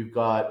we've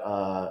got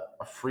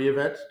a free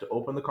event to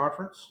open the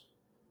conference.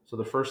 So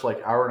the first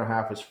like hour and a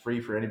half is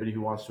free for anybody who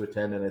wants to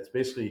attend, and it's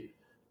basically,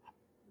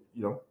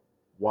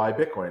 why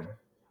Bitcoin,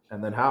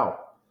 and then how.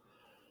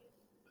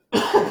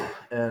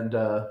 And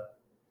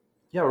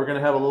yeah, we're going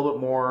to have a little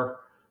bit more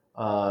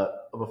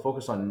of a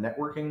focus on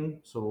networking.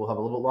 So we'll have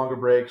a little bit longer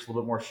breaks, a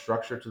little bit more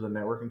structure to the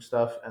networking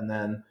stuff, and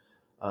then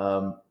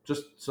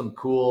just some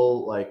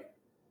cool like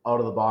out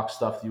of the box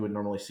stuff that you would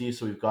normally see.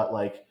 So we've got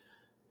like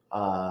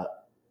a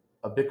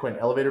Bitcoin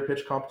elevator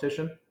pitch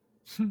competition.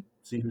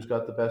 See who's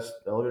got the best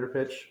elevator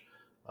pitch.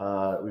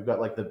 We've got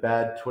like the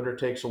Bad Twitter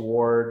Takes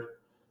Award,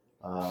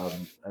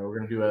 and we're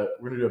gonna do a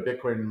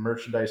Bitcoin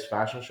merchandise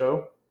fashion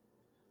show.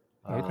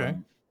 Okay.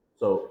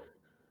 So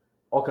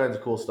all kinds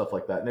of cool stuff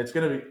like that, and it's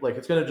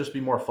gonna just be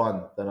more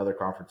fun than other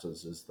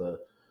conferences. Is the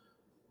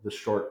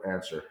short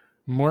answer.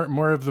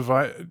 More of the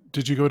vibe.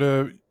 Did you go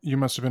to? You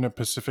must have been at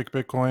Pacific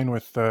Bitcoin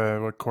with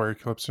what Corey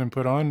Clipson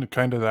put on.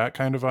 Kind of that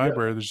kind of vibe, Yeah,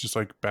 where there's just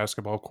like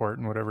basketball court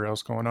and whatever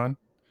else going on.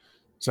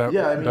 Is that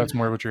yeah. I mean, that's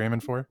more what you're aiming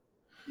for?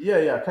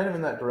 yeah, kind of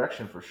in that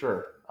direction for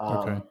sure.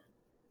 Okay,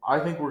 I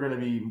think we're going to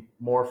be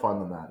more fun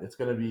than that. It's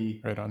going to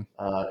be right on.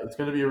 a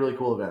really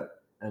cool event,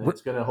 and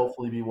it's going to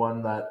hopefully be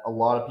one that a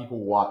lot of people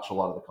watch a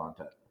lot of the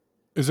content.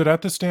 Is it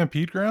at the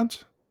Stampede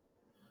grounds?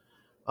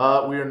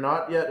 We are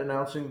not yet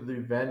announcing the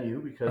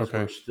venue because Okay.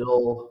 we're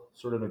still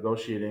sort of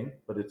negotiating,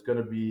 but it's not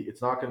going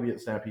to be at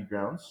Stampede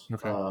Grounds.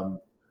 Okay.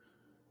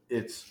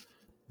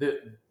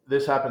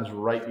 This happens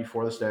right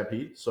before the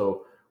Stampede,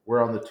 so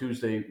we're on the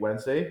Tuesday,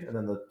 Wednesday, and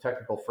then the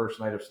technical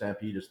first night of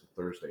Stampede is the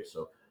Thursday.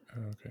 So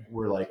Okay.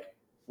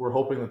 we're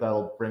hoping that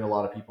that'll bring a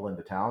lot of people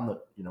into town that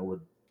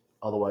would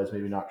otherwise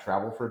maybe not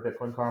travel for a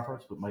Bitcoin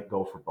conference, but might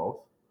go for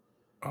both.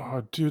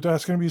 Oh, dude,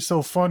 that's gonna be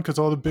so fun because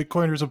all the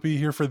Bitcoiners will be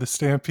here for the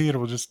Stampede.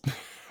 We'll just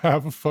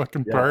have a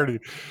fucking Yeah, party.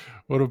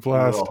 What a we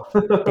blast!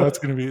 will. That's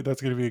gonna be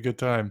a good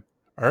time.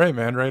 All right,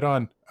 man. Right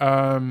on.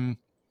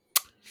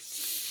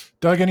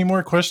 Doug, any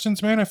more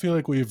questions, man? I feel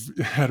like we've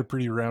had a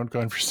pretty round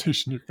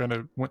conversation. You're kind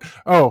of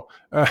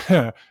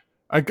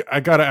I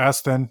gotta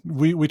ask then.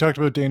 We talked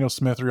about Daniel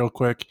Smith real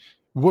quick.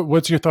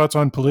 What's your thoughts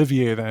on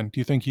Polivier then?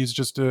 Do you think he's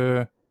just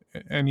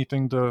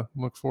anything to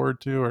look forward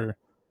to, or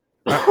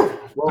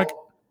like?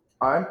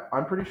 Well,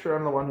 I'm pretty sure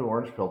I'm the one who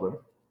orange pilled him.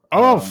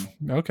 Oh,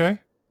 okay.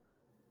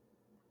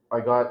 I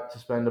got to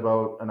spend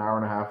about an hour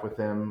and a half with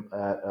him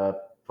at a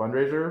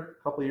fundraiser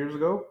a couple of years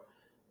ago,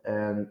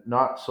 and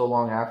not so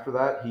long after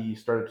that, he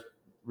started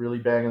really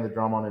banging the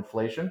drum on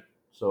inflation.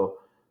 So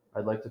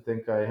I'd like to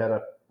think I had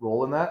a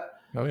role in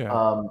that. Oh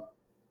yeah.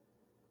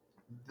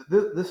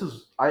 This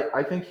is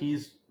I think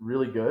he's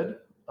really good,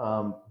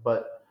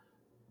 but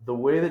the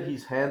way that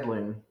he's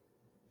handling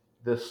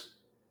this,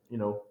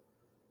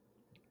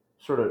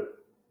 sort of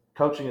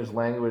couching his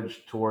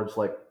language towards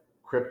like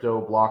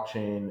crypto,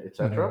 blockchain,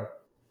 etc.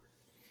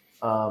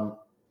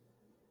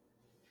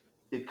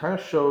 It kind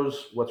of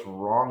shows what's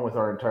wrong with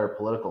our entire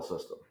political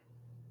system.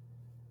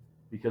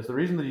 Because the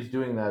reason that he's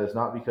doing that is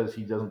not because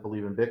he doesn't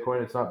believe in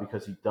Bitcoin. It's not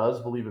because he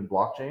does believe in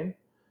blockchain.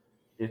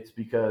 It's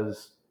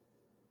because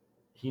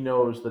he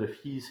knows that if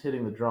he's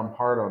hitting the drum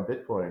hard on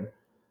Bitcoin,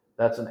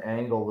 that's an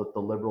angle that the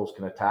liberals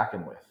can attack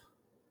him with.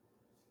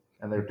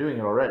 And they're doing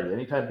it already.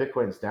 Anytime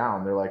Bitcoin's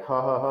down, they're like,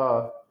 ha ha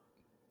ha.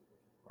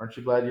 Aren't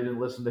you glad you didn't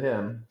listen to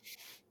him?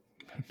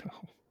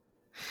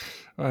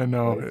 I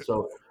know. Right?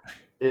 So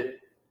it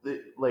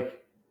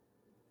like,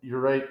 you're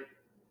right.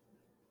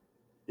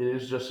 It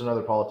is just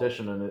another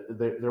politician, and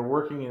they're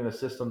working in a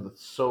system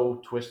that's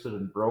so twisted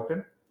and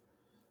broken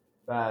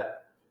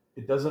that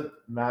it doesn't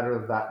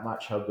matter that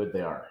much how good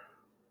they are.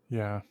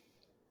 Yeah.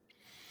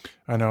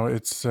 I know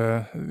it's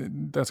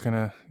that's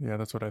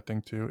what I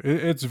think too.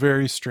 It's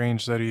very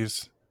strange that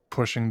he's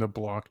pushing the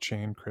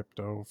blockchain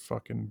crypto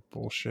fucking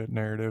bullshit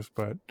narrative,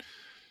 but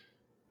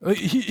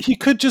he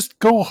could just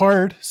go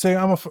hard, say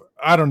I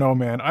don't know,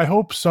 man. I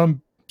hope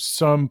some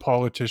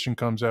politician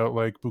comes out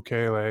like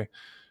Bukele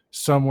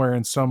somewhere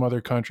in some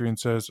other country and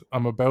says,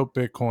 I'm about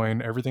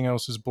Bitcoin, everything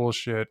else is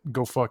bullshit,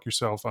 go fuck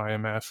yourself,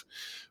 IMF.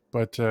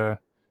 But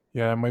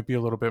yeah, it might be a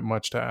little bit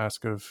much to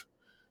ask of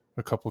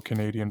a couple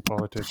Canadian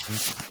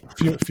politicians.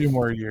 A few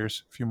more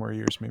years,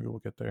 maybe we'll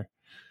get there.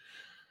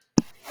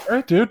 All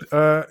right, dude.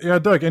 Yeah,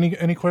 Doug,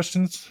 any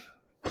questions?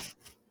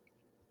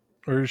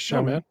 Or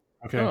shall we? man.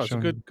 Okay, No, it's a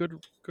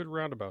good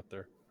roundabout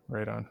there.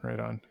 Right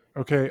on.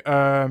 Okay,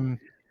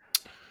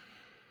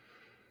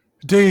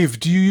 Dave,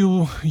 do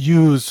you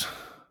use,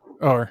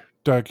 or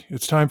Doug,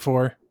 it's time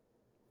for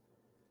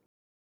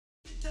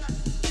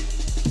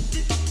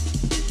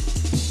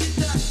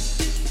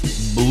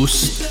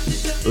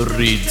Boost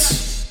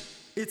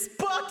Reads. It's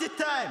party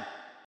time!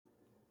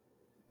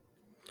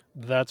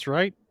 That's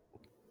right.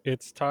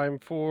 It's time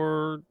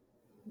for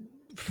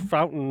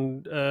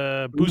Fountain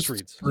Boost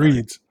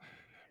Reads.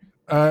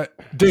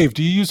 Dave,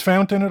 do you use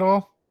Fountain at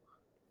all?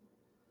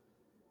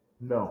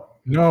 No.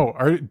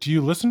 No. Do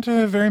you listen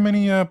to very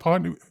many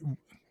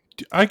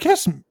I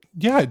guess,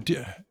 yeah.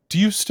 Do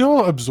you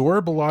still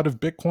absorb a lot of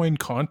Bitcoin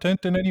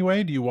content in any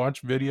way? Do you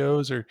watch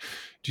videos, or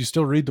do you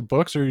still read the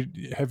books, or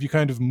have you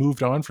kind of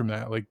moved on from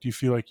that? Like, do you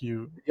feel like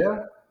you...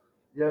 Yeah,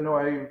 no,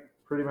 I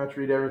pretty much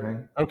read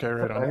everything. Okay,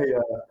 right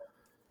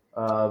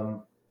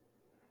on.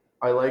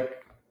 I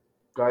like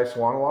Guy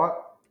Swan a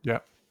lot. Yeah.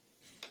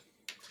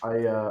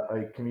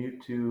 I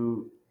commute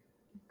to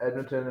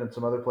Edmonton and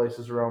some other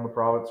places around the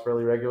province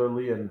fairly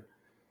regularly, and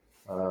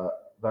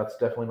that's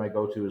definitely my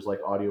go-to is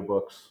like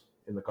audiobooks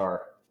in the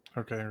car.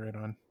 Okay, right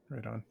on.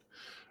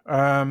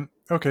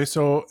 Okay,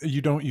 so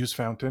you don't use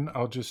Fountain.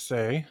 I'll just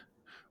say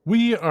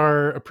we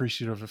are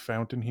appreciative of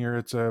Fountain here.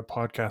 It's a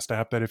podcast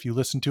app that if you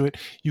listen to it,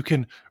 you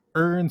can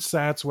earn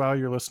sats while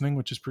you're listening,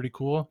 which is pretty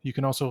cool. You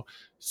can also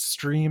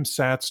stream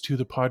sats to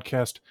the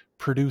podcast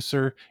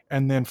producer,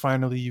 and then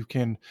finally you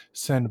can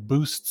send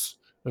boosts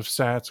of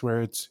sats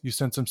where you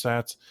send some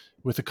sats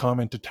with a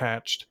comment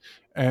attached.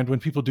 And when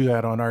people do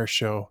that on our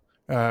show,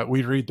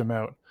 we read them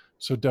out.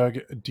 So Doug,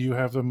 do you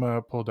have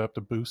them pulled up,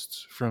 the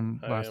boosts from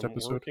last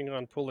episode? I'm working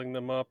on pulling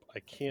them up. I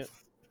can't.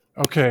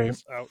 Okay.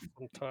 It's out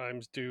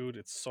sometimes, dude.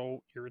 It's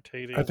so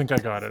irritating. I think I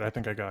got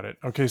it.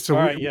 Okay, so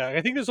all right, yeah,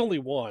 I think there's only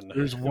one.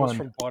 There's one. It was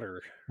from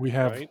Butter. We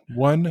have right?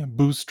 one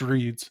boost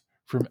reads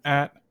from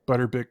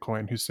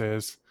 @ButterBitcoin who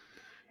says,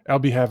 "I'll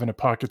be having a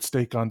pocket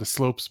steak on the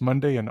slopes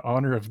Monday in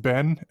honor of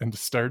Ben and the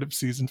start of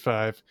season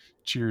 5.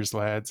 Cheers,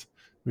 lads."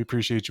 We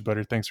appreciate you,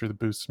 Butter. Thanks for the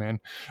boosts, man.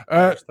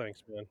 Thanks,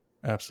 man.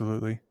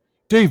 Absolutely.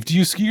 Dave, do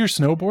you ski or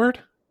snowboard?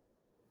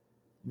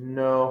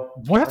 No.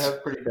 What? I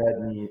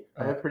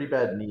have pretty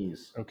bad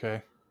knees.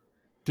 Okay.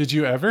 Did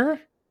you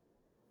ever?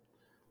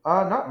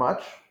 Not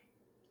much.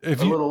 A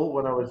little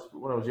when I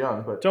was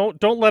young, but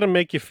don't let him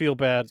make you feel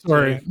bad.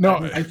 Sorry, Dave. no.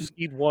 I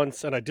skied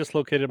once and I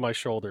dislocated my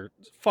shoulder.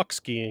 Fuck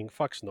skiing.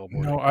 Fuck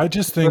snowboarding. No, I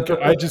just think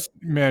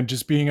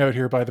just being out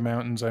here by the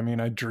mountains. I mean,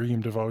 I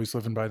dreamed of always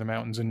living by the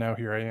mountains, and now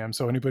here I am.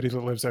 So anybody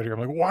that lives out here, I'm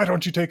like, why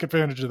don't you take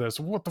advantage of this?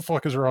 What the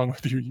fuck is wrong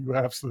with you, you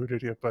absolute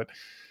idiot? But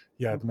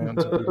yeah, the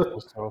mountains are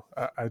beautiful, so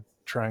I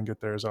try and get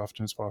there as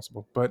often as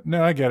possible. But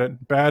no, I get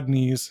it. Bad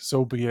knees,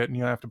 so be it. And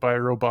you'll have to buy a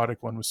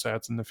robotic one with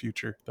sats in the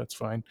future. That's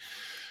fine.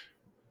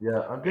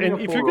 Yeah,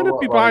 and if you're going to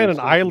be buying an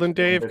island,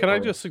 Dave, can I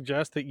just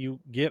suggest that you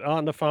get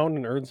on the phone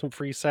and earn some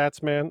free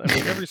sats, man? I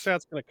mean, every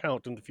sat's going to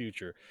count in the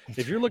future.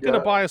 If you're looking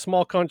to buy a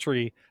small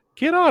country,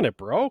 get on it,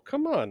 bro.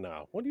 Come on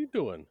now. What are you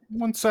doing?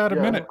 One sat a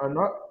minute. I'm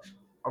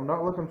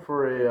not looking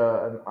for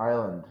an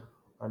island.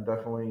 I'm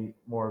definitely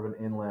more of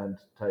an inland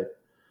type.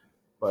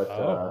 But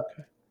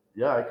okay.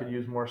 Yeah, I could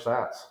use more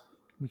sats.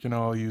 We can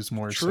all use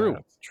more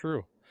sats.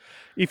 True.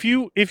 If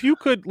you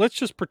could, let's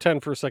just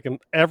pretend for a second,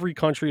 every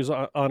country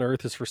on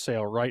Earth is for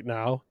sale right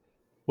now.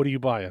 What are you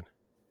buying?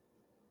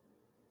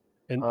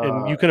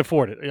 And you can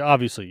afford it.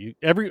 Obviously,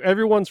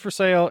 everyone's for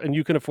sale, and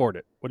you can afford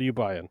it. What are you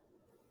buying?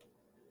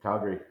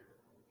 Calgary,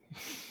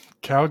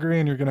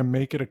 and you're going to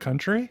make it a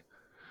country?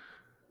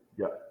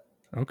 Yeah.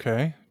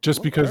 Okay.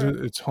 Just because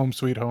it's home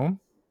sweet home?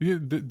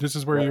 This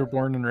is where you were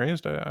born and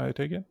raised, I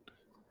take it?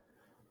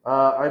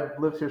 I've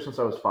lived here since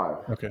I was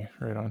 5. Okay,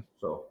 right on.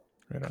 So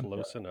right on.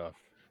 Close enough.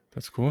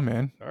 That's cool,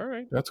 man. All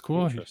right. That's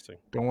cool. Interesting.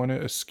 Don't want to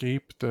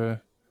escape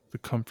the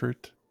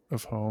comfort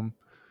of home.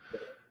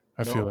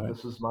 I feel that.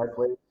 This is my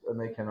place, and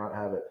they cannot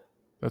have it.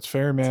 That's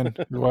fair, man.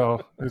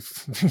 Well,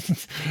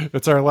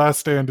 it's our last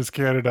stand as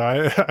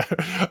Canada.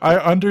 I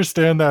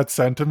understand that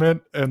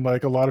sentiment, and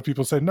like a lot of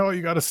people say, no,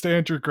 you got to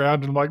stand your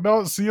ground. And I'm like,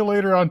 no, see you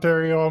later,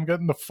 Ontario. I'm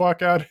getting the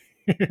fuck out of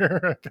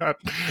here.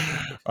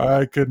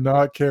 I could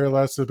not care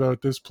less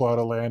about this plot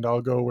of land.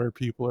 I'll go where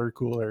people are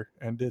cooler,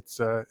 and it's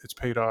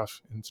paid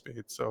off in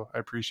spades. So I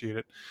appreciate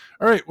it.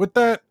 All right, with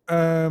that,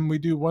 we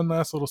do one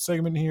last little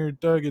segment here.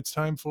 Doug, it's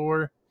time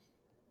for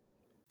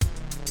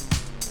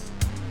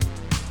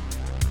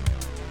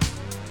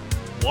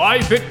Why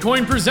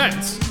Bitcoin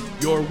presents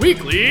your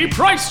weekly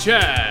price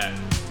check.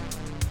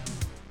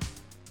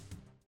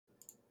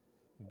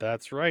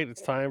 That's right.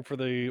 It's time for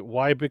the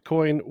Why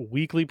Bitcoin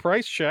weekly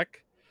price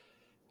check.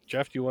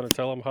 Jeff, do you want to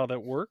tell them how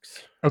that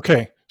works?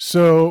 Okay,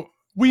 so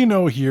we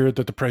know here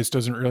that the price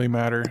doesn't really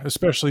matter,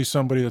 especially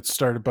somebody that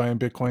started buying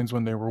bitcoins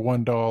when they were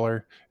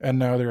 $1 and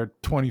now they're at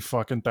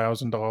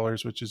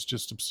 $20,000, which is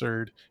just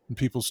absurd. And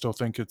people still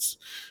think it's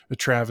a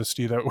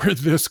travesty that we're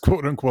this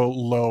quote unquote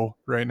low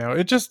right now.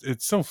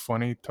 It's so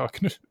funny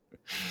talking to.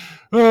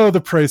 Oh,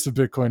 the price of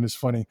Bitcoin is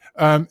funny.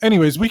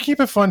 Anyways, we keep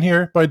it fun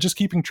here by just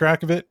keeping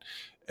track of it.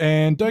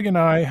 And Doug and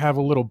I have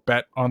a little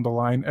bet on the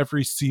line.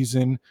 Every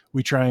season,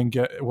 we try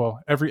and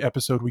every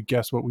episode, we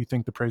guess what we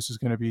think the price is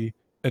going to be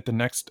at the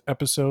next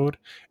episode.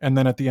 And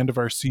then at the end of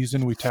our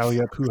season, we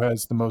tally up who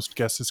has the most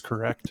guesses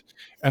correct.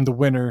 And the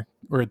winner,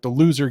 or the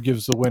loser,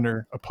 gives the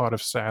winner a pot of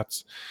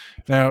sats.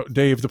 Now,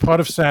 Dave, the pot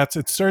of sats,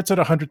 it starts at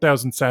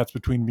 100,000 sats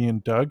between me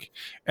and Doug.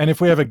 And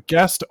if we have a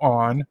guest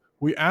on,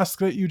 we ask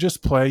that you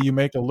just play. You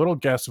make a little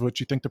guess of what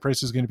you think the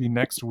price is going to be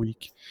next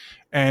week.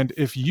 And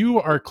if you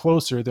are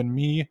closer than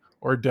me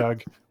or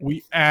Doug,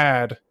 we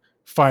add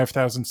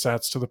 5,000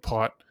 sats to the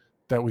pot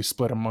that we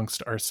split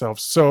amongst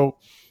ourselves. So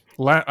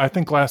I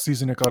think last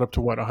season it got up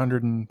to what,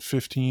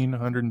 115,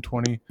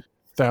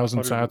 120,000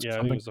 sats? Yeah,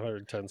 I think it was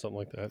 110, something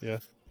like that. Yeah.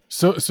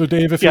 So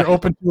Dave, if you're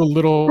open to a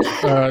little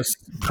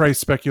price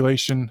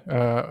speculation,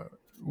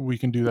 we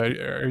can do that.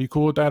 Are you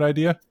cool with that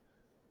idea?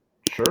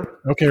 Sure.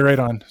 Okay, right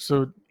on.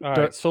 So all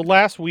right. So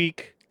last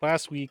week,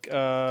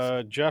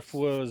 Jeff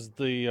was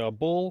the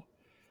bull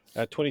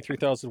at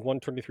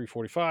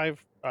 23,123.45.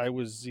 I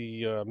was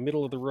the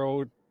middle of the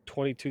road,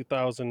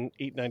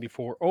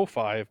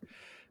 22,894.05,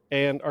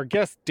 and our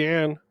guest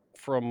Dan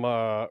from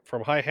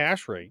High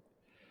Hash Rate,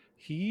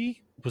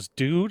 he was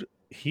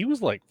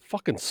like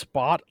fucking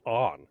spot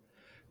on.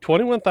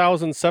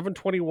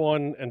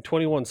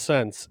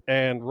 21,721.21,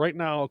 and right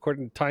now,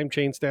 according to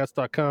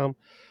TimeChainStats.com,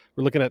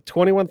 we're looking at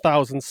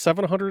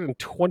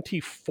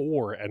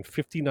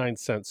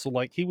 21,724.59. So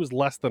like he was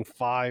less than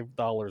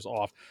 $5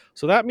 off.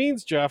 So that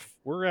means, Jeff,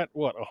 we're at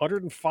what,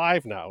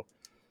 105 now.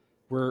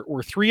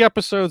 We're 3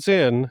 episodes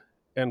in,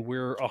 and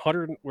we're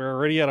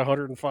already at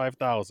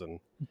 105,000.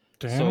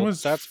 Dan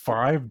was that's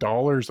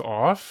 $5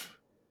 off.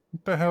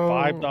 What the hell?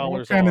 $5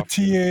 what kind off. of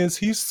TA is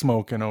he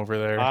smoking over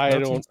there? I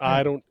don't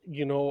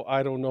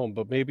know,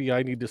 but maybe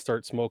I need to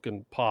start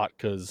smoking pot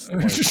because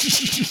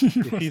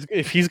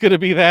if he's going to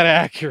be that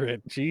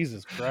accurate,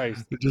 Jesus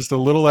Christ. Just a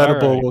little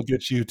edible will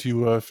get you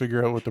to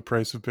figure out what the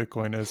price of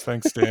Bitcoin is.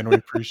 Thanks, Dan. We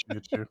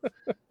appreciate you.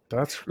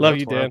 Love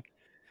you, Dan.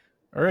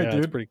 All right,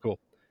 dude. That's pretty cool.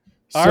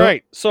 All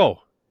right, so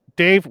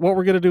Dave, what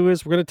we're going to do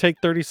is we're going to take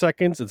 30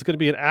 seconds. It's going to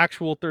be an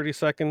actual 30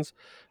 seconds.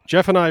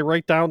 Jeff and I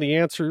write down the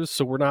answers,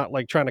 so we're not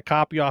like trying to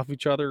copy off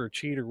each other or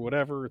cheat or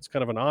whatever. It's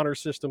kind of an honor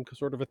system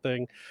sort of a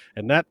thing.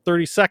 And that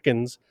 30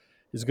 seconds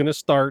is going to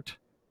start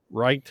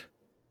right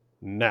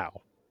now.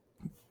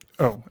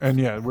 Oh, and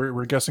yeah,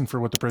 we're guessing for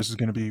what the price is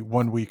going to be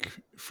 1 week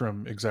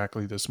from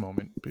exactly this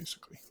moment,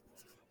 basically.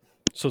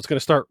 So it's going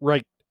to start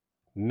right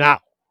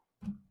now.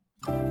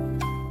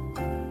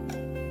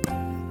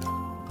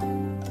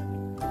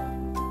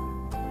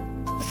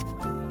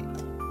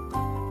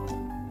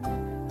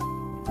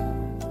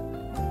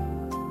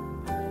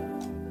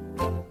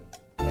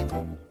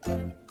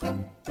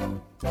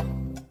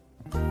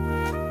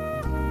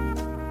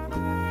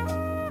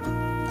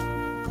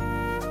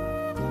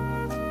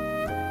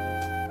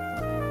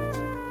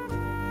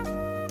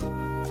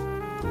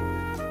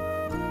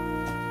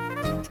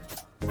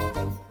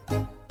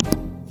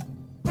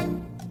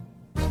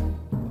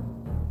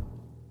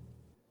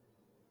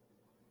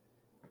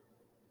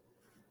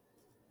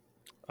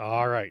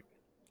 All right.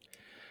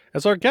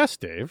 As our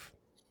guest, Dave,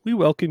 we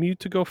welcome you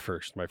to go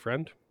first, my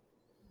friend.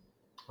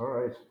 All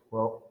right.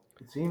 Well,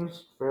 it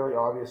seems fairly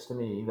obvious to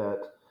me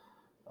that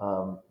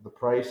the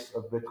price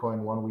of Bitcoin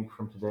 1 week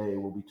from today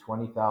will be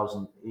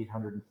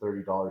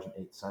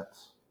 $20,830.08.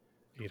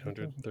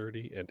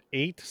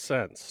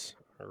 $830.08.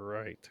 All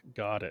right.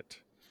 Got it.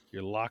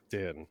 You're locked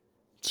in.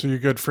 So your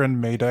good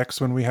friend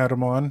Madex, when we had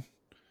him on,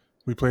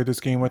 we played this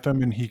game with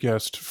him and he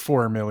guessed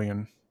 4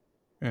 million.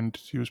 And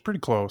he was pretty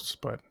close,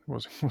 but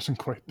wasn't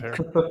quite there.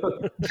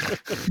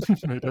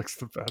 Madex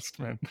the best,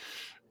 man.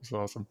 It's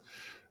awesome.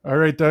 All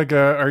right, Doug,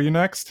 are you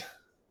next?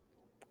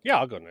 Yeah,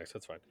 I'll go next.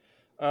 That's fine.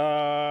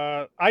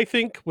 I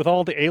think with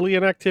all the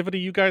alien activity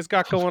you guys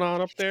got going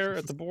on up there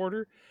at the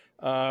border,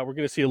 we're going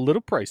to see a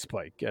little price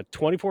spike at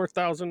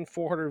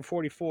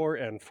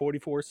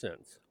 $24,444.44.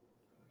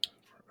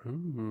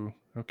 Ooh,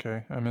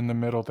 okay. I'm in the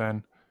middle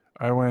then.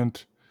 I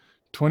went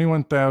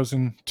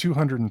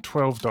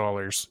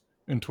 $21,212.21.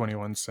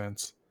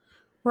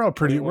 We're all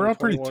pretty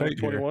tight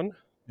 21? Here.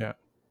 Yeah.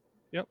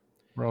 Yep.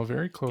 We're all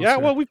very close. Yeah,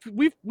 here. well,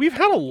 we've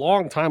had a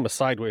long time of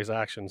sideways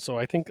action, so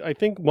I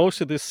think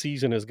most of this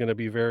season is going to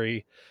be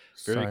very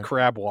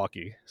crab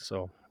walky.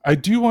 So I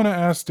do want to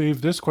ask Dave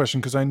this question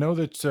because I know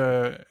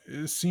that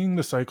seeing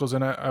the cycles,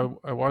 and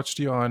I watched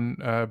you on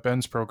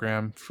Ben's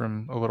program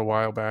from a little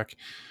while back.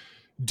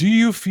 Do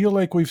you feel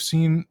like we've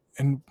seen,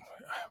 and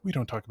we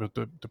don't talk about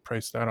the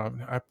price that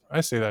often.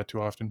 I say that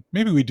too often.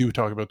 Maybe we do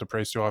talk about the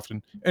price too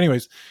often.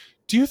 Anyways,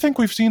 do you think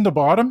we've seen the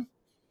bottom?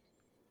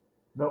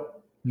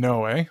 Nope.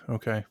 No, eh?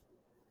 Okay.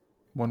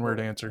 One word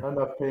answer. Not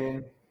enough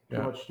pain. Too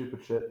Yeah. much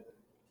stupid shit.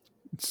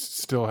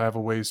 Still have a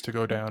ways to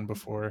go down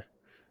before.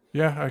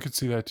 Yeah, I could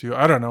see that too.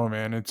 I don't know,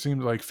 man. It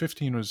seemed like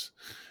 15 was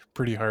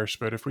pretty harsh,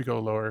 but if we go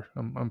lower,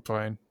 I'm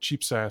fine.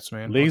 Cheap sass,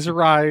 man.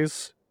 Laser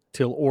eyes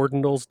till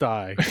ordinals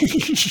die.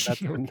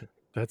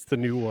 That's the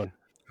new one.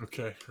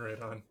 Okay,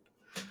 right on.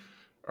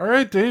 All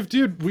right, Dave,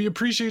 dude, we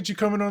appreciate you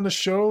coming on the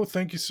show.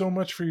 Thank you so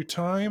much for your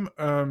time.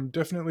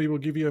 Definitely we'll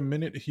give you a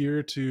minute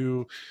here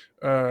to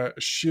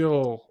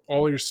shill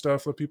all your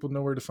stuff. Let people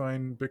know where to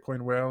find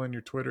Bitcoin Well and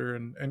your Twitter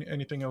and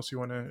anything else you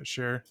want to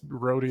share.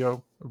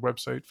 Rodeo, a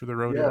website for the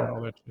rodeo and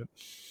all that shit.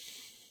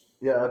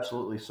 Yeah,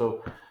 absolutely.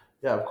 So,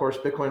 yeah, of course,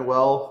 Bitcoin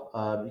Well.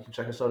 You can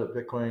check us out at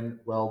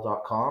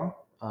bitcoinwell.com.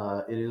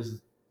 It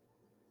is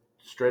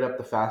straight up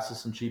the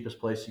fastest and cheapest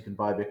place you can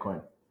buy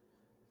Bitcoin.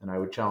 And I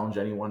would challenge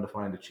anyone to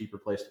find a cheaper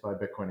place to buy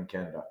Bitcoin in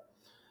Canada.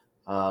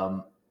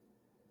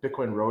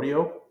 Bitcoin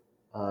Rodeo,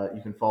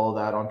 you can follow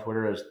that on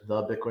Twitter as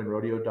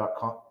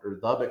thebitcoinrodeo.com or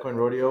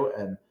thebitcoinrodeo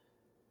and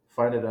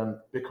find it on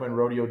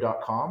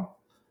bitcoinrodeo.com.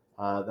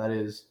 That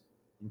is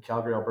in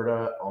Calgary,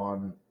 Alberta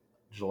on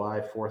July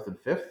 4th and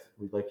 5th.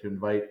 We'd like to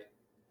invite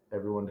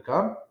everyone to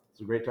come.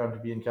 It's a great time to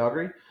be in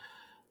Calgary.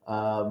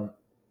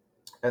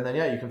 And then,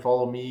 yeah, you can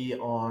follow me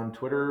on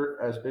Twitter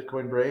as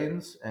Bitcoin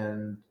Brains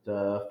and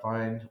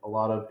find a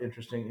lot of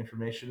interesting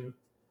information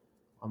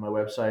on my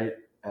website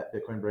at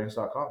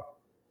bitcoinbrains.com.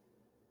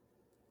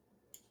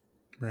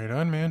 Right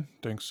on, man.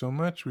 Thanks so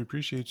much. We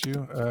appreciate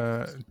you.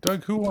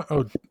 Doug, who won?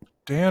 Oh,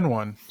 Dan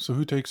won. So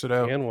who takes it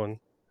out? And one.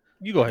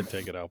 You go ahead and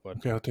take it out, bud.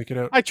 Okay, I'll take it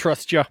out. I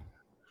trust you.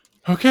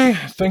 Okay,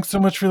 thanks so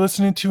much for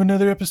listening to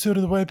another episode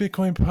of the Why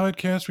Bitcoin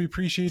podcast. We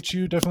appreciate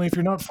you. Definitely, if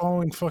you're not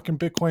following fucking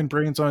Bitcoin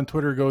Brains on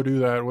Twitter, go do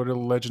that. What a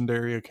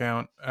legendary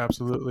account.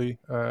 Absolutely.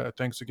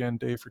 Thanks again,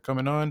 Dave, for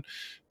coming on.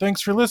 Thanks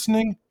for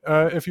listening.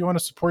 If you want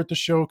to support the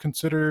show,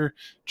 consider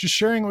just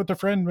sharing it with a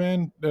friend,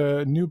 man.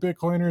 New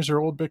Bitcoiners or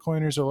old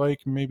Bitcoiners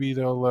alike, maybe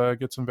they'll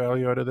get some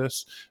value out of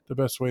this. The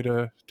best way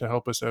to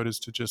help us out is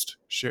to just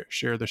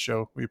share the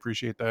show. We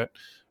appreciate that.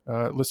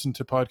 Listen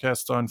to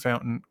podcasts on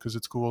Fountain because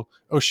it's cool.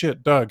 Oh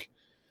shit, Doug,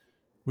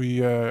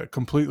 we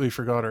completely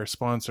forgot our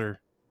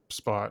sponsor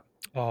spot.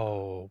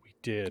 Oh, we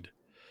did.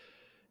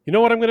 You know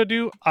what I'm going to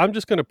do? I'm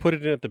just going to put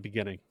it in at the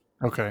beginning.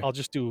 Okay, I'll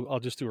just do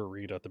a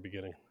read at the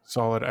beginning.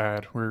 solid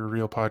ad. We're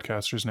real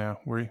podcasters now.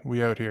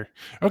 We out here.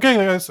 Okay,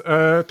 guys.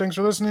 Thanks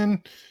for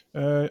listening.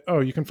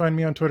 You can find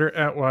me on Twitter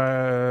at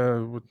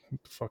what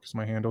the fuck is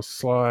my handle?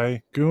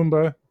 Sly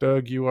Goomba.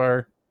 Doug, you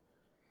are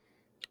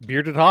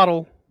Bearded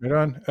Hoddle. right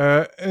on.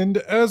 And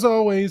as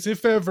always,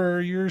 if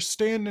ever you're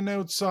standing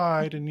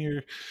outside and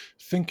you're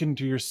thinking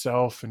to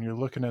yourself and you're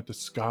looking at the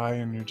sky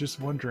and you're just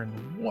wondering,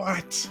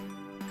 what?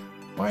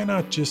 Why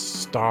not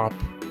just stop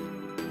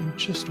and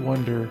just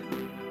wonder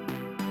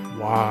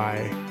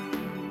why?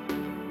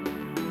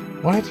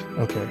 What?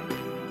 Okay.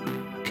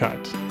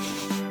 Cut.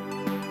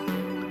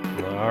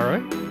 All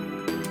right.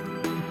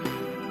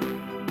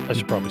 I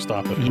should probably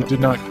stop it. You did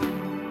not